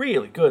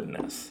really good in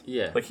this.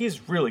 Yeah. Like,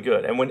 he's really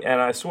good.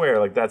 And I swear,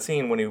 like, that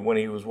scene when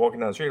he was walking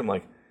down the street, I'm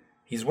like,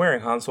 he's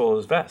wearing Han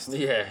Solo's vest.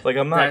 Yeah. Like,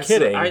 I'm not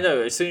kidding. I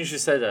know. As soon as you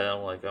said that,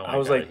 I'm like, oh my God. I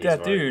was like,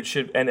 that dude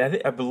should... And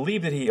I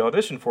believe that he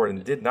auditioned for it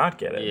and did not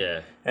get it.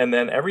 Yeah. And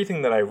then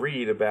everything that I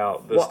read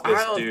about this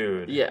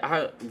dude... Yeah.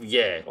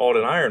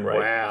 Alden Ehrenreich,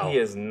 wow. he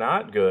is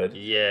not good.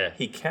 Yeah.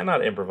 He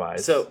cannot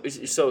improvise. So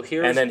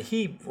here's... And then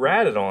he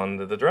ratted on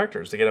the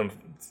directors to get him,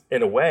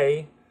 in a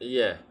way...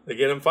 Yeah. To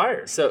get him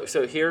fired. So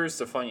here's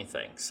the funny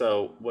thing.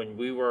 So when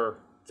we were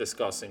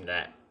discussing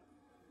that,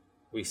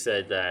 we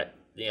said that,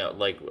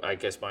 like, I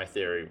guess my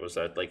theory was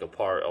that, like, a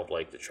part of,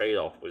 like, the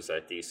trade-off was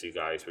that these two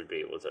guys would be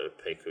able to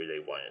pick who they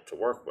wanted to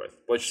work with.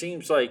 Which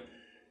seems like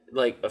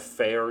a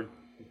fair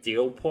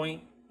deal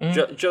point.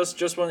 Mm-hmm.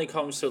 Just when it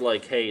comes to,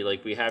 like, hey,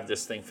 like, we have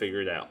this thing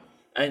figured out.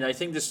 And I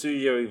think the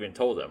studio even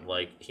told him,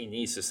 like, he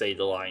needs to say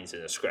the lines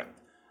in the script.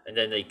 And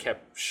then they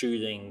kept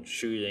shooting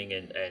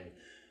and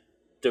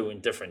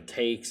doing different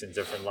takes and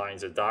different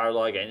lines of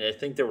dialogue, and I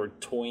think they were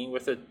toying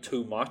with it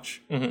too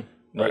much.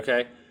 Mm-hmm. Right.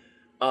 Okay,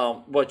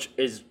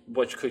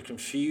 which could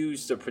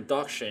confuse the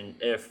production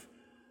if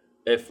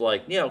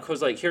like,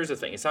 because, like, here's the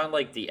thing: it's not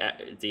like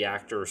the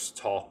actors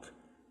talk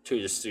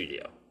to the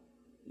studio.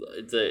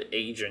 The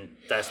agent,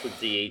 that's what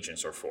the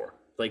agents are for.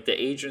 Like, the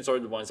agents are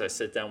the ones that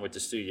sit down with the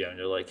studio and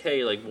they're like,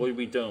 hey, like, what are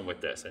we doing with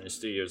this? And the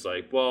studio's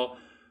like, well,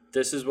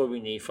 this is what we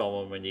need from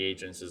him. And the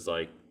agents is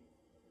like,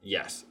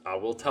 yes, I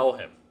will tell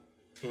him.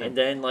 And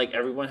then, like,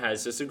 everyone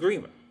has this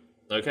agreement,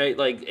 okay?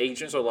 Like,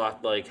 agents are a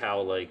lot like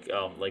how, like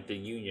the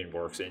union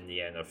works in the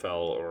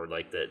NFL or,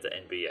 like, the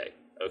NBA,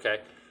 okay?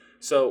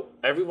 So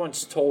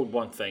everyone's told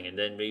one thing, and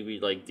then maybe,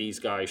 like, these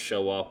guys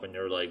show up and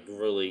they're, like,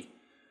 really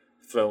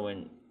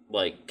throwing,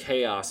 like,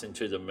 chaos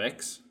into the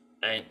mix,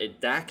 and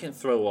that can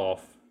throw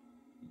off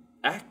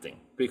acting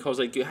because,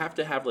 like, you have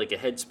to have, like, a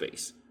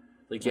headspace.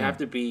 Like, you have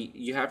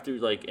to,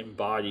 like,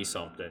 embody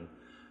something.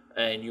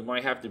 And you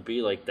might have to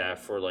be like that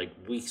for, like,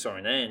 weeks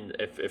on end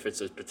if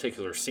it's a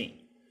particular scene.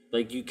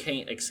 Like, you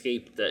can't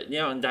escape that.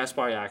 And that's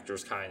why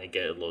actors kind of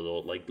get a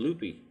little, like,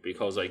 loopy.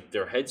 Because, like,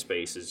 their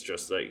headspace is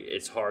just, like,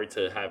 it's hard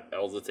to have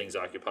all the things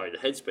occupy the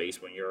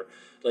headspace when you're,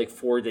 like,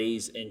 4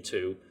 days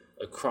into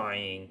a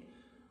crying,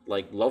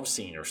 like, love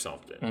scene or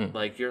something.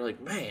 Like, you're like,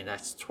 man,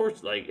 that's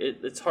torture. Like,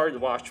 it's hard to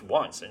watch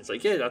once. And it's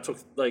like, yeah, that took,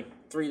 like,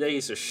 3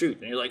 days to shoot.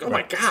 And you're like, oh,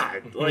 my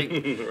God. Like,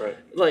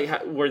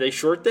 like, were they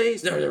short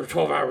days? No, they were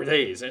 12-hour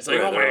days. And it's like,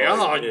 oh, my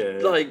God. Yeah.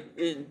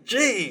 Like,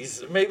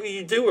 geez, maybe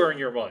you do earn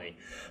your money.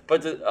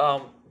 But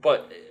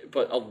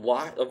but a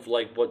lot of,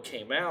 like, what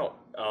came out,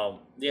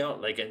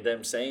 like, and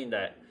them saying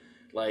that,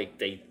 like,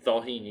 they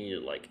thought he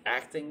needed, like,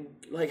 acting.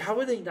 Like, how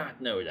would they not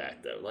know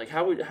that, though? Like,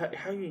 how you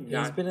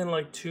not... He's been in,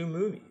 like, 2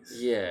 movies.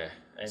 Yeah.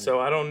 And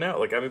so I don't know.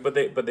 Like, I mean, but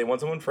they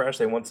want someone fresh.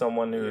 They want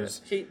someone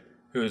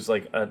who's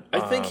like a... I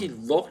think he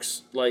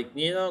looks like,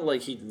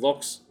 like, he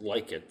looks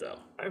like it, though.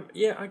 I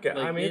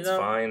mean, it's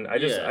fine.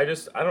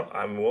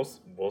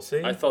 We'll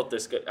see. I thought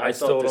this kid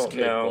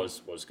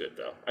was good,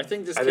 though. I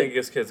think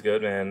this kid's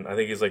good, man. I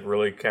think he's, like,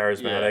 really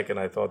charismatic, and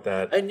I thought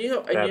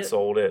that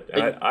sold it.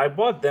 And I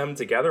bought them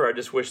together. I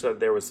just wish that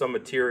there was some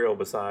material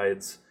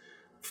besides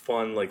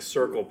fun, like,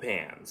 circle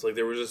pans. Like,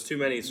 there was just too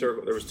many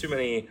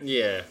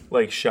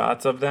like,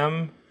 shots of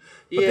them.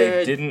 But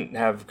they didn't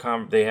have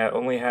they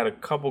only had a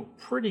couple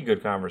pretty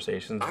good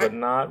conversations, but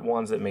not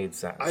ones that made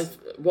sense.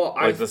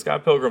 The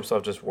Scott Pilgrim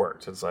stuff just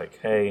worked. It's like,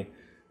 hey,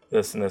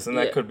 this and this, and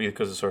that could be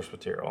because of source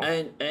material.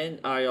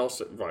 And I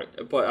also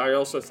but I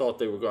also thought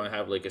they were going to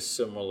have, like, a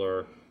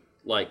similar,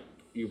 like,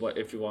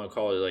 if you want to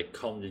call it, like,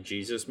 come to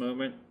Jesus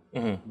moment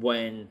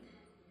when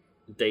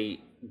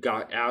they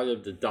got out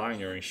of the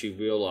diner and she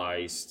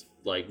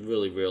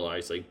really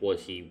realized like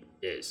what he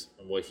is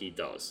and what he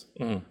does.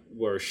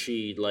 Where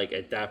she, like,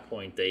 at that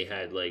point they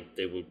had, like,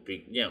 they would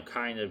be,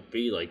 kind of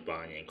be like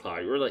Bonnie and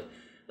Clyde, or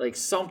like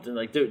something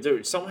like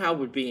there somehow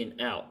would be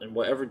an out, and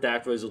whatever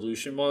that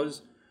resolution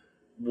was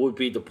would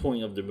be the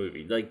point of the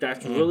movie. Like,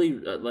 that's really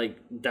like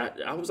that.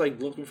 I was,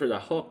 like, looking for the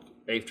hook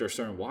after a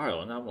certain while,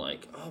 and I'm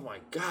like, oh my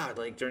God,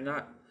 like, they're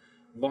not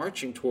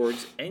marching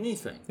towards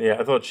anything. Yeah,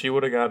 I thought she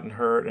would have gotten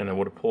hurt and it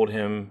would have pulled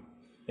him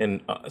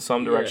in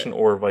some direction,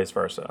 or vice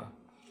versa.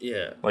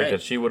 Yeah. Like,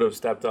 that she would have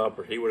stepped up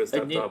or he would have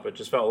stepped up. It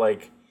just felt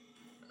like,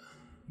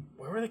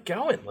 where were they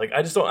going? Like,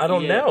 I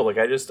don't know. Like,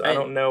 I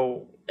don't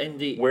know.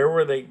 Where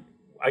were they?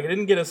 I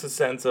didn't get us a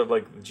sense of,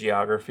 like, the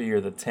geography or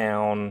the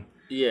town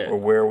or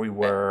where we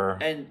were.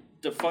 And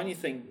the funny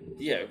thing,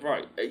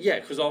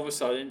 because all of a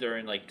sudden they're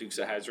in, like, Dukes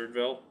of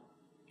Hazzardville.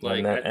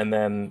 Like, and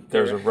then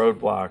there's a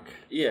roadblock.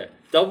 Yeah,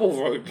 double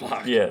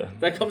roadblock. Yeah.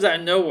 That comes out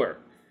of nowhere.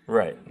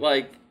 Right.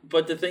 Like,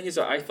 but the thing is,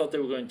 I thought they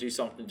were going to do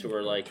something to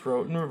her, like...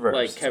 Throw it in reverse.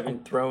 Like Kevin...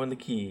 And throw in the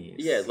keys.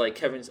 Yeah,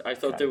 like I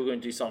thought they were going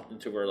to do something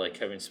to where, like,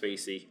 Kevin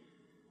Spacey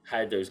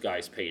had those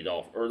guys paid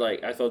off. Or,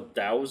 like, I thought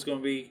that was going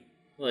to be,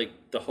 like,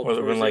 the hook. Or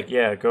they've been like,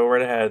 yeah, go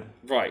right ahead.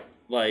 Right.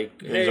 Like,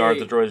 these aren't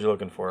the droids you're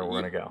looking for. We're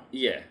going to go.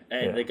 Yeah.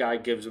 And the guy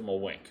gives him a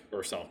wink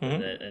or something.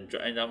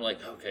 And I'm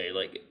like, okay.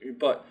 Like,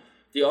 but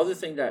the other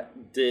thing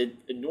that did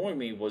annoy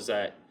me was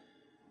that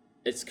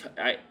it's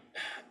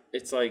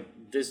like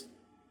this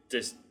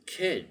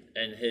kid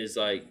and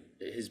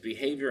his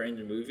behavior in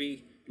the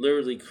movie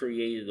literally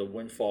created a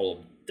windfall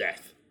of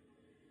death.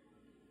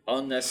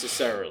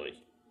 Unnecessarily.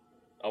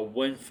 A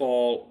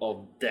windfall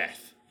of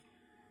death.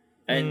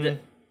 And,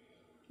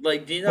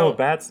 like, you know... Well,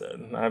 Bats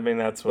did. I mean,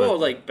 that's what... Well,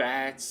 like,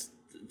 Bats,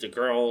 the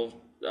girl,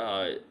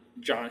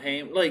 John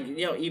Hamm, like,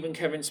 you know, even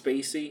Kevin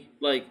Spacey,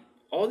 like,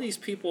 all these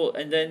people,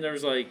 and then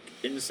there's, like,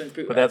 innocent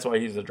people... But that's why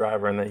he's the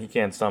driver, and that he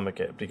can't stomach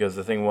it, because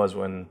the thing was,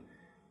 when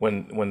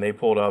they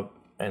pulled up,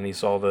 and he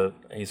saw the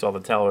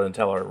teller, and the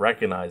teller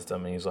recognized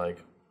him, and he's like...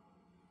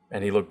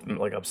 And he looked,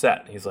 like,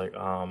 upset. He's like,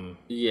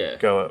 yeah.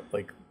 Go,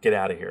 like, get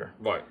out of here.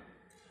 Right.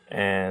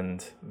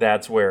 And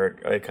that's where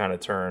it kind of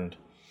turned.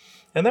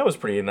 And that was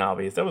pretty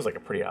obvious. That was like a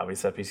pretty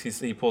obvious set piece.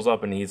 He pulls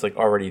up and he's like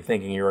already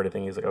thinking. You're already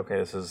thinking. He's like, okay,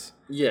 this is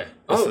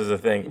a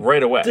thing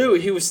right away.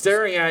 Dude, he was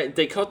staring at.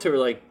 They cut to her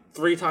like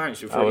 3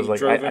 times before he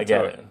drove into I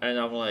get it. And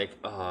I'm like,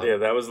 yeah,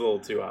 that was a little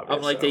too obvious.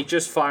 I'm like, they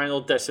just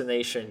Final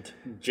Destination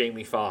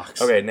Jamie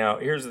Foxx. Okay, now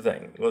here's the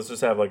thing. Let's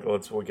just have we're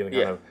gonna kind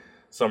of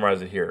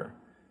summarize it here.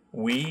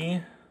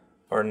 We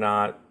are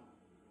not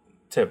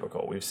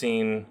typical. We've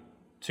seen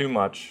too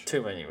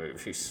many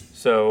movies.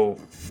 So,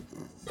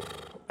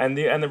 and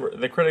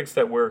the critics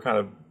that we're kind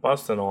of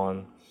busting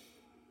on,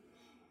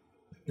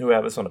 who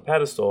have us on a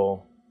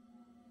pedestal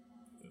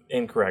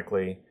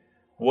incorrectly.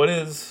 What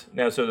is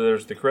now? So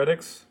there's the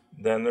critics.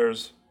 Then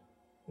there's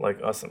like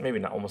us. Maybe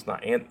not. Almost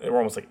not. We're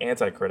almost like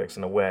anti-critics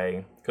in a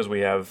way because we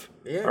have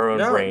our own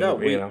brain.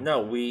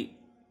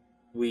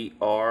 We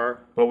are.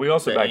 But we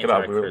also back it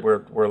up.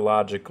 We're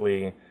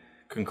logically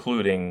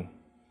concluding.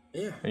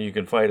 Yeah. And you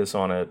can fight us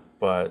on it,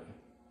 but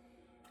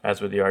as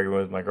with the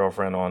argument with my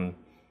girlfriend on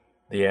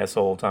the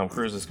asshole Tom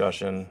Cruise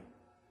discussion,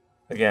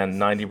 again,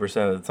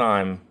 90% of the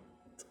time,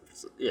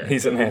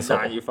 he's an asshole.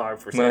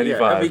 95%. 95%.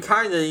 Yeah. And we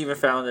kind of even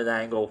found an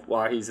angle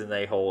why he's an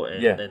a-hole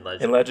in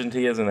Legend. In Legend,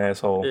 he is an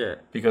asshole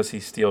because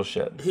he steals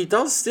shit. He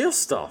does steal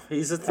stuff.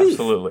 He's a thief.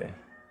 Absolutely.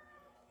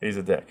 He's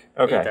a dick.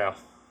 Okay.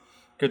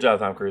 Good job,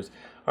 Tom Cruise.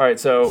 All right,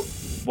 so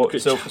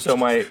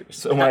my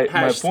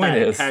point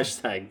is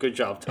hashtag good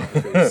job, Tom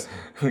Cruise.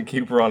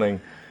 keep running.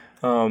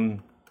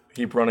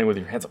 Keep running with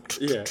your hands up.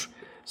 Yeah.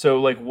 So,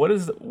 like, what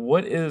is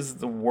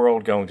the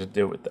world going to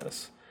do with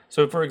this?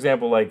 So, for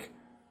example, like,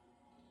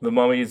 The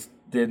Mummies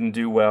didn't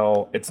do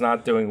well. It's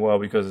not doing well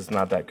because it's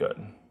not that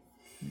good.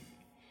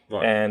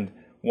 Right. And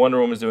Wonder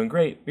Woman is doing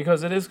great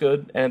because it is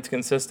good and it's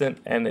consistent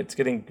and it's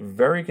getting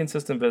very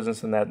consistent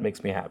business, and that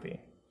makes me happy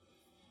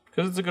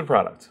because it's a good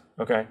product.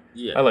 Okay.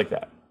 Yeah. I like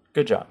that.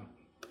 Good job.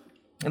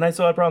 And I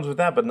still had problems with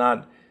that, but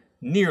not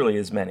nearly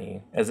as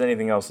many as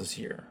anything else this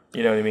year.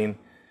 You know what I mean?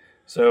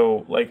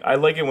 So, like, I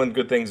like it when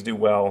good things do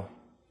well,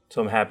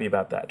 so I'm happy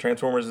about that.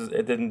 Transformers,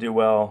 it didn't do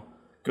well.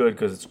 Good,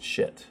 because it's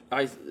shit.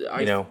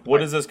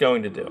 What is this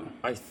going to do?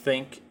 I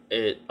think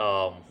it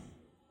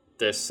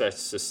this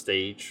sets the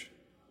stage.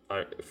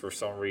 For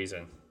some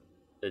reason,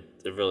 it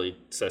really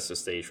sets the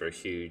stage for a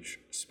huge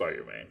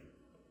Spider-Man,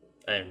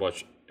 and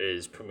what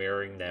is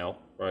premiering now,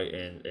 right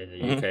in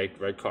the UK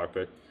red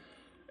carpet.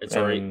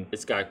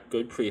 It's got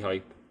good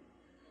pre-hype.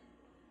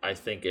 I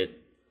think it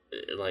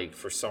like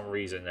for some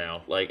reason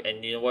now, like,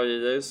 and you know what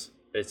it is?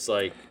 It's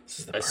like this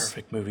is the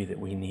perfect movie that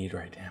we need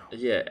right now.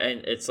 Yeah,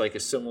 and it's like a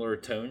similar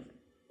tone.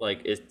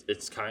 Like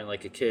it's kind of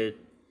like a kid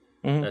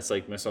that's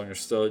like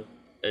misunderstood.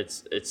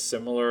 It's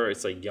similar.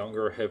 It's like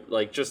younger hip.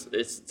 Like this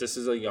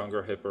is a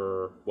younger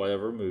hipper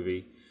whatever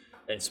movie,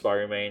 and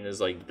Spider-Man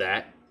is like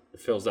that. It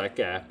fills that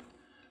gap.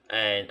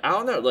 And I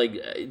don't know.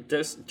 Like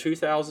this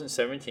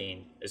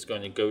 2017 is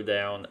going to go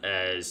down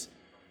as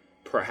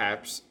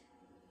perhaps.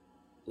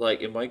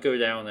 Like it might go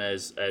down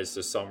as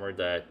the summer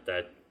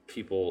that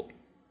people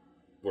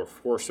were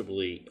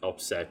forcibly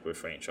upset with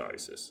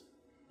franchises.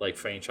 Like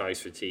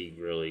franchise fatigue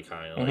really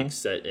kind of like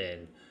set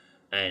in,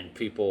 and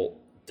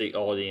the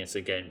audience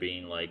again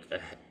being like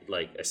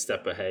a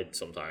step ahead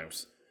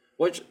sometimes,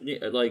 which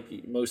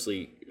like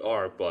mostly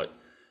are, but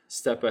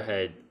step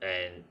ahead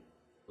and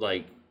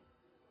like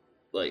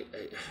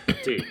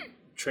dude,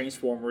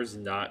 Transformers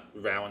not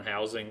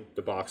roundhousing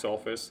the box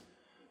office,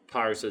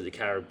 Pirates of the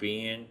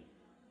Caribbean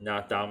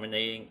not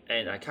dominating,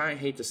 and I kind of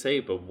hate to say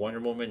it, but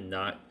Wonder Woman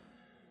not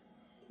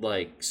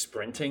like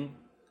sprinting,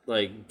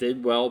 like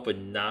did well, but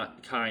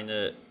not kind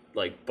of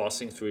like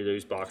busting through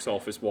those box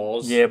office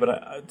walls. Yeah,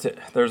 but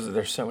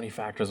there's so many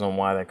factors on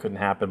why that couldn't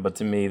happen. But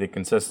to me, the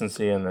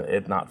consistency and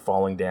it not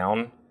falling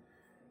down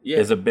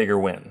is a bigger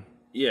win.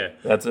 Yeah,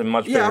 that's a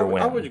much bigger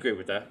win. I would agree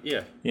with that.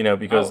 Yeah,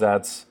 because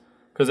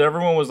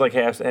everyone was like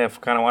half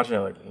kind of watching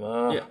it,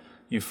 like,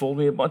 you fooled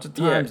me a bunch of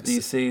times,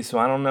 DC. So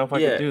I don't know if I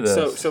could do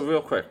this. So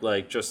real quick,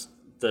 like just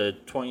the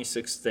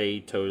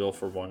 26-day total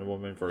for Wonder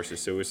Woman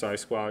versus Suicide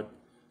Squad.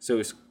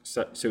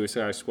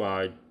 Suicide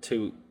Squad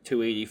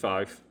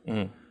 285,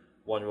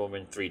 Wonder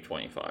Woman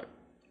 325.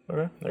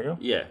 Okay, there you go.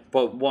 Yeah,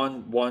 but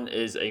one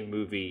is a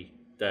movie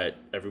that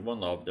everyone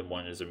loved, and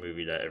one is a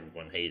movie that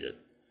everyone hated.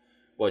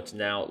 What's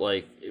now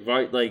like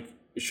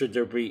should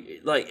there be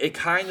like it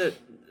kind of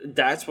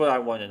that's what I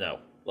want to know.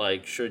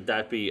 Like should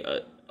that be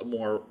a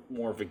more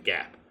of a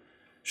gap?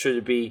 Should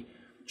it be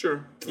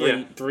Sure.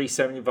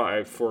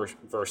 375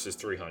 versus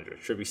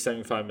 300 should be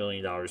 $75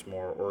 million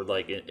more, or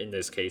like in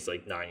this case,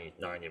 like 90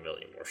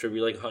 million more. Should be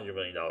like $100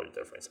 million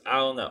difference. I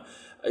don't know.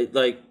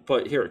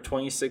 But here,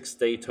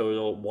 26-day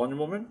total, Wonder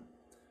Woman,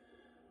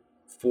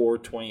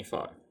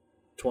 425.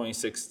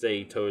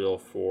 26-day total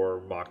for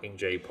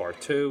Mockingjay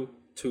Part 2,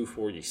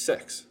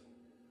 246.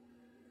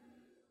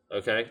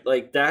 Okay,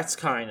 like that's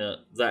kind of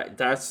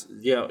that's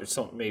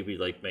some maybe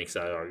like makes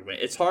that argument.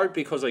 It's hard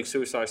because like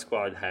Suicide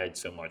Squad had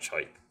so much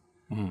hype.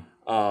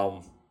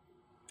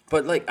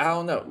 But like I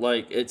don't know,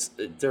 like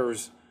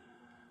there's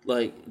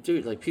like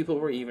dude, like people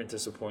were even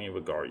disappointed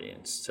with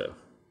Guardians too.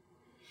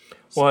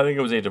 Well, I think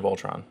it was Age of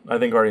Ultron. I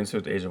think Guardians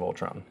was Age of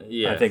Ultron.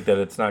 Yeah, I think that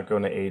it's not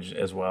going to age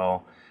as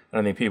well, and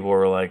I think people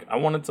were like, I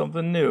wanted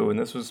something new, and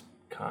this was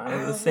kind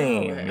of the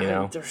same, you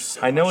know.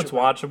 I know it's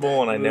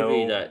watchable, and I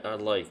know that I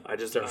like. I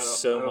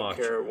don't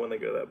care when they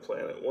go to that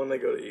planet. When they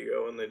go to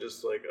Ego, and they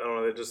just like I don't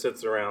know, they just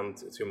sits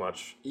around too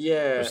much.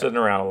 Yeah, they're sitting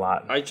around a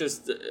lot. I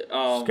just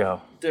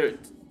go.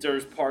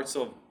 There's parts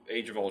of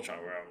Age of Ultron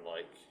where I'm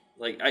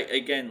like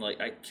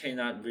I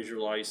cannot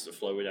visualize the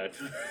flow of that.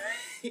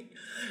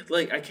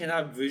 Like I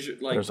cannot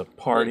visualize. There's a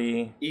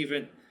party. Like,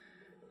 even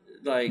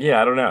like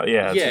I don't know.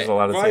 Yeah, it's just a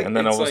lot of things, and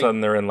then all of a sudden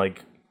they're in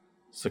like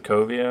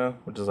Sokovia,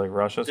 which is like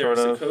Russia, sort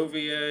of.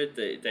 Sokovia,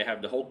 they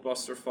have the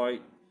Hulkbuster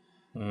fight,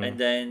 and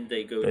then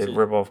they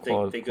rip off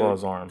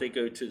Claw's arm. They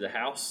go to the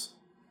house.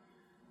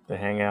 They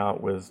hang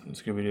out with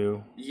Scooby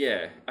Doo.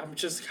 Yeah, I'm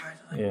just kind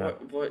of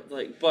like, what,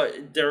 like,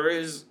 but there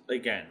is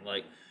again,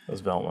 like.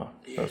 That's Velma.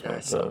 Yeah,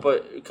 that's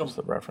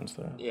the reference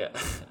there. Yeah,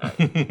 I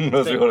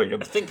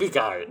think we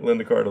got it.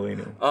 Linda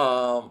Cardellini.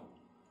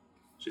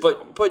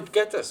 But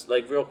get this,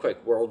 like real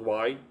quick,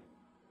 worldwide.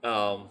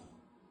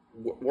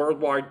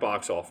 Worldwide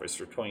box office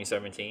for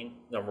 2017,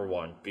 number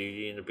 1,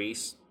 Beauty and the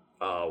Beast.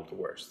 The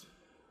worst.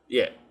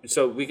 Yeah,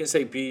 so we can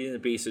say Beauty and the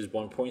Beast is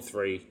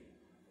 1.3.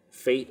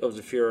 Fate of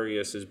the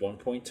Furious is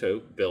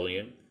 1.2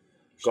 billion.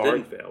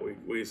 Didn't fail.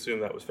 We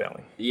assumed that was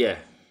failing. Yeah,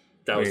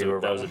 that was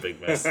a big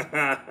miss.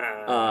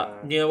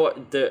 You know what?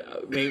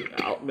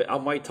 I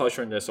might touch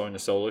on this on the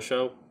solo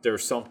show.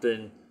 There's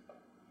something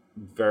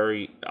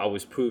I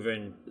was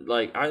proven,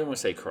 like I don't want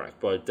to say correct,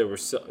 but there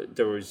was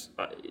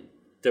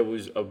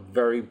a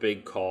very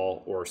big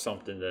call or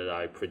something that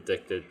I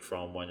predicted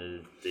from one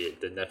of the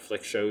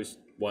Netflix shows,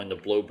 one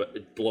of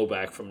the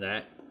blowback from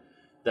that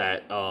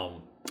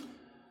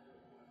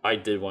I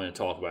did want to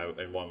talk about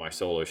in one of my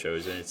solo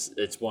shows, and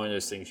it's one of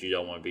those things you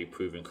don't want to be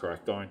proven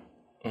correct on.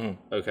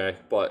 Mm-hmm. Okay,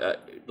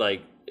 but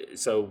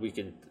so we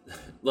can,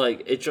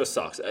 like, it just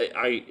sucks.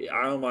 I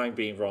don't mind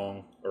being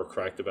wrong or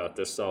correct about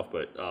this stuff,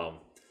 but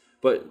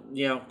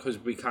you know, because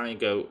we kind of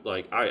go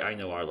like I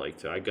know I like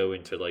to. I go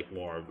into like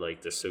more of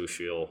like the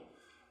social,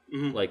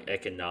 like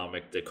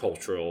economic, the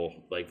cultural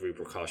like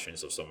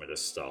repercussions of some of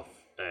this stuff,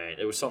 and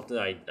it was something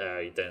I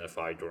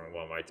identified during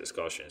one of my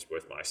discussions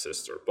with my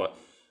sister. But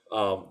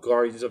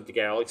Guardians of the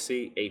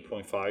Galaxy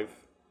 8.5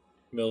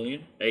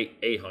 million,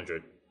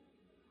 500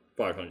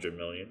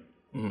 million.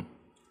 Mm-hmm.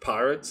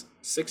 Pirates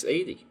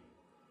 680.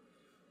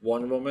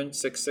 Wonder Woman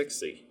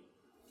 660.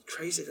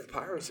 Crazy that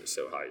Pirates is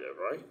so high though,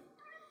 right?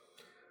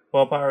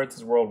 Well, Pirates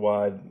is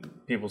worldwide.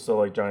 People still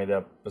like Johnny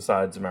Depp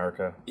besides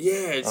America.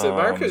 Yeah, it's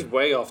America's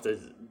way off the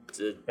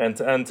and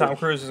Tom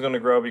Cruise is going to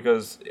grow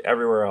because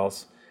everywhere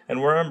else.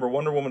 And remember,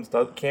 Wonder Woman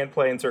can't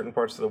play in certain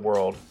parts of the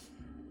world.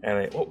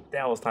 And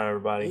Dallas time,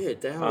 everybody. Yeah,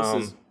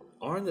 Dallas is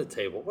on the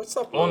table. What's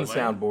up, on the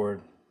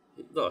soundboard?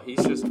 No,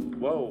 he's just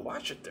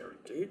watch it there,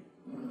 dude.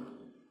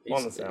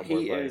 On the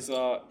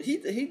soundboard. He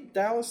is. He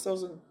Dallas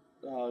doesn't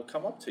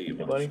come up to you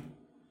much. Buddy.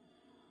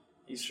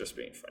 He's just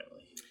being friendly.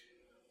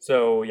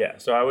 So yeah,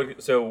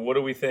 so what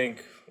do we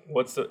think?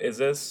 What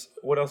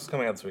else is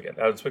coming out this weekend?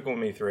 Despicable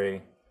Me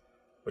 3,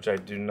 which I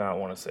do not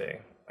want to see.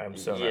 I'm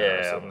so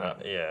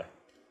not. Yeah.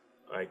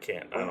 I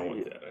can't. I don't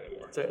want that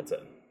anymore. That's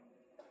it.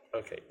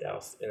 Okay,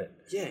 Dallas in it.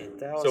 Yeah,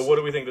 Dallas. So what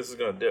do we think this is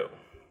going to do?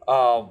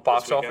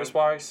 Box office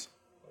wise,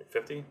 like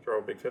 50. Throw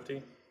a big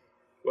 50.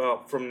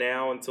 Well, from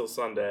now until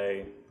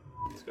Sunday,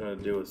 it's going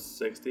to do a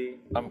 60.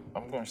 I'm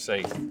going to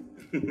say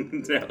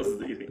Dallas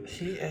is eating.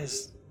 He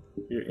is.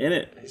 You're in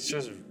it. He's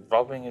just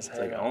rubbing his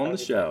head on the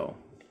show.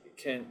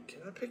 Can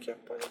I pick you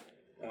up, buddy?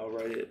 I'll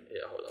write it.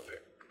 Yeah, hold up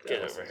here.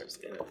 Get over here.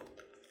 Just get it.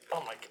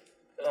 Oh my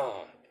god.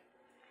 Oh.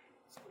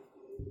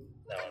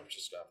 Now I'm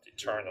just going to have to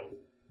turn him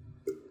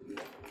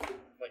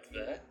like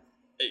that.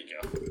 There you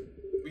go.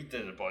 We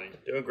did it, buddy.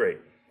 Doing great.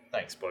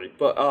 Thanks, buddy.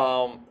 But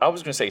I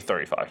was going to say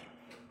 35.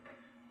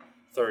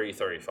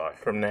 35.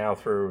 From now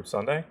through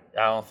Sunday?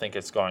 I don't think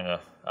it's going to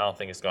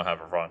have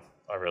a run.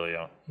 I really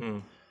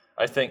don't.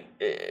 I think,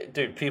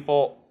 dude,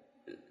 people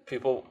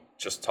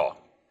just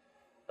talk.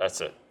 That's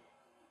it.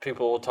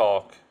 People will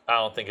talk. I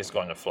don't think it's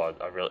going to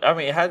flood. I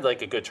mean, it had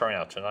like a good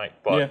turnout tonight,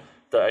 but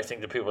I think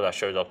the people that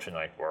showed up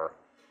tonight were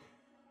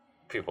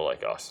people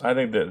like us. I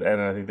think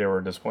they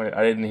were disappointed.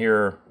 I didn't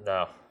hear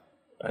a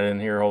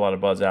whole lot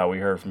of buzz out. We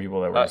heard from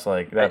people that were just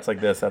like, that's like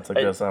this, that's like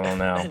this. I don't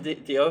know.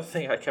 The other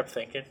thing I kept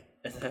thinking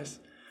in this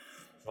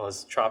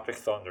was Tropic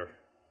Thunder.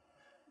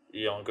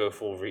 you don't go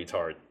full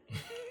retard.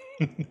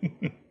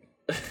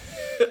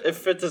 It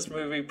fit this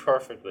movie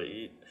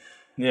perfectly.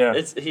 Yeah.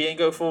 He ain't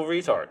go full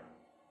retard.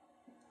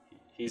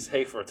 He's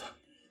half retard.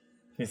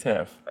 He's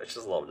half. I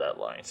just love that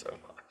line so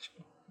much.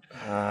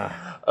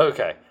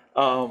 Okay.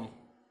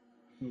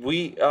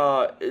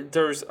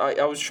 There's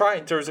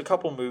a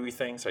couple movie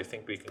things I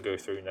think we can go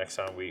through next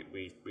time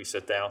we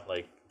sit down,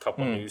 like a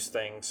couple news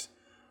things.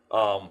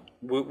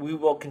 We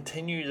will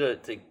continue to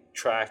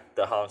track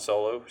the Han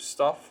Solo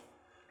stuff.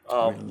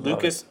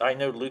 Lucas, I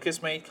know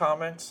Lucas made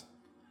comments.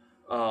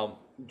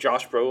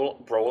 Josh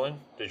Brolin,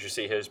 did you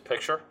see his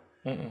picture?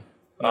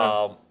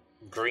 No.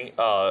 Green,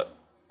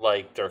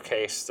 like they're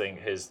casting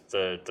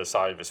the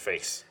side of his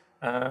face.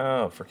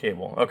 Oh, for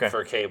Cable. Okay.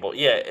 For Cable,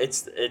 yeah.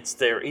 It's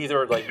they're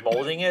either like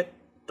molding it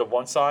the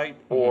one side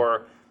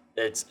or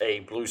it's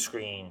a blue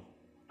screen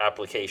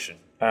application.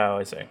 Oh,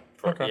 I see.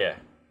 Okay. Yeah.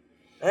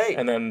 Hey.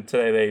 And then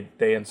today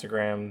they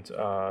Instagrammed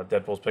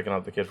Deadpool's picking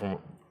up the kid from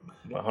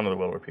Hunt of the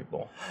Wilder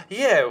People.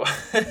 Yeah.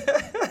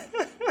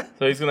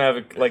 So he's gonna have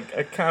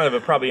a kind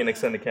of probably an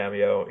extended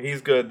cameo.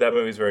 He's good. That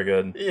movie's very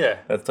good. Yeah.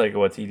 That's Taika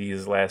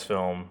Waititi's last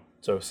film,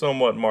 so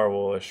somewhat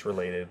Marvel-ish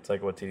related.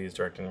 Taika Waititi's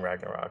directing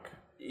Ragnarok.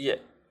 Yeah.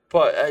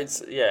 But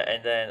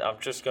and then I'm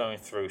just going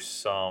through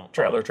some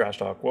Trailer trash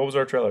talk. What was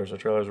our trailers? Our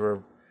trailers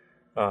were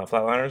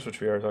Flatliners, which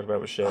we already talked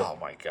about, was shit. Oh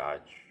my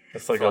god.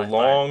 It's like a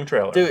long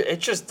trailer. Dude, it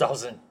just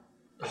doesn't.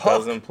 It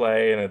doesn't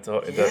play, and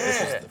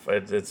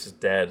it's just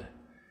dead.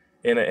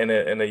 In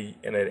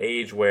an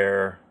age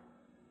where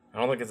I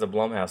don't think it's a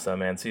Blumhouse though,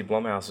 man. See,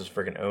 Blumhouse just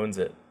freaking owns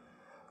it.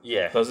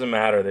 Yeah. Doesn't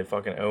matter. They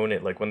fucking own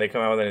it. Like when they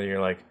come out with it, you're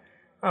like,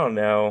 I don't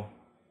know,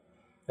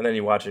 and then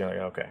you watch it, and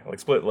you're like, okay, like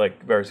Split,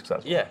 like very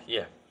successful. Yeah,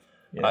 yeah.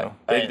 You know,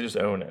 they just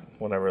own it.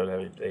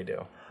 Whatever they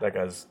do. That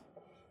guy's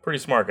a pretty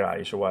smart guy.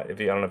 You should watch. I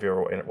don't know if you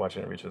ever watch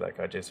interviews with that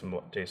guy,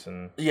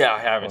 Jason. Yeah, I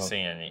haven't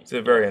seen any. He's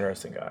a very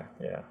interesting guy.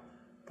 Yeah.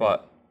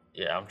 But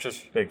yeah, I'm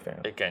just big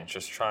fan. Again,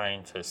 just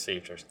trying to see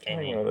if there's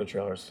any other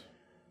trailers.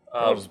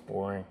 That was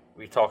boring.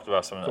 We talked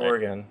about some of Thor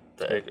again.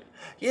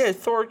 Yeah,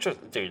 Thor just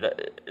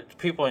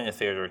people in the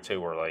theater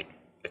too were like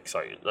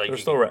excited. Like they're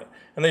still right,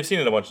 and they've seen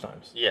it a bunch of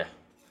times. Yeah.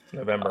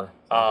 November.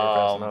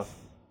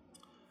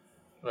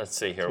 Let's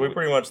see here. So we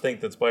pretty much think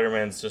that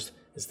Spider-Man's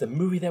is the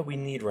movie that we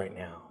need right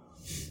now.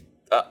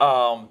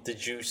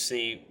 Did you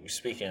see?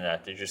 Speaking of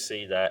that, did you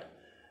see that?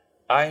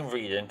 I didn't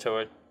read into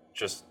it.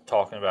 Just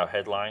talking about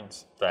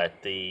headlines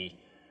that the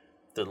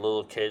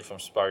little kid from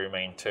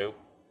Spider-Man 2.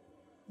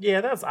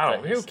 Yeah,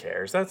 who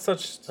cares? That's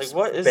such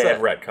what is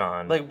bad that?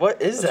 Retcon. Like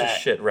what is that's that? A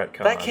shit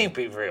retcon. That can't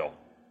be real.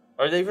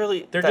 Are they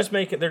really? They're just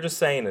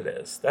saying it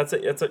is. It's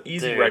an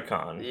easy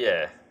retcon.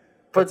 Yeah,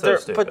 but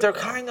they're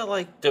kind of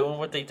like doing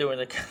what they do in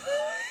the.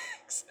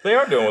 They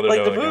are doing what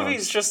they're doing. Like the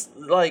movies, just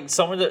like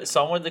some of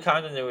the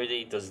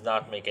continuity does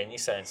not make any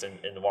sense in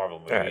the Marvel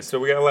movies. All right, so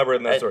we got to elaborate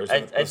on that story.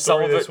 And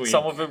some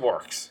of it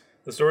works.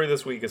 The story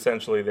this week,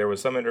 essentially, there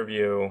was some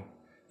interview.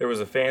 There was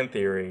a fan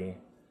theory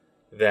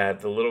that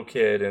the little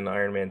kid in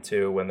Iron Man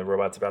 2, when the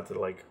robot's about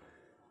to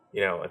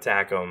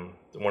attack him,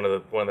 one of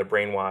the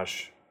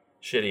brainwash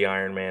shitty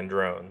Iron Man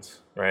drones,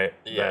 right?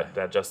 Yeah.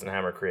 That Justin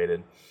Hammer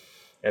created,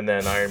 and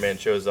then Iron Man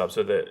shows up,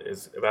 so that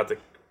is about to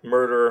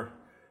murder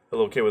the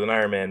little kid with an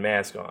Iron Man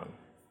mask on,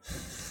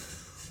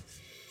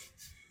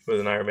 with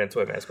an Iron Man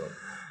toy mask on.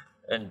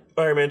 And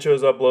Iron Man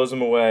shows up, blows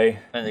him away,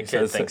 and the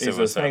kid thinks he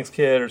says, "Thanks,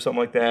 kid," or something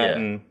like that. Yeah.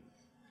 And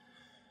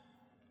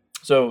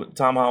so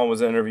Tom Holland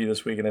was in an interview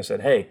this week, and they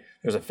said, "Hey,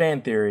 there's a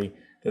fan theory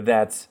that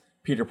that's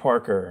Peter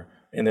Parker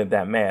and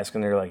that mask,"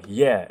 and they're like,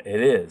 "Yeah,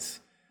 it is.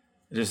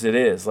 It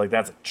is. Like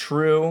that's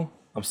true.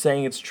 I'm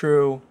saying it's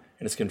true,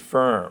 and it's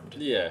confirmed.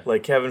 Yeah,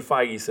 like Kevin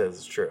Feige says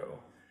it's true,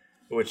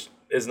 which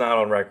is not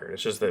on record.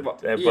 It's just that,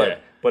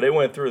 but it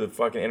went through the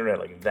fucking internet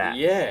like that.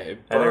 Yeah, and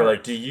they were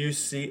like, "Do you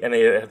see?" And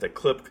they had the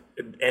clip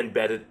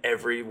embedded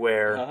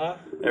everywhere.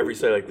 Every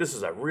site, like, this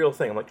is a real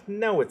thing. I'm like,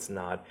 no, it's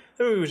not.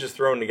 That movie was just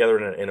thrown together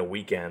in a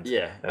weekend.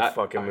 Yeah, that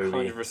fucking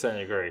movie.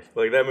 100% agree.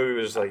 Like that movie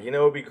was just like,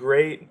 it'd be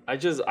great.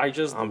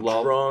 I'm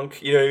love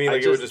drunk. You know what I mean?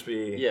 Like it would just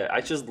be. Yeah,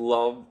 I just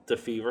love the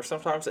fever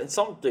sometimes, and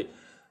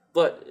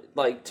but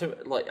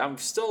I'm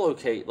still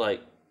okay.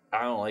 Like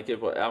I don't like it,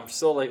 but I'm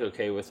still like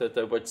okay with it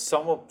though. But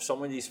some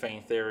of these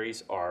fan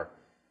theories are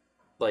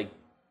like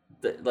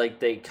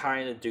they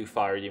kind of do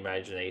fire the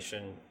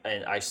imagination,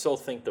 and I still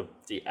think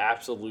the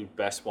absolute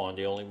best one,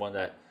 the only one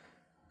that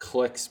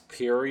clicks,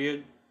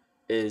 period,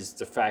 is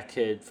the fat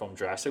kid from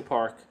Jurassic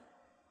Park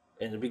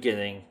in the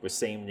beginning with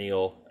Sam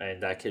Neill,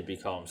 and that kid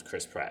becomes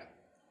Chris Pratt.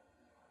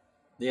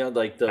 You know,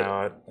 like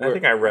I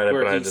think I read it,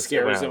 where but he I just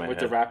scares him with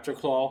the raptor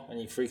claw, and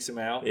he freaks him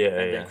out. Yeah,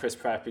 and then Chris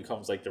Pratt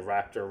becomes like the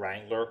raptor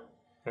wrangler,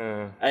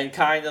 and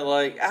kind of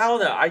like I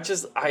don't know.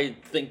 I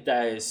think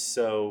that is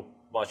so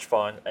much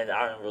fun, and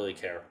I don't really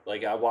care.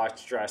 Like I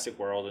watched Jurassic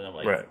World, and I'm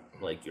like,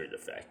 like you're the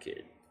fat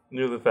kid.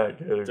 You're the fat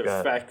kid. The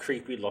fat,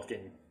 creepy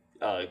looking,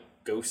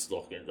 ghost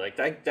looking. Like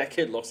that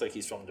kid looks like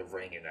he's from The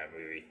Ring in that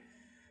movie.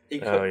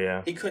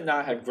 He could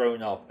not have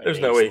grown up. There's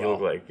no way he could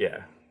look like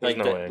There's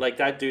no way. Like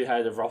that dude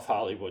had a rough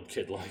Hollywood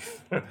kid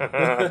life.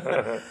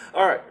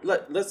 All right,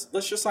 let's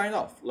just sign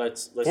off.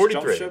 Let's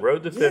 43. jump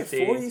Road to 50.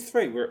 Yeah,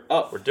 43. We're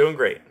up. We're doing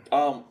great.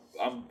 I'm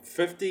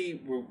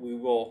 50. We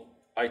will.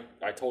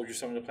 I told you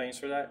some of the plans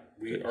for that.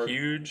 We are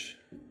huge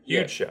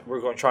show. We're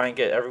going to try and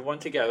get everyone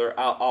together.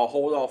 I'll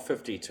hold off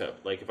 52.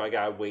 Like if I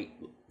gotta wait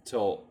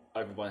till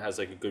everyone has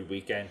like a good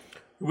weekend.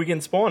 We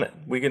can spawn it.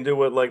 We can do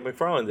what like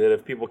McFarlane did.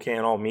 If people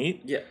can't all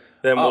meet,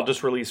 then we'll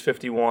just release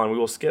 51. We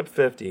will skip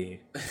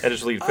 50 and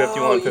just leave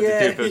 51,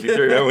 52, 53.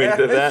 Remember we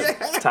did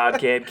that? Todd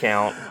can't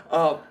count.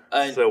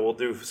 So we'll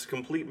do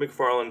complete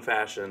McFarlane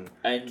fashion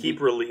and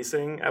keep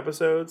releasing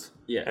episodes.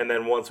 Yeah. And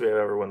then once we have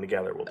everyone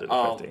together, we'll do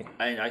the 50.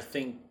 And I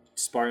think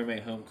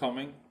Spider-Man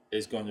Homecoming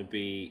is going to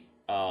be.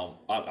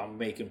 I'm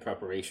making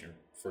preparation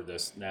for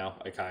this now.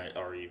 I kind of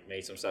already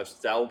made some steps.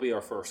 That will be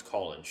our first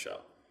call-in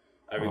show.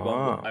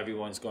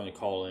 Everyone's going to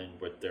call in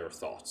with their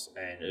thoughts,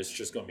 and it's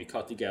just going to be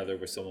cut together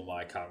with some of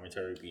my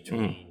commentary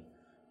between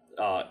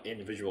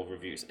individual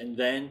reviews, and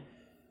then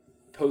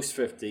post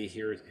 50.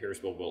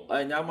 Here's what we'll.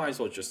 And I might as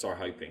well just start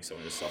hyping some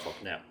of this stuff up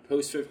now.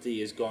 Post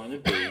 50 is going to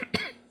be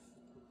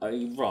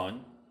a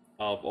run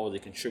of all the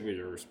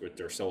contributors with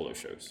their solo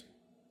shows.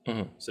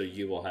 So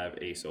you will have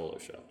a solo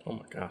show. Oh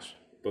my gosh!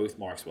 Both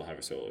Marks will have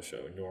a solo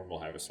show. Norm will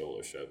have a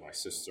solo show. My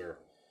sister,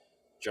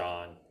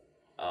 John.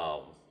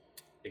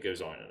 It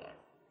goes on and on.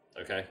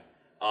 Okay,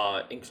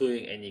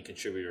 including any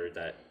contributor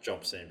that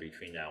jumps in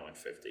between now and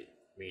 50,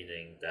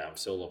 meaning that I'm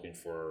still looking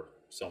for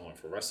someone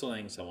for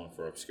wrestling, someone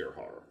for obscure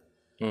horror.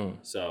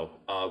 So,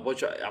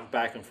 which I'm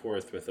back and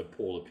forth with a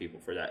pool of people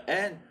for that.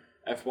 And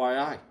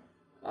FYI,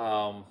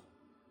 I'll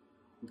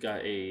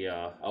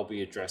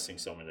be addressing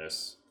some of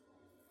this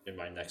in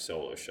my next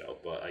solo show,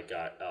 but I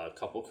got a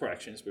couple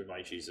corrections with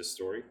my Jesus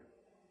story.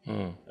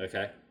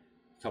 Okay,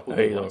 couple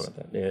good ones.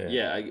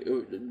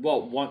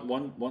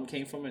 One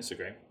came from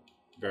Instagram.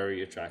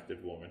 Very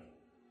attractive woman.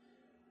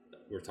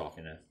 We're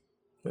talking to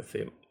a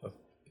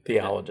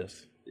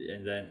theologist,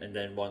 and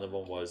then one of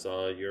them was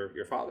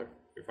your father.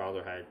 Your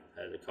father had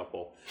a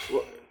couple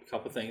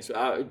things.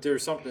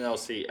 There's something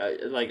else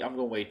I'm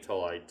gonna wait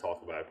till I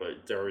talk about it,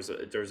 but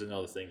there's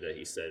another thing that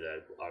he said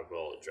that I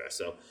will address.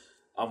 So,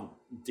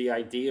 the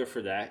idea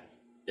for that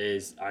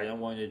is I don't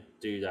want to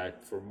do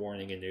that for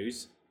morning and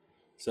news,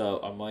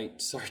 so I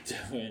might start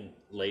doing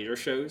later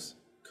shows.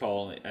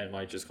 I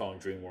might just call them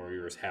Dream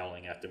Warriors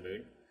Howling at the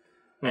Moon.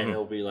 And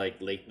it'll be like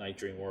late night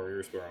Dream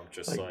Warriors where I'm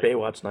just like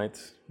Baywatch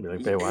nights. Be like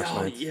Baywatch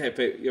nights. Yeah,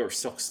 you're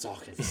Silk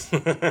Stockings.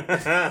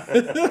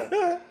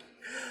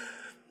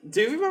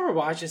 Do you remember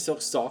watching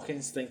Silk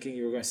Stockings thinking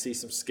you were going to see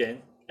some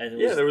skin? And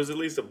there was at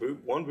least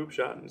one boob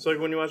shot. It's like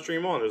when you watch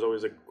Dream On, there's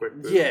always a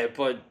quick boob. Yeah,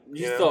 but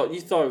you thought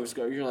it was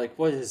going. You're like,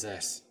 what is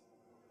this?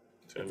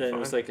 And then it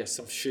was like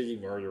some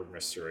shitty murder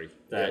mystery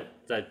that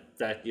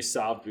you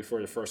solved before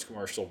the first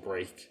commercial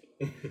break.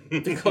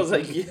 Because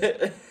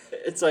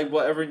it's like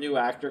whatever new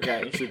actor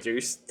got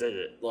introduced did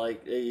it.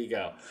 Like there you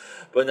go.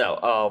 But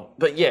no,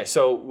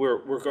 so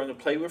we're going to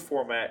play with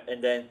format,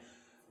 and then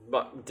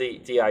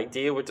the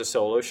idea with the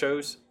solo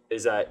shows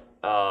is that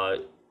I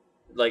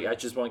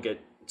just want to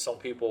get some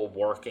people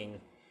working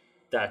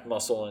that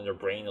muscle in their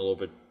brain a little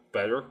bit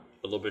better,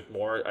 a little bit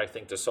more. I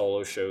think the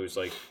solo shows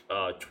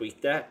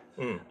tweak that,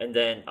 and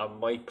then I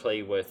might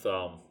play with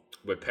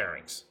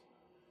pairings.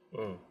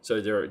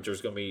 So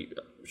there's going to be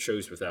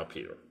shows without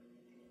Peter.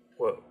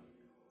 Whoa.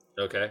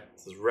 Okay.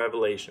 This is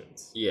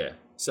Revelations. Yeah.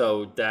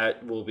 So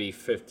that will be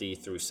 50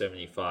 through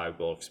 75.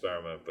 We'll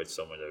experiment with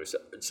some of those.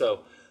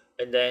 So,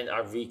 and then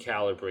I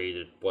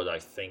recalibrated what I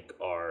think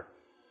are.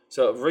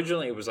 So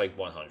originally it was like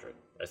 100.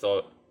 I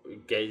thought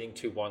getting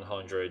to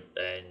 100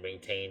 and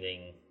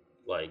maintaining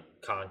like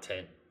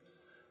content,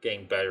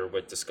 getting better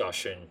with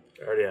discussion.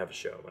 I already have a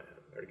show in my head.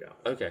 There you go.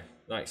 Okay,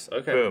 nice.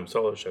 Okay. Boom,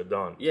 solo show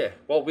done. Yeah,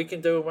 well, we can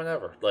do it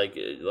whenever. Like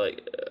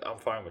I'm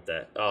fine with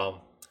that.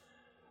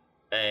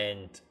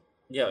 And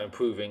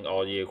improving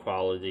audio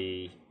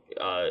quality.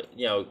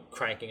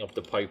 Cranking up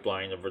the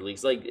pipeline of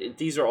release. Like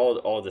these are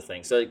all the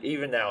things. So, like,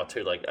 even now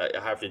too. Like I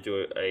have to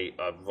do a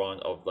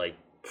run of like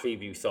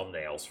preview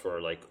thumbnails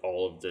for like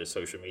all of the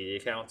social media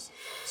accounts,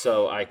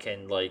 so I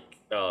can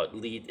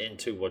lead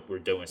into what we're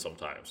doing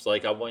sometimes.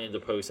 Like I wanted to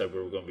post that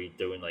we were going to be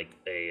doing like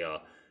a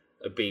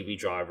Baby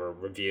Driver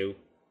review,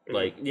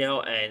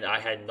 and I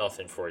had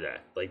nothing for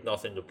that, like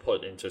nothing to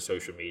put into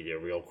social media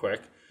real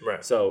quick.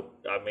 Right. So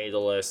I made a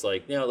list, so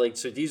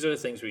these are the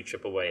things we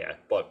chip away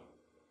at. But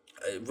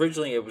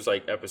originally it was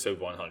like episode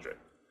 100,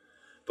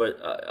 but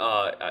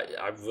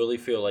I really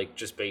feel like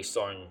just based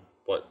on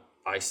what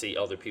I see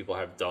other people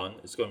have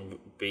done, it's going to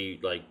be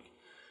like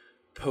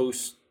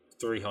post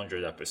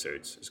 300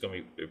 episodes.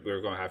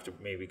 We're going to have to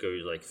maybe go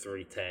to like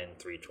 310,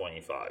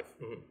 325.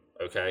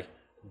 Okay.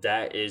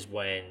 That is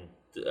when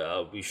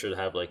we should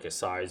have like a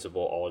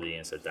sizable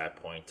audience at that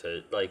point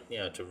to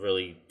to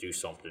really do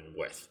something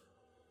with.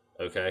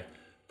 Okay,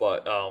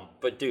 but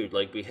dude,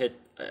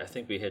 I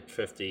think we hit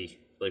 50.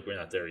 Like we're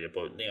not there yet,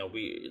 but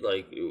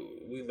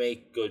we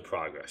make good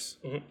progress.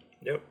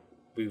 Yep.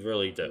 We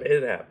really do.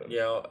 It happened. You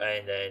know,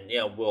 and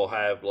then we'll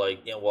have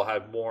we'll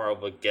have more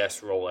of a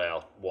guest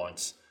rollout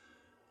once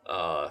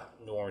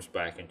Norm's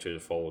back into the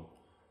fold.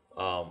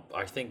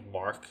 I think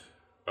Mark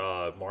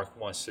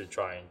wants to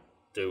try and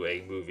do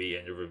a movie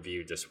and a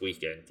review this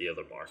weekend. The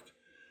other Mark,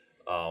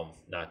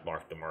 not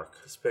Marc the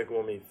Merc.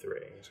 Despicable Me 3.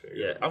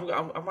 Yeah,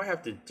 I might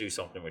have to do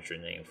something with your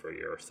name for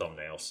your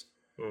thumbnails.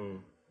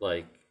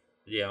 Like,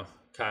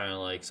 kind of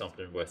like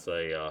something with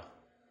a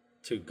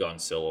two gun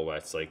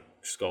silhouettes, like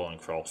skull and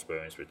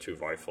crossbones with two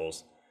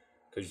rifles,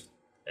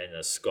 and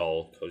a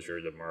skull because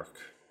you're the Merc.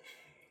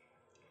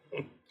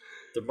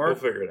 The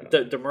Merc, we'll figure it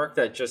out. The Merc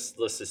that just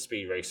listed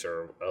Speed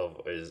Racer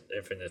of is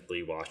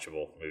infinitely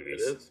watchable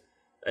movies. It is.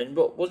 And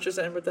we'll just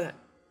end with that.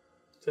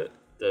 That's it.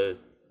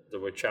 The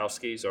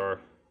Wachowskis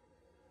are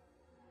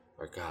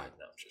God,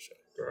 no, just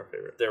They're our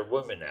favorite. they're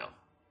women now.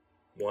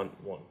 One.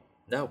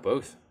 No,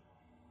 both.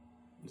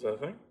 Is that a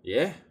thing?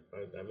 Yeah,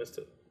 I missed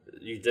it.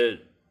 you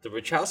did. The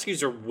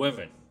Wachowskis are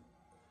women.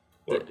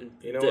 Well,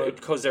 you know what?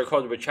 Because they're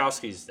called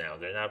Wachowskis now.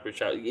 They're not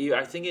Wachowskis.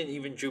 I think in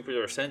even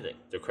Jupiter Ascending,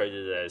 they're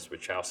credited as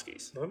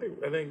Wachowskis.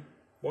 I think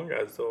one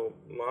guy's still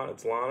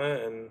it's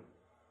Lana and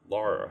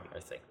Laura, I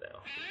think now.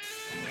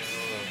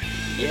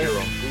 Yeah,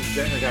 wrong. Bruce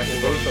Jenner got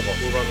both of them.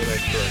 Move on to the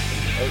next direction.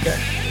 Okay,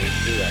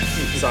 let's do that.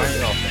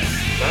 Signing off now.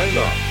 Signing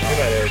off. Good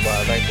night,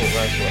 everybody. Thanks for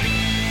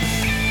listening.